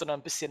nachts, sondern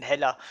ein bisschen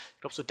heller.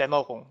 Ich glaube, so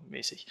Dämmerung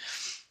mäßig.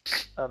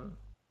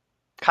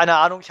 Keine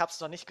Ahnung, ich habe es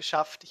noch nicht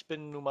geschafft. Ich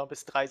bin nur mal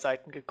bis 3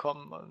 Seiten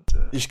gekommen. Und,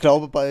 Ich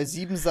glaube, bei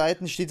 7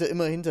 Seiten steht er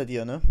immer hinter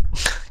dir, ne?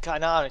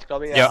 keine Ahnung, ich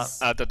glaube Ja,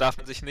 da darf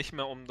man sich nicht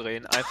mehr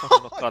umdrehen. Einfach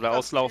nur noch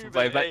geradeaus laufen,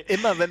 übel, weil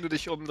immer, wenn du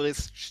dich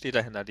umdrehst, steht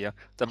er hinter dir.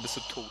 Dann bist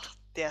du tot.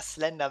 Der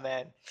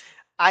Slenderman.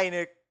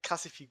 Eine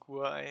krasse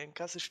Figur, ein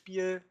krasses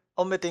Spiel.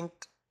 Unbedingt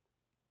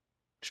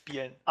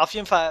spielen. Auf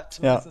jeden Fall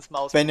zumindest mal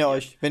ausprobieren.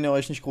 Wenn ihr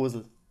euch nicht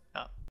gruselt.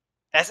 Ja.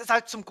 Es ist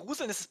halt zum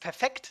Gruseln, es ist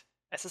perfekt.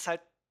 Es ist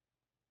halt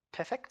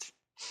perfekt.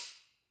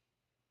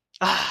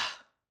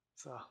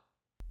 So.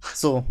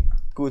 So,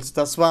 gut.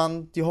 Das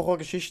waren die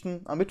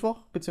Horrorgeschichten am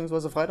Mittwoch,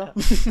 beziehungsweise Freitag.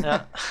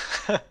 Ja.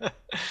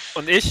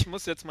 Und ich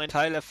muss jetzt meinen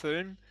Teil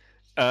erfüllen.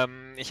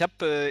 Ich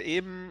habe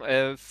eben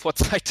vor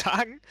 2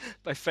 Tagen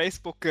bei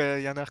Facebook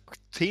ja nach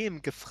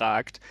Themen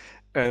gefragt.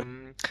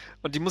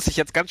 Und die muss ich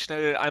jetzt ganz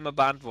schnell einmal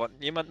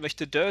beantworten. Jemand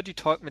möchte Dirty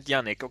Talk mit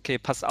Yannick. Okay,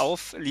 pass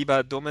auf,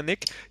 lieber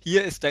Dominik.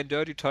 Hier ist dein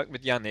Dirty Talk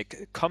mit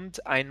Yannick.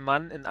 Kommt ein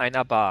Mann in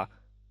einer Bar.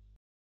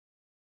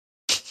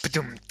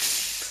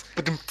 Bedumts.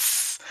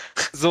 Bedumts.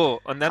 So,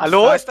 und dann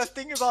Hallo, ist das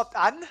Ding überhaupt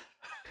an?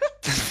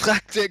 Dann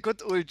fragt der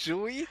Good Old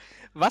Joey,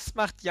 was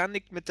macht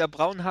Yannick mit der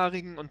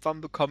braunhaarigen und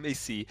wann bekomme ich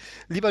sie?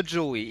 Lieber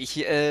Joey,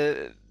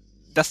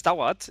 das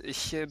dauert.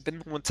 Ich bin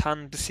momentan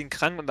ein bisschen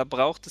krank und da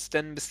braucht es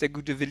denn, bis der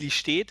gute Willi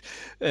steht.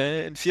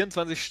 In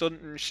 24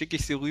 Stunden schicke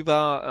ich sie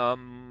rüber,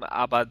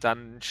 aber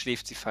dann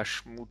schläft sie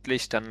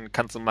vermutlich. Dann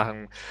kannst du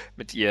machen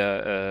mit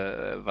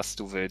ihr, was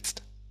du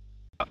willst.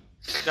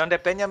 Ja, und der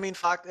Benjamin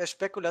fragt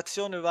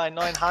Spekulation über einen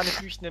neuen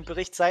hanebüchenden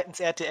Bericht seitens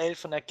RTL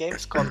von der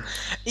Gamescom.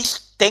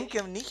 Ich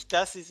denke nicht,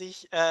 dass sie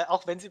sich,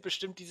 auch wenn sie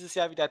bestimmt dieses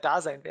Jahr wieder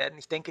da sein werden,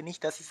 ich denke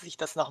nicht, dass sie sich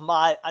das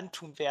nochmal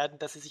antun werden,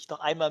 dass sie sich noch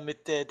einmal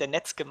mit der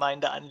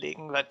Netzgemeinde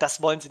anlegen, weil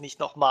das wollen sie nicht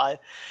nochmal.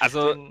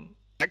 Also,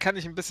 da kann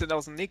ich ein bisschen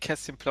aus dem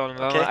Nähkästchen plaudern,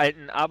 weil mein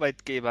alten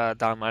Arbeitgeber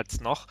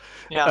damals noch,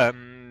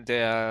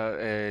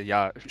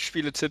 der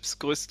Spieletipps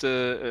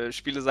größte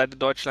Spieleseite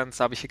Deutschlands,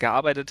 habe ich hier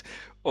gearbeitet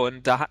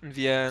und da hatten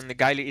wir eine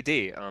geile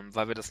Idee,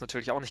 weil wir das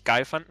natürlich auch nicht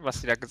geil fanden,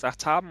 was sie da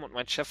gesagt haben und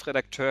mein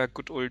Chefredakteur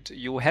Good Old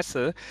Jo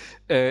Hesse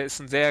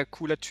ist ein sehr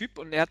cooler Typ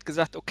und er hat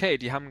gesagt, okay,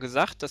 die haben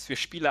gesagt, dass wir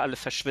Spieler alle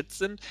verschwitzt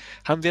sind,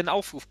 haben wir einen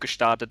Aufruf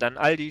gestartet an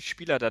all die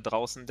Spieler da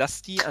draußen,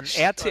 dass die an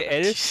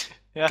RTL...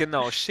 Ja.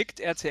 Genau, schickt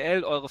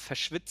RTL eure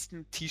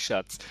verschwitzten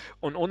T-Shirts.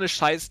 Und ohne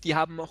Scheiß, die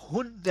haben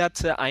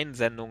hunderte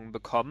Einsendungen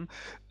bekommen.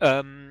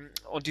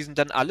 Und die sind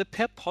dann alle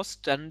per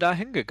Post dann da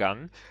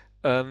hingegangen.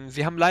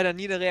 Wir haben leider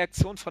nie eine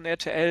Reaktion von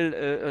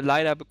RTL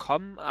leider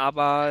bekommen,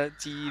 aber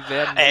die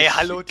werden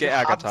sich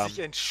geärgert haben. Sich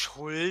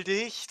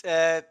entschuldigt.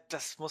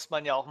 Das muss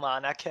man ja auch mal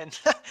anerkennen.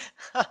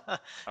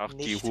 Ach,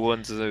 die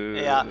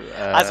Hurensöhne. Ja,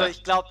 also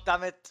ich glaube,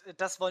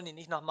 das wollen die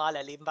nicht nochmal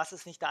erleben. Was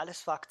es nicht da alles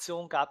für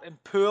Aktionen gab,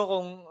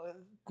 Empörung,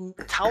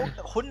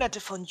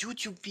 hunderte von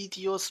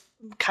YouTube-Videos,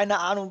 keine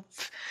Ahnung,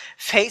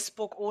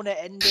 Facebook ohne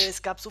Ende.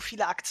 Es gab so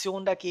viele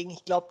Aktionen dagegen.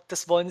 Ich glaube,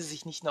 das wollen sie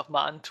sich nicht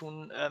nochmal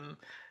antun.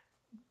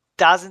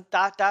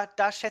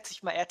 Da schätze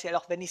ich mal RTL,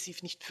 auch wenn ich sie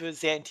nicht für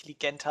sehr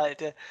intelligent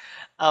halte,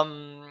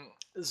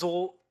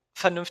 so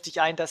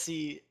vernünftig ein, dass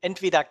sie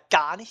entweder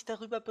gar nicht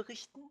darüber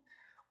berichten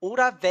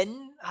oder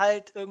wenn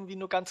halt irgendwie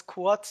nur ganz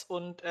kurz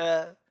und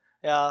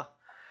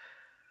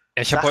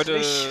ich habe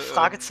heute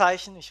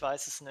Fragezeichen, ich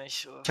weiß es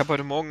nicht. Ich habe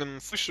heute Morgen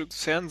im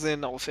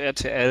Frühstücksfernsehen auf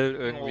RTL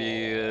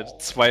irgendwie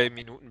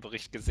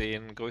 2-Minuten-Bericht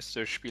gesehen,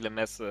 größte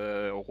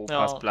Spielemesse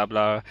Europas, bla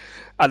bla.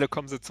 Alle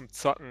kommen sie zum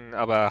Zocken,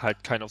 aber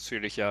halt kein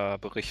ausführlicher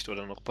Bericht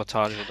oder eine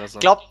Reportage oder so.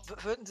 Ich glaube,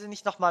 würden sie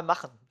nicht nochmal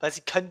machen, weil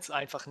sie können es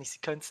einfach nicht. Sie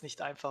können es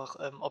nicht einfach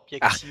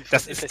objektiv. Ach,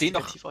 das ist denen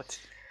doch...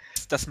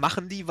 Das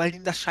machen die, weil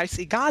ihnen das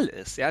scheißegal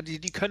ist. Ja? Die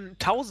können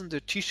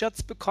tausende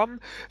T-Shirts bekommen,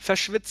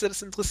 Verschwitze,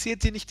 das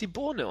interessiert die nicht die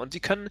Bohne. Und die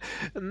können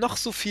noch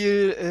so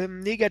viel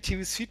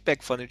negatives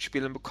Feedback von den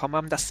Spielern bekommen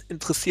haben, das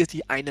interessiert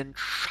die einen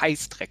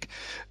Scheißdreck.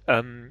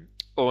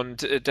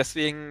 Und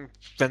deswegen,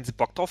 wenn sie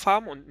Bock drauf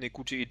haben und eine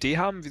gute Idee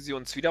haben, wie sie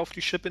uns wieder auf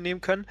die Schippe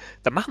nehmen können,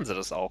 dann machen sie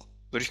das auch.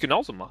 Würde ich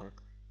genauso machen.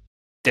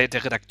 Der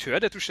Redakteur,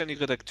 der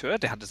zuständige Redakteur,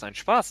 der hatte seinen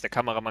Spaß, der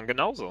Kameramann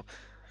genauso.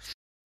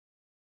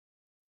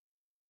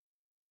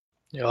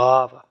 Ja,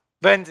 aber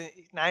werden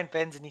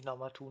sie nicht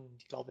nochmal tun.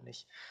 Ich glaube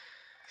nicht.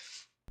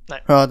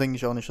 Nein. Ja, denke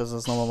ich auch nicht, dass sie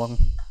das nochmal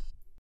machen.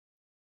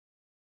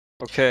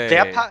 Okay.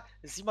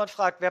 Simon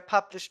fragt, wer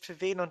publisht für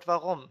wen und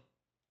warum?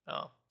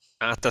 Ja.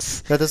 Ach,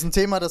 das ist ein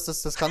Thema, das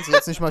kannst du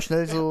jetzt nicht mal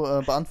schnell so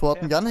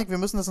beantworten. Ja. Yannick, wir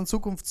müssen das in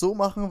Zukunft so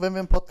machen, wenn wir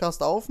einen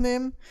Podcast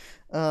aufnehmen.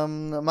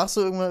 Machst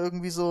du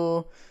irgendwie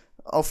so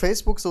auf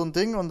Facebook so ein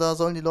Ding und da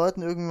sollen die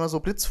Leute irgendwie mal so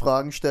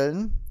Blitzfragen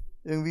stellen.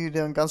 Irgendwie, die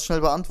dann ganz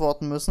schnell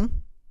beantworten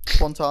müssen.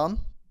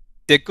 Spontan.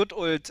 Der Good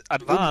Old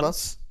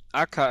Advance.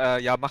 AKA,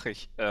 ja, mache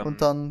ich.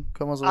 Und dann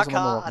können wir sowas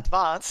AKA machen.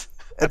 Advance.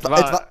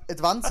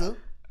 Advance?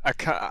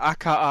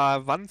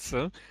 aka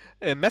Wanze.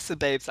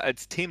 Messebabes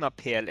als Thema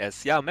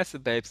PLS. Ja,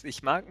 Messebabes.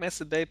 Ich mag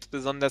Messebabes,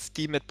 besonders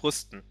die mit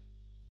Brüsten.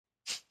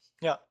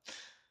 Ja.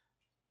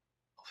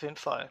 Auf jeden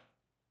Fall.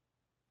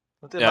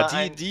 Und Ja,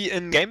 immer die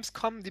in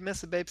Gamescom, die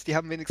Messebabes, die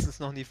haben wenigstens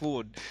noch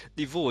Niveau.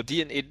 Die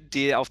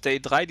auf der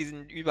E3, die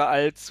sind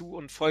überall zu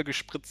und voll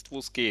gespritzt, wo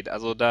es geht.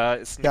 Also da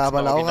ist nichts Ja,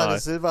 aber mehr Laura original. da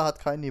Silva hat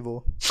kein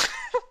Niveau.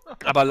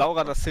 Aber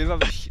Laura da Silva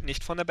will ich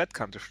nicht von der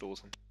Bettkante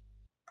stoßen.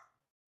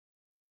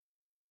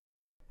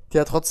 Die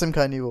hat trotzdem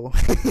kein Niveau.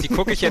 Die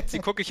gucke ich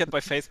jetzt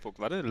bei Facebook.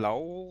 Warte,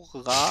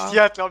 Laura. Die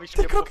hat, glaube ich,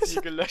 schon ihr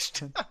Profil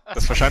gelöscht. Das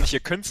ist wahrscheinlich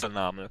ihr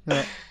Künstlername.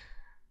 Ja.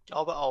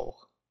 Glaube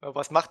auch. Aber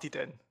was macht die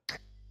denn?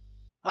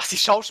 Ach, die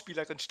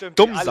Schauspielerin, stimmt.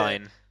 Dumm wie alle.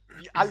 sein.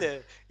 Wie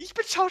alle. Ich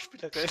bin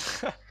Schauspielerin.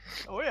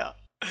 Oh ja.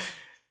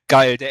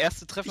 Geil, der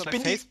erste Treffer Ich bei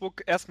bin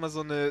Facebook, erstmal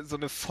so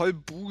eine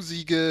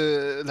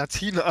vollbusige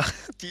Latina,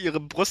 die ihre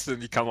Brüste in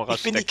die Kamera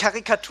Ich bin die steckt.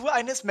 Karikatur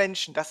eines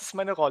Menschen. Das ist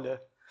meine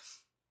Rolle.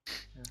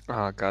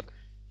 Ah Gott.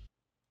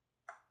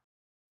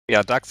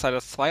 Ja,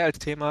 Darksiders 2 als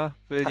Thema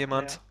will Hatten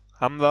jemand.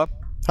 Haben wir.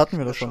 Hatten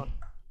wir das schon.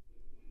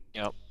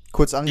 Ja.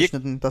 Kurz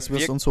angeschnitten, dass wir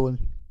es wir- uns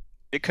holen.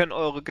 Wir können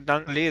eure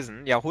Gedanken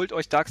lesen. Ja, holt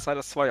euch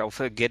Darksiders 2 auf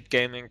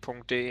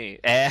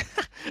getgaming.de.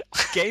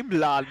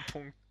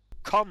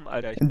 Gameladen.com,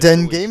 Alter. ich bin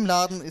Denn durch.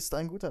 Gameladen ist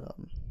ein guter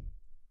Laden.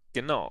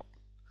 Genau.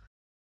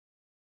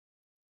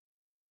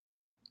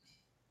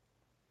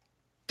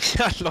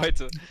 Ja,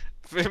 Leute.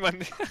 Will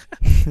man.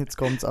 Jetzt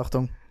kommt's,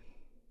 Achtung.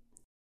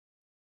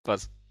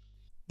 Was?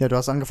 Ja, du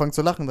hast angefangen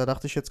zu lachen, da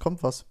dachte ich, jetzt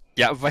kommt was.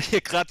 Ja, weil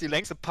hier gerade die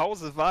längste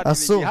Pause war, die Ach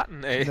wir so. je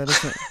hatten, ey. Ja,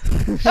 das,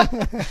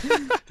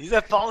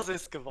 Diese Pause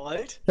ist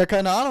gewollt. ja,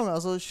 keine Ahnung,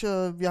 also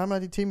wir haben ja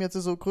die Themen jetzt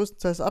so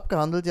größtenteils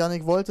abgehandelt.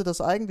 Janik wollte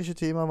das eigentliche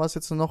Thema, was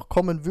jetzt noch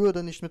kommen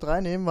würde, nicht mit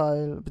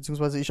reinnehmen,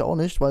 beziehungsweise ich auch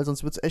nicht, weil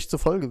sonst wird's echt zu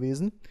voll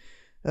gewesen.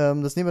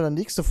 Das nehmen wir dann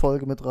nächste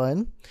Folge mit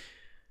rein.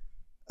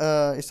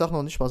 Ich sag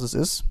noch nicht, was es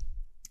ist.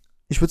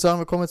 Ich würde sagen,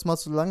 wir kommen jetzt mal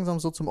langsam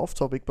so zum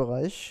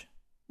Off-Topic-Bereich,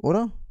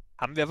 oder?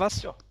 Haben wir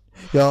was? Ja.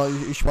 Ja,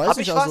 ich weiß Hab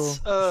nicht, ich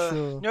also. was?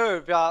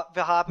 Nö, wir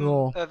Ja.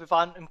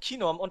 waren im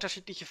Kino, haben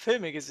unterschiedliche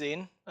Filme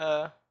gesehen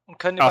und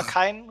können über Ach.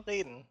 keinen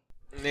reden.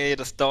 Nee,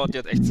 das dauert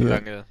jetzt echt zu Ja.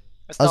 lange.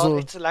 Es Also, dauert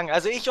nicht zu lange.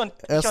 Also ich und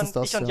erstens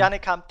das, ja.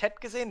 Janik haben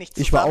Ted gesehen, nicht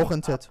Ich war zusammen. auch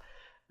in Ted.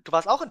 Du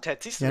warst auch in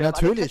Ted, siehst du? Ja, wir haben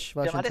alle natürlich Ted,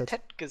 war wir ich haben in alle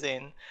Ted. Ted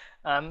gesehen.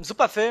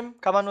 Super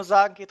Film, kann man nur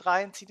sagen, geht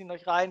rein, zieht ihn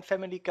euch rein.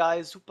 Family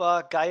Guy,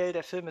 super geil,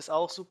 der Film ist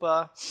auch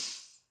super.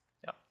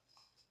 Ja.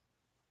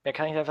 Mehr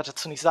kann ich einfach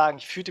dazu nicht sagen.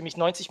 Ich fühlte mich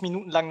 90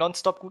 Minuten lang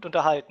nonstop gut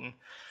unterhalten.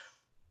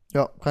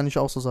 Ja, kann ich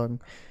auch so sagen.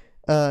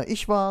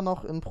 Ich war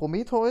noch in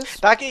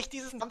Prometheus. Da gehe ich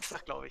diesen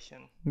Samstag, glaube ich,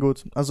 hin.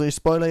 Gut, also wir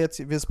spoilern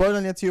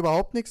jetzt hier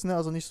überhaupt nichts, ne?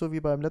 Also nicht so wie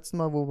beim letzten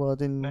Mal, wo wir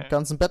den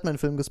ganzen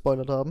Batman-Film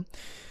gespoilert haben.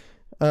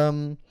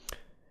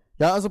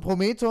 Ja, also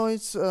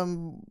Prometheus,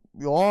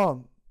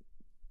 ja,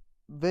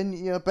 wenn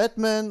ihr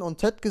Batman und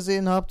Ted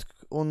gesehen habt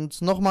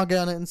und nochmal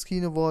gerne ins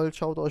Kino wollt,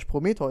 schaut euch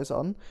Prometheus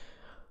an.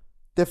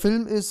 Der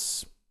Film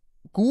ist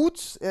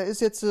gut, er ist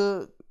jetzt,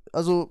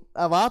 also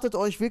erwartet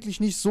euch wirklich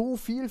nicht so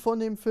viel von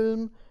dem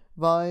Film,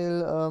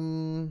 weil,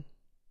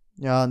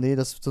 ja, nee,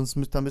 da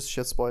müsste ich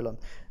jetzt spoilern.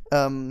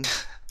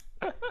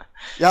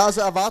 Ja,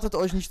 also erwartet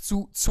euch nicht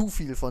zu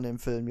viel von dem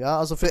Film, ja.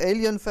 Also für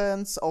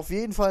Alien-Fans auf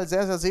jeden Fall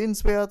sehr, sehr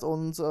sehenswert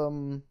und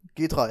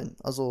geht rein.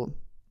 Also,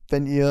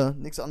 wenn ihr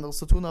nichts anderes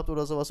zu tun habt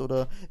oder sowas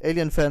oder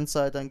Alien-Fans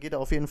seid, dann geht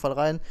auf jeden Fall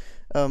rein.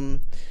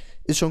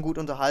 Ist schon gut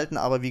unterhalten,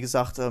 aber wie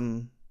gesagt,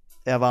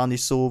 er war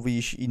nicht so, wie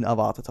ich ihn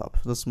erwartet habe.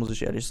 Das muss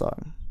ich ehrlich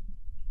sagen.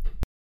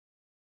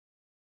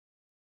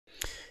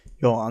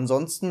 Ja,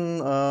 ansonsten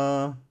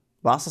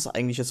war es das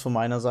eigentlich jetzt von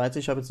meiner Seite.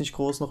 Ich habe jetzt nicht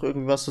groß noch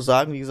irgendwie was zu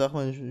sagen. Wie gesagt,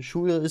 meine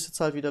Schule ist jetzt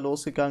halt wieder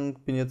losgegangen.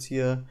 Bin jetzt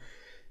hier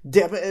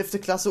derbe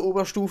 11. Klasse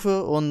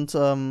Oberstufe und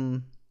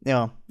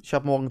ja, ich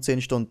habe morgen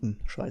 10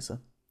 Stunden. Scheiße.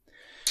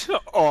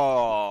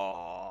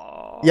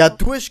 Oh. Ja,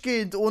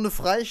 durchgehend, ohne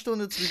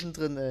Freistunde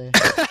zwischendrin, ey.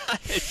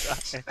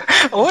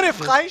 Ohne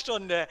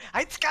Freistunde.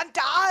 Ein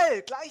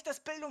Skandal. Gleich das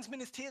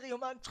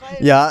Bildungsministerium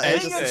anschreiben. Ja, ey,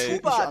 das das ist ey,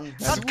 Hubert an.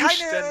 hat keine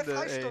Zustände,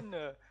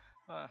 Freistunde.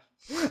 Ah.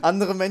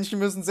 Andere Menschen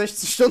müssen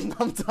 16 Stunden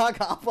am Tag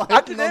arbeiten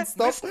Andere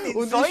nonstop müssen in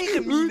und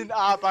Säureminen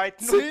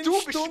arbeiten 10 und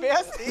du Stunden.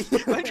 beschwerst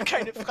dich, weil du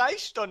keine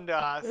Freistunde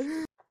hast.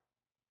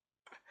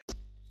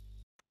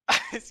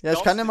 Ja,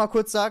 ich kann ja mal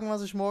kurz sagen,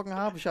 was ich morgen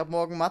habe. Ich habe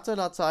morgen Mathe,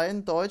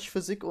 Latein, Deutsch,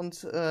 Physik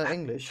und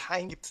Englisch.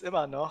 Kein gibt's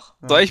immer noch.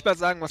 Soll ich mal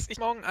sagen, was ich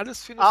morgen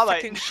alles für eine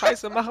Arbeiten. fucking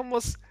Scheiße machen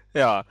muss?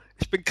 Ja,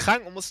 ich bin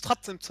krank und muss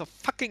trotzdem zur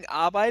fucking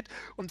Arbeit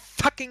und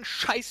fucking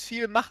scheiß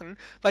viel machen,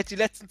 weil ich die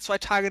letzten 2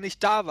 Tage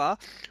nicht da war.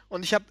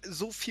 Und ich habe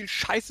so viel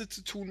Scheiße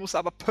zu tun, muss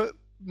aber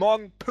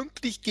morgen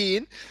pünktlich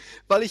gehen,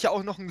 weil ich ja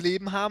auch noch ein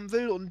Leben haben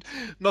will und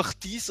noch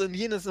dies und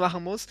jenes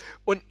machen muss.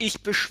 Und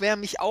ich beschwere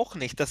mich auch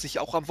nicht, dass ich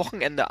auch am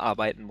Wochenende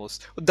arbeiten muss.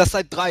 Und das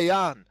seit 3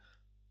 Jahren.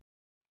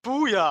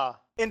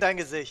 Buja! In dein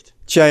Gesicht.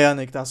 Tja,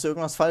 Janik, da hast du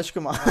irgendwas falsch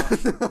gemacht.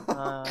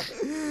 Ah.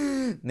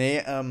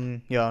 Nee,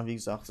 ja, wie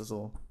gesagt,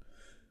 so.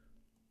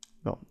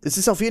 Ja. Es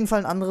ist auf jeden Fall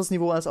ein anderes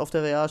Niveau als auf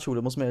der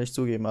Realschule, muss man ehrlich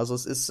zugeben. Also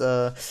es ist,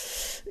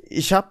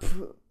 ich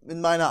habe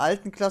in meiner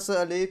alten Klasse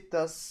erlebt,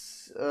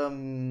 dass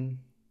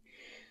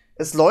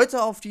es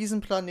Leute auf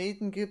diesem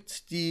Planeten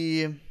gibt,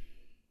 die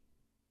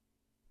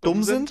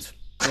dumm sind.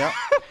 Ja.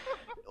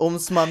 Um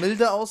es mal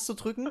milde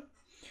auszudrücken.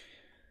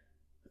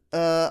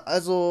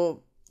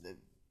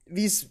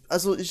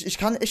 Ich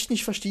kann echt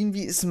nicht verstehen,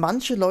 wie es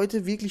manche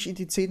Leute wirklich in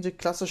die 10.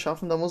 Klasse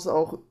schaffen. Da muss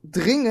auch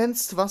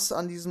dringendst was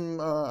an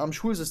am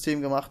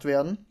Schulsystem gemacht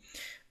werden.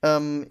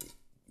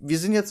 Wir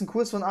sind jetzt ein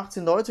Kurs von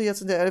 18 Leute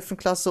jetzt in der 11.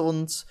 Klasse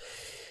und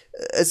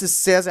es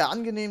ist sehr, sehr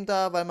angenehm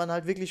da, weil man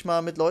halt wirklich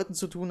mal mit Leuten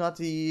zu tun hat,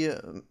 die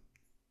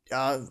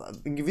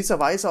in gewisser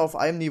Weise auf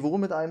einem Niveau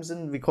mit einem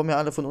sind. Wir kommen ja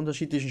alle von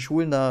unterschiedlichen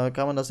Schulen, da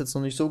kann man das jetzt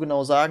noch nicht so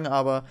genau sagen,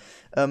 aber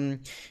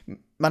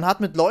man hat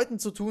mit Leuten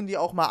zu tun, die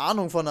auch mal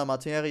Ahnung von der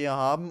Materie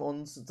haben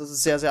und das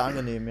ist sehr, sehr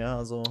angenehm, ja.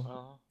 Also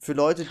für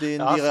Leute,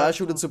 denen die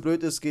Realschule zu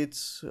blöd ist,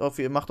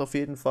 macht auf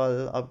jeden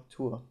Fall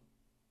Abitur.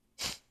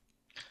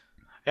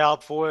 Ja,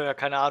 obwohl,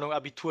 keine Ahnung,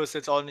 Abitur ist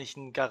jetzt auch nicht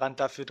ein Garant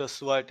dafür, dass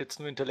du halt jetzt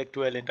nur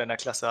Intellektuelle in deiner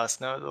Klasse hast,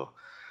 ne? Also.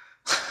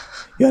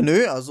 Ja,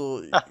 nö,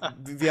 also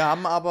wir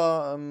haben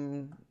aber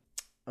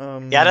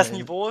ja, das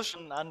Niveau ist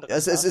schon ein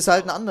anderes. Es ist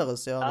halt ein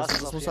anderes, ja. Ja,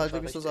 Das muss man halt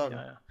wirklich so sagen.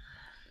 Ja.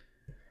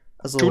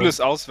 Also, Schule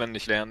ist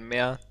auswendig lernen,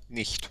 mehr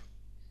nicht.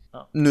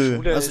 Ja. Nö,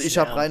 Schule also ich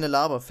habe reine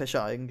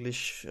Laberfächer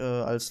eigentlich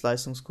als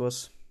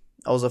Leistungskurs.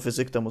 Außer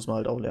Physik, da muss man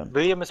halt auch lernen.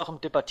 William ist auch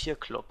im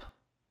Debattierclub.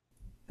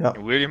 Ja.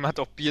 William hat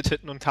auch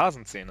Biertitten und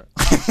Hasenzähne.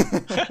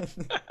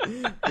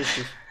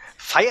 Richtig.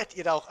 Feiert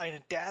ihr da auch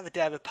eine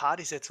derbe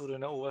Partys jetzt, wo du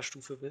in der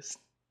Oberstufe bist?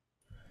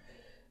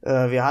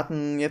 Wir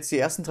hatten jetzt die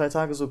ersten 3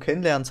 Tage so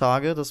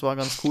Kennenlerntage, das war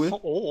ganz cool.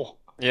 Oh.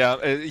 Ja,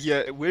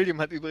 hier, William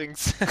hat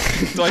übrigens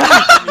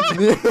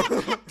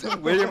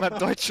William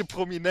hat deutsche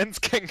Prominenz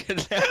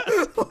kennengelernt.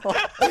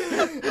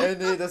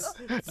 Nee, das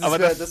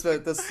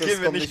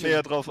gehen wir nicht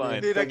näher drauf ein.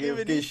 Nee, da gehen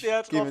wir nicht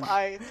näher drauf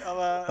ein,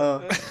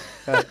 aber...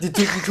 Die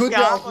tut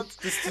mir auch,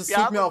 das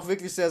tut mir auch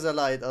wirklich sehr, sehr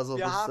leid. Also,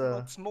 wir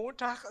haben uns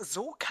Montag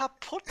so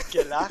kaputt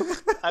gelacht,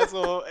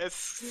 also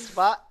es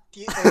war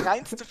die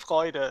reinste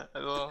Freude.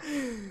 Also,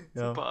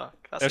 super,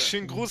 klasse. Ja,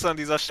 schönen Gruß an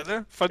dieser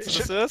Stelle, falls du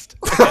das hörst.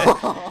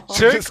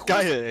 Schön ist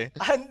geil, ey.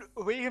 An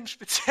William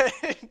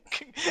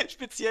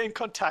speziellen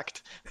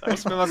Kontakt. Du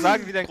musst mir mal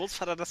sagen, wie dein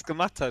Großvater das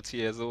gemacht hat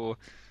hier, so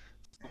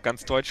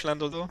ganz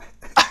Deutschland oder so.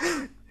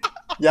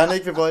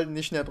 Janik, wir wollten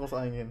nicht näher drauf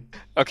eingehen.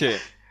 Okay.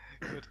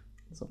 Gut.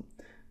 So.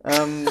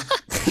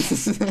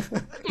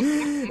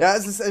 Ja,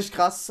 es ist echt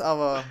krass,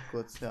 aber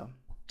gut, ja.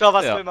 Doch,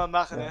 was will man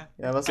machen, ne?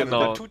 Ja, was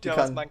man tut ja,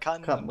 was man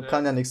kann. Man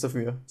kann ja nichts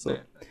dafür. So. Nee.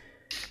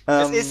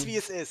 Es ist, wie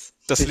es ist.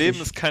 Das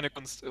Leben ist keine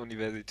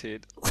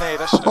Kunstuniversität. Nee,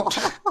 das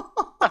stimmt.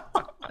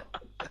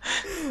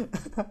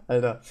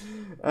 Alter.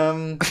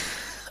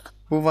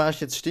 Wo war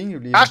ich jetzt stehen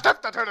geblieben? Ah,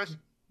 stimmt, natürlich.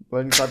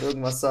 Wollten gerade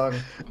irgendwas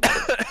sagen.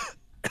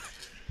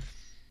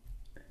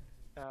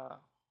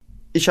 Ja.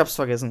 Ich hab's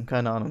vergessen,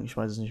 keine Ahnung, ich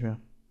weiß es nicht mehr.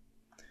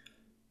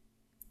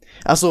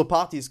 Achso,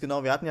 Partys,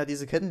 genau. Wir hatten ja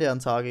diese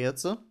Kennenlerntage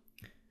jetzt. Ja.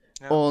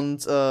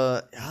 Und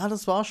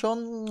das war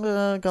schon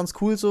ganz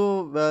cool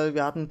so, weil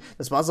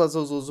das war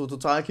so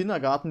total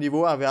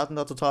Kindergartenniveau, aber wir hatten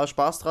da total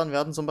Spaß dran. Wir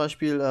hatten zum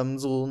Beispiel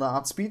so eine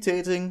Art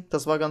Speed-Dating,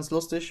 das war ganz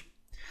lustig.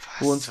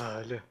 Was zur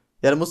Hölle?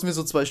 Ja, da mussten wir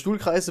so 2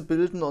 Stuhlkreise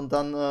bilden und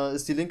dann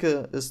ist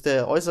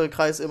der äußere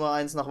Kreis immer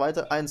eins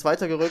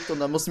weiter gerückt und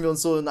dann mussten wir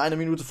uns so in 1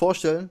 Minute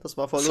vorstellen. Das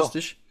war voll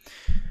lustig.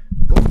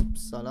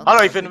 Upsala.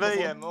 Hallo, ich bin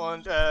William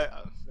und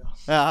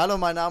ja, hallo,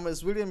 mein Name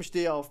ist William, ich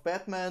stehe auf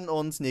Batman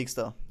und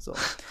nächster. So.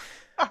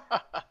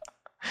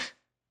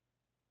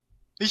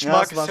 Ich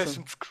mag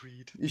Assassin's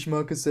Creed. Ich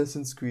mag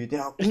Assassin's Creed.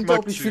 Ja,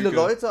 unglaublich viele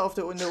Leute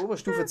in der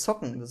Oberstufe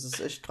zocken. Das ist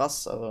echt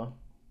krass, aber...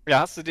 Ja,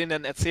 hast du denen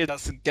denn erzählt,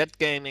 dass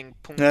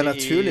getgaming.de... Ja,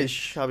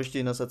 natürlich habe ich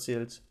denen das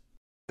erzählt.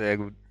 Sehr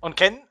gut. Und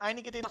kennen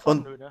einige den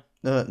davon?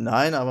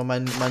 Nein, aber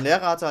mein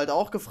Lehrer hatte halt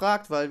auch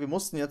gefragt, weil wir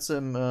mussten jetzt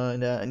in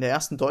der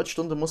ersten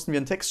Deutschstunde mussten wir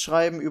einen Text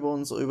schreiben über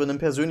einen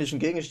persönlichen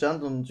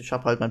Gegenstand und ich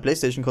habe halt meinen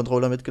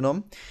PlayStation-Controller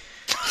mitgenommen.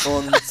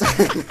 Und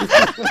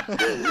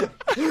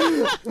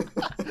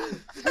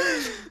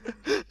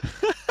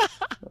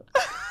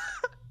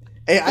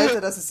ey,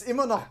 Alter, das ist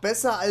immer noch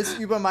besser, als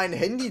über mein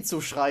Handy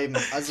zu schreiben.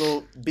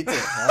 Also, bitte.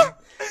 Ja?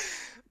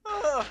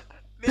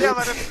 Nee,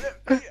 aber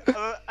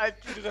als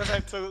du das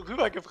halt so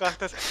rübergebracht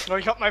hast,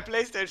 ich hab mein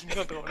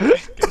PlayStation-Controller.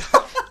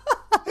 Genau.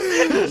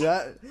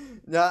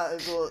 Ja,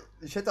 also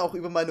ich hätte auch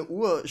über meine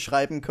Uhr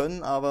schreiben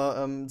können,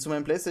 aber zu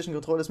meinem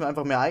PlayStation-Controller ist mir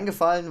einfach mehr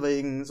eingefallen,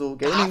 wegen so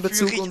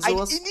Gaming-Bezug und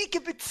sowas. Eine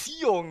innige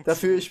Beziehung.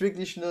 Dafür ich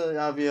wirklich,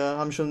 wir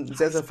haben schon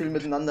sehr, sehr viel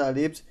miteinander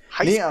erlebt.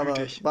 Nee, aber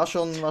war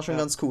schon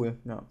ganz cool,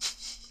 ja.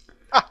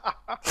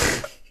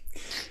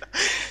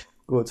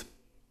 Gut.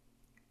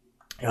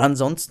 Ja,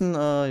 ansonsten,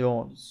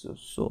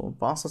 so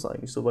war's das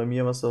eigentlich so bei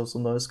mir, was da so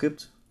Neues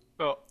gibt.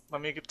 Ja, bei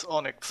mir gibt's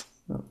auch nichts.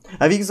 Ja.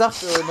 Aber wie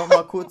gesagt,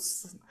 nochmal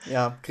kurz,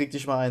 krieg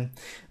dich mal ein.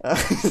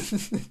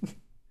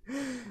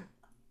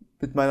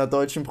 Mit meiner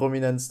deutschen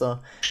Prominenz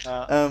da.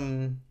 Ja.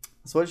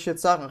 Was wollte ich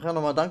jetzt sagen? Ach ja,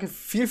 nochmal danke.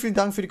 Vielen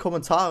Dank für die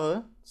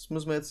Kommentare. Das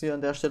müssen wir jetzt hier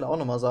an der Stelle auch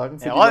nochmal sagen.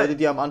 Für die Leute,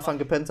 die am Anfang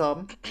gepennt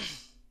haben.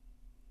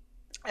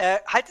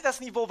 Haltet das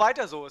Niveau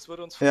weiter so, es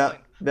würde uns freuen.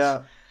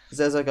 Ja.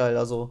 Sehr, sehr geil.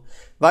 Also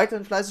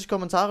weiterhin fleißig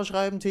Kommentare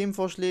schreiben,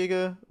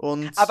 Themenvorschläge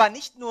und Aber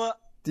nicht nur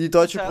die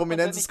deutsche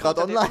Prominenz ist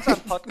gerade online. Unter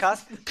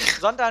Podcast,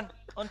 sondern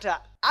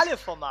unter alle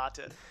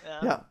Formate.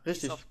 Ja, die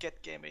richtig. es auf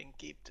Get Gaming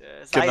gibt.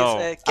 Sei Genau.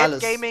 es Get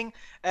Alles. Gaming,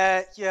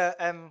 hier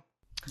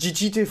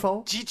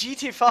GGTV.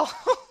 GGTV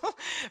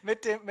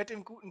mit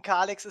dem guten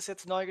Kalex ist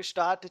jetzt neu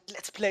gestartet.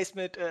 Let's Plays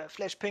mit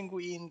Flash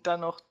Penguin,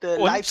 dann noch der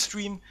Und?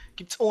 Livestream,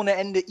 gibt's ohne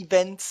Ende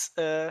Events.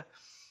 Der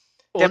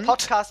Und?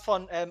 Podcast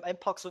von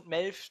Mpox und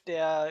Melf,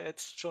 der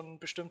jetzt schon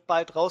bestimmt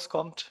bald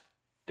rauskommt.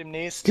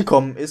 Demnächst.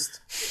 Gekommen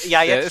ist.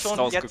 Ja, Der jetzt ist schon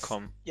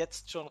rausgekommen.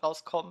 Jetzt schon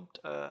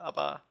rauskommt,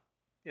 aber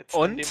jetzt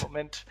Und? in dem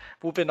Moment,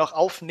 wo wir noch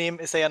aufnehmen,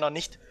 ist er ja noch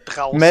nicht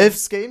draußen.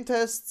 Melfs Game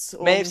Tests.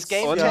 Und Melfs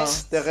Game ja,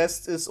 Tests. der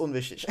Rest ist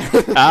unwichtig.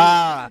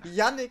 Ah!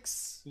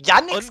 Yannicks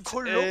Janniks Und,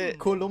 Kolumnen.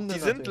 Kolumne. Die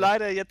sind natürlich.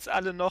 leider jetzt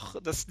alle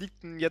noch, das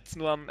liegt jetzt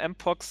nur am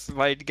Mpox,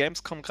 weil die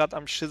Gamescom gerade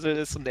am Schissel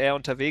ist und er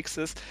unterwegs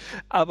ist.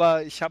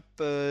 Aber ich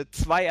habe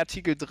 2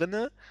 Artikel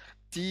drinne,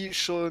 die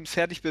schon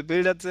fertig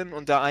bebildert sind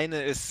und der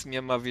eine ist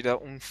mir mal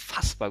wieder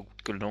unfassbar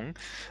gut gelungen.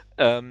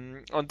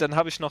 Und dann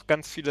habe ich noch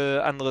ganz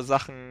viele andere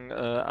Sachen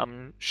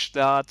am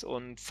Start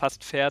und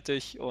fast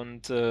fertig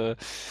und ja,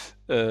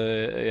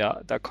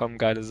 da kommen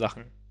geile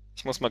Sachen.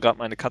 Ich muss mal gerade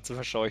meine Katze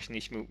verscheuchen,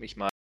 ich mute mich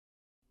mal.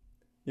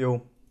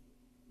 Jo.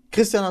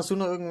 Christian, hast du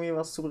noch irgendwie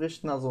was zu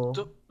berichten? Also,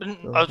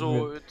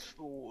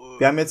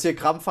 wir haben jetzt hier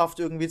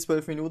krampfhaft irgendwie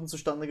 12 Minuten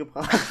zustande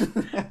gebracht.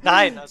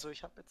 Nein, also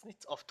ich habe jetzt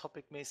nichts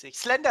off-topic-mäßig.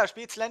 Slender,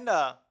 spielt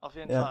Slender, auf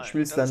jeden Ja, Fall.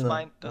 spielt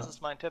Slender. Das ist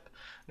mein Tipp.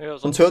 Nö, Und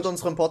sonst- hört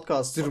unseren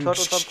Podcast. Und hört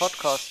unseren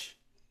Podcast.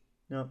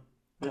 Ja,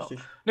 richtig.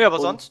 Nö, aber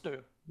Und- sonst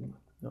nö.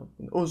 Ja.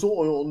 Oh,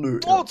 so, ja, nö.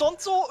 Oh,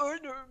 sonst so,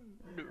 nö.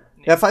 Nö.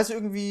 Nee. Ja, falls ihr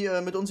irgendwie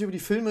mit uns über die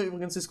Filme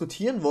übrigens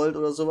diskutieren wollt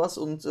oder sowas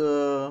und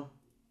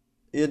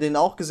ihr den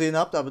auch gesehen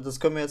habt, aber das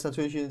können wir jetzt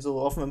natürlich in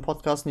so offenem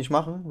Podcast nicht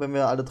machen, wenn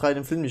wir alle 3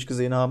 den Film nicht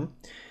gesehen haben.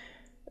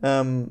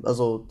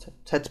 Also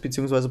Ted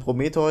bzw.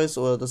 Prometheus,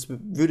 oder das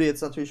würde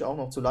jetzt natürlich auch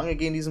noch zu lange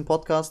gehen, diesen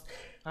Podcast.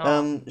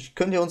 Ja.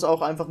 Könnt ihr uns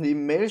auch einfach eine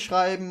E-Mail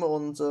schreiben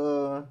und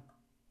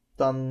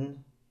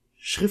dann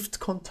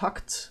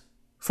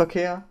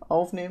Schriftkontaktverkehr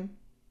aufnehmen.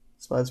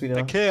 Das war jetzt wieder...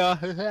 Okay, ja.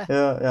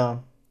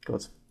 Ja,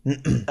 gut.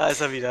 Da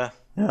ist er wieder.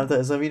 Ja, da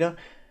ist er wieder.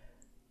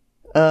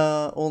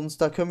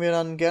 Und da können wir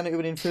dann gerne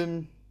über den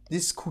Film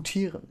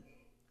diskutieren.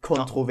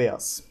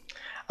 Kontrovers.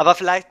 Aber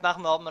vielleicht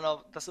machen wir auch mal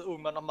noch, das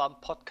irgendwann nochmal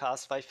im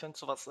Podcast, weil ich finde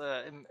sowas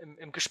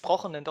im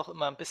Gesprochenen doch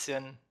immer ein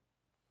bisschen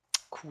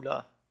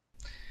cooler.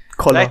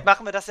 Vielleicht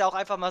machen wir das ja auch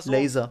einfach mal so.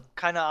 Laser.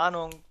 Keine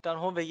Ahnung, dann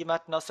holen wir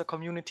jemanden aus der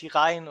Community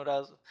rein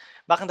oder so.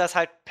 Machen das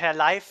halt per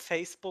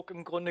Live-Facebook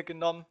im Grunde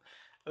genommen.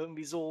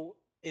 Irgendwie so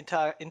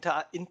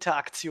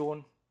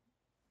Interaktion.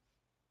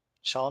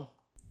 Schauen.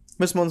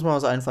 Müssen wir uns mal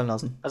was einfallen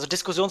lassen. Also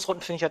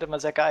Diskussionsrunden finde ich halt immer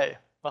sehr geil.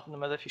 Machen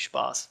immer sehr viel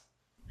Spaß.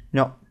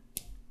 Ja.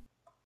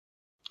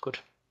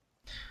 Gut.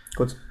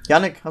 Gut.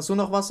 Yannick, hast du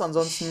noch was?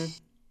 Ansonsten.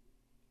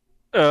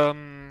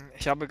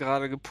 Ich habe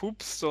gerade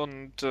gepupst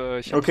und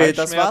ich habe Okay,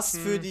 das war's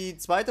Halsschmerzen. für die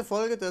zweite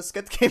Folge des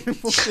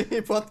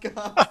GetGaming.de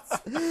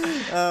Podcasts.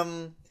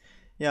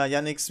 Ja,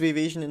 Yannicks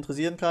Wehwehchen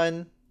interessieren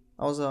keinen.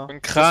 Außer Ich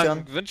bin krank,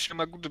 Christian. wünsche dir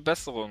mal gute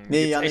Besserung. Mir Nee,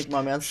 geht's Yannick, echt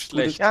mal im Ernst.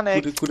 schlecht.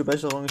 Yannick. Gute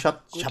Besserung. Ich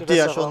hab Gute dir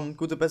ja Besserung. schon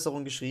gute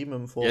Besserung geschrieben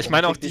im Forum. Ja, ich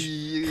meine auch Krieg dich-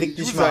 die krieg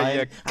dich User mal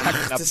hier ein. Ach, das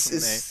Kacknapfen,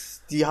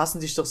 ist... Die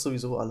hassen dich doch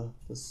sowieso alle.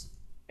 Das...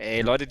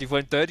 Ey, Leute, die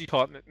wollen Dirty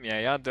Talk mit mir,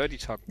 ja? Dirty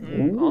Talk.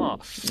 Oh.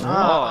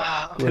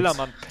 Ah,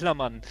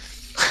 Pillermann.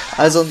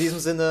 Also in diesem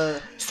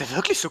Sinne, Ist der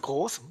wirklich so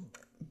groß?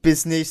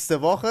 bis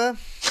nächste Woche.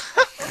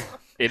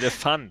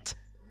 Elefant.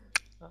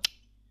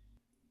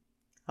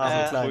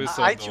 Klein.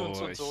 Grüße iTunes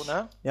an und euch. so,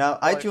 ne? Ja,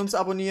 iTunes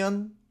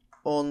abonnieren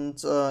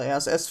und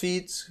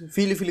RSS-Feed.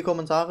 Viele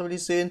Kommentare will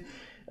ich sehen.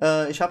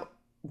 Ich habe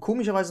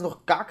komischerweise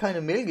noch gar keine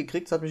Mail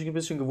gekriegt, das hat mich ein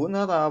bisschen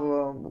gewundert,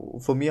 aber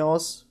von mir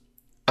aus.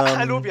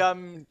 Hallo, wir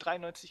haben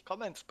 93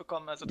 Comments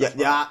bekommen. Also das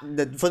Ja,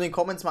 von den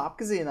Comments mal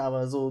abgesehen,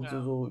 aber so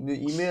eine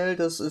E-Mail,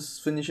 das ist,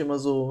 finde ich, immer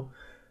so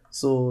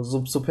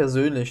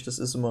persönlich. Das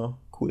ist immer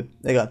cool.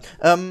 Egal.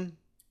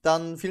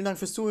 Dann vielen Dank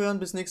fürs Zuhören.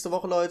 Bis nächste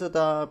Woche, Leute.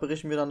 Da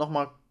berichten wir dann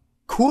nochmal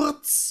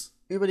kurz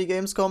über die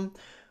Gamescom.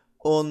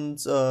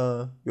 Und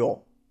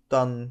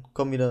dann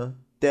kommen wieder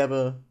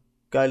derbe,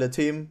 geile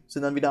Themen.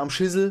 Sind dann wieder am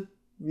Schissel,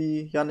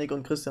 wie Yannick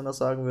und Christian das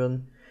sagen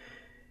würden.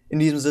 In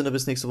diesem Sinne,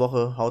 bis nächste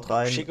Woche. Haut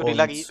rein. Chico die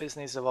Lagi, bis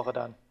nächste Woche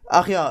dann.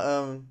 Ach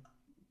ja,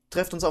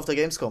 trefft uns auf der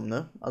Gamescom,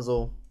 ne?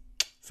 Also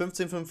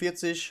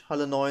 15:45,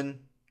 Halle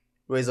 9,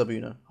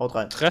 Razorbühne. Haut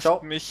rein.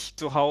 Trefft mich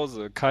zu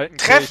Hause,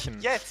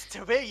 Kaltenkirchen. Trefft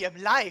jetzt William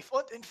live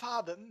und in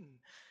Farbe.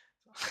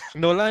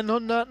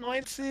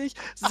 0190,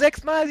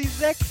 6 mal die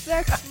 6,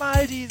 6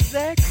 mal die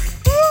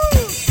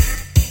 6.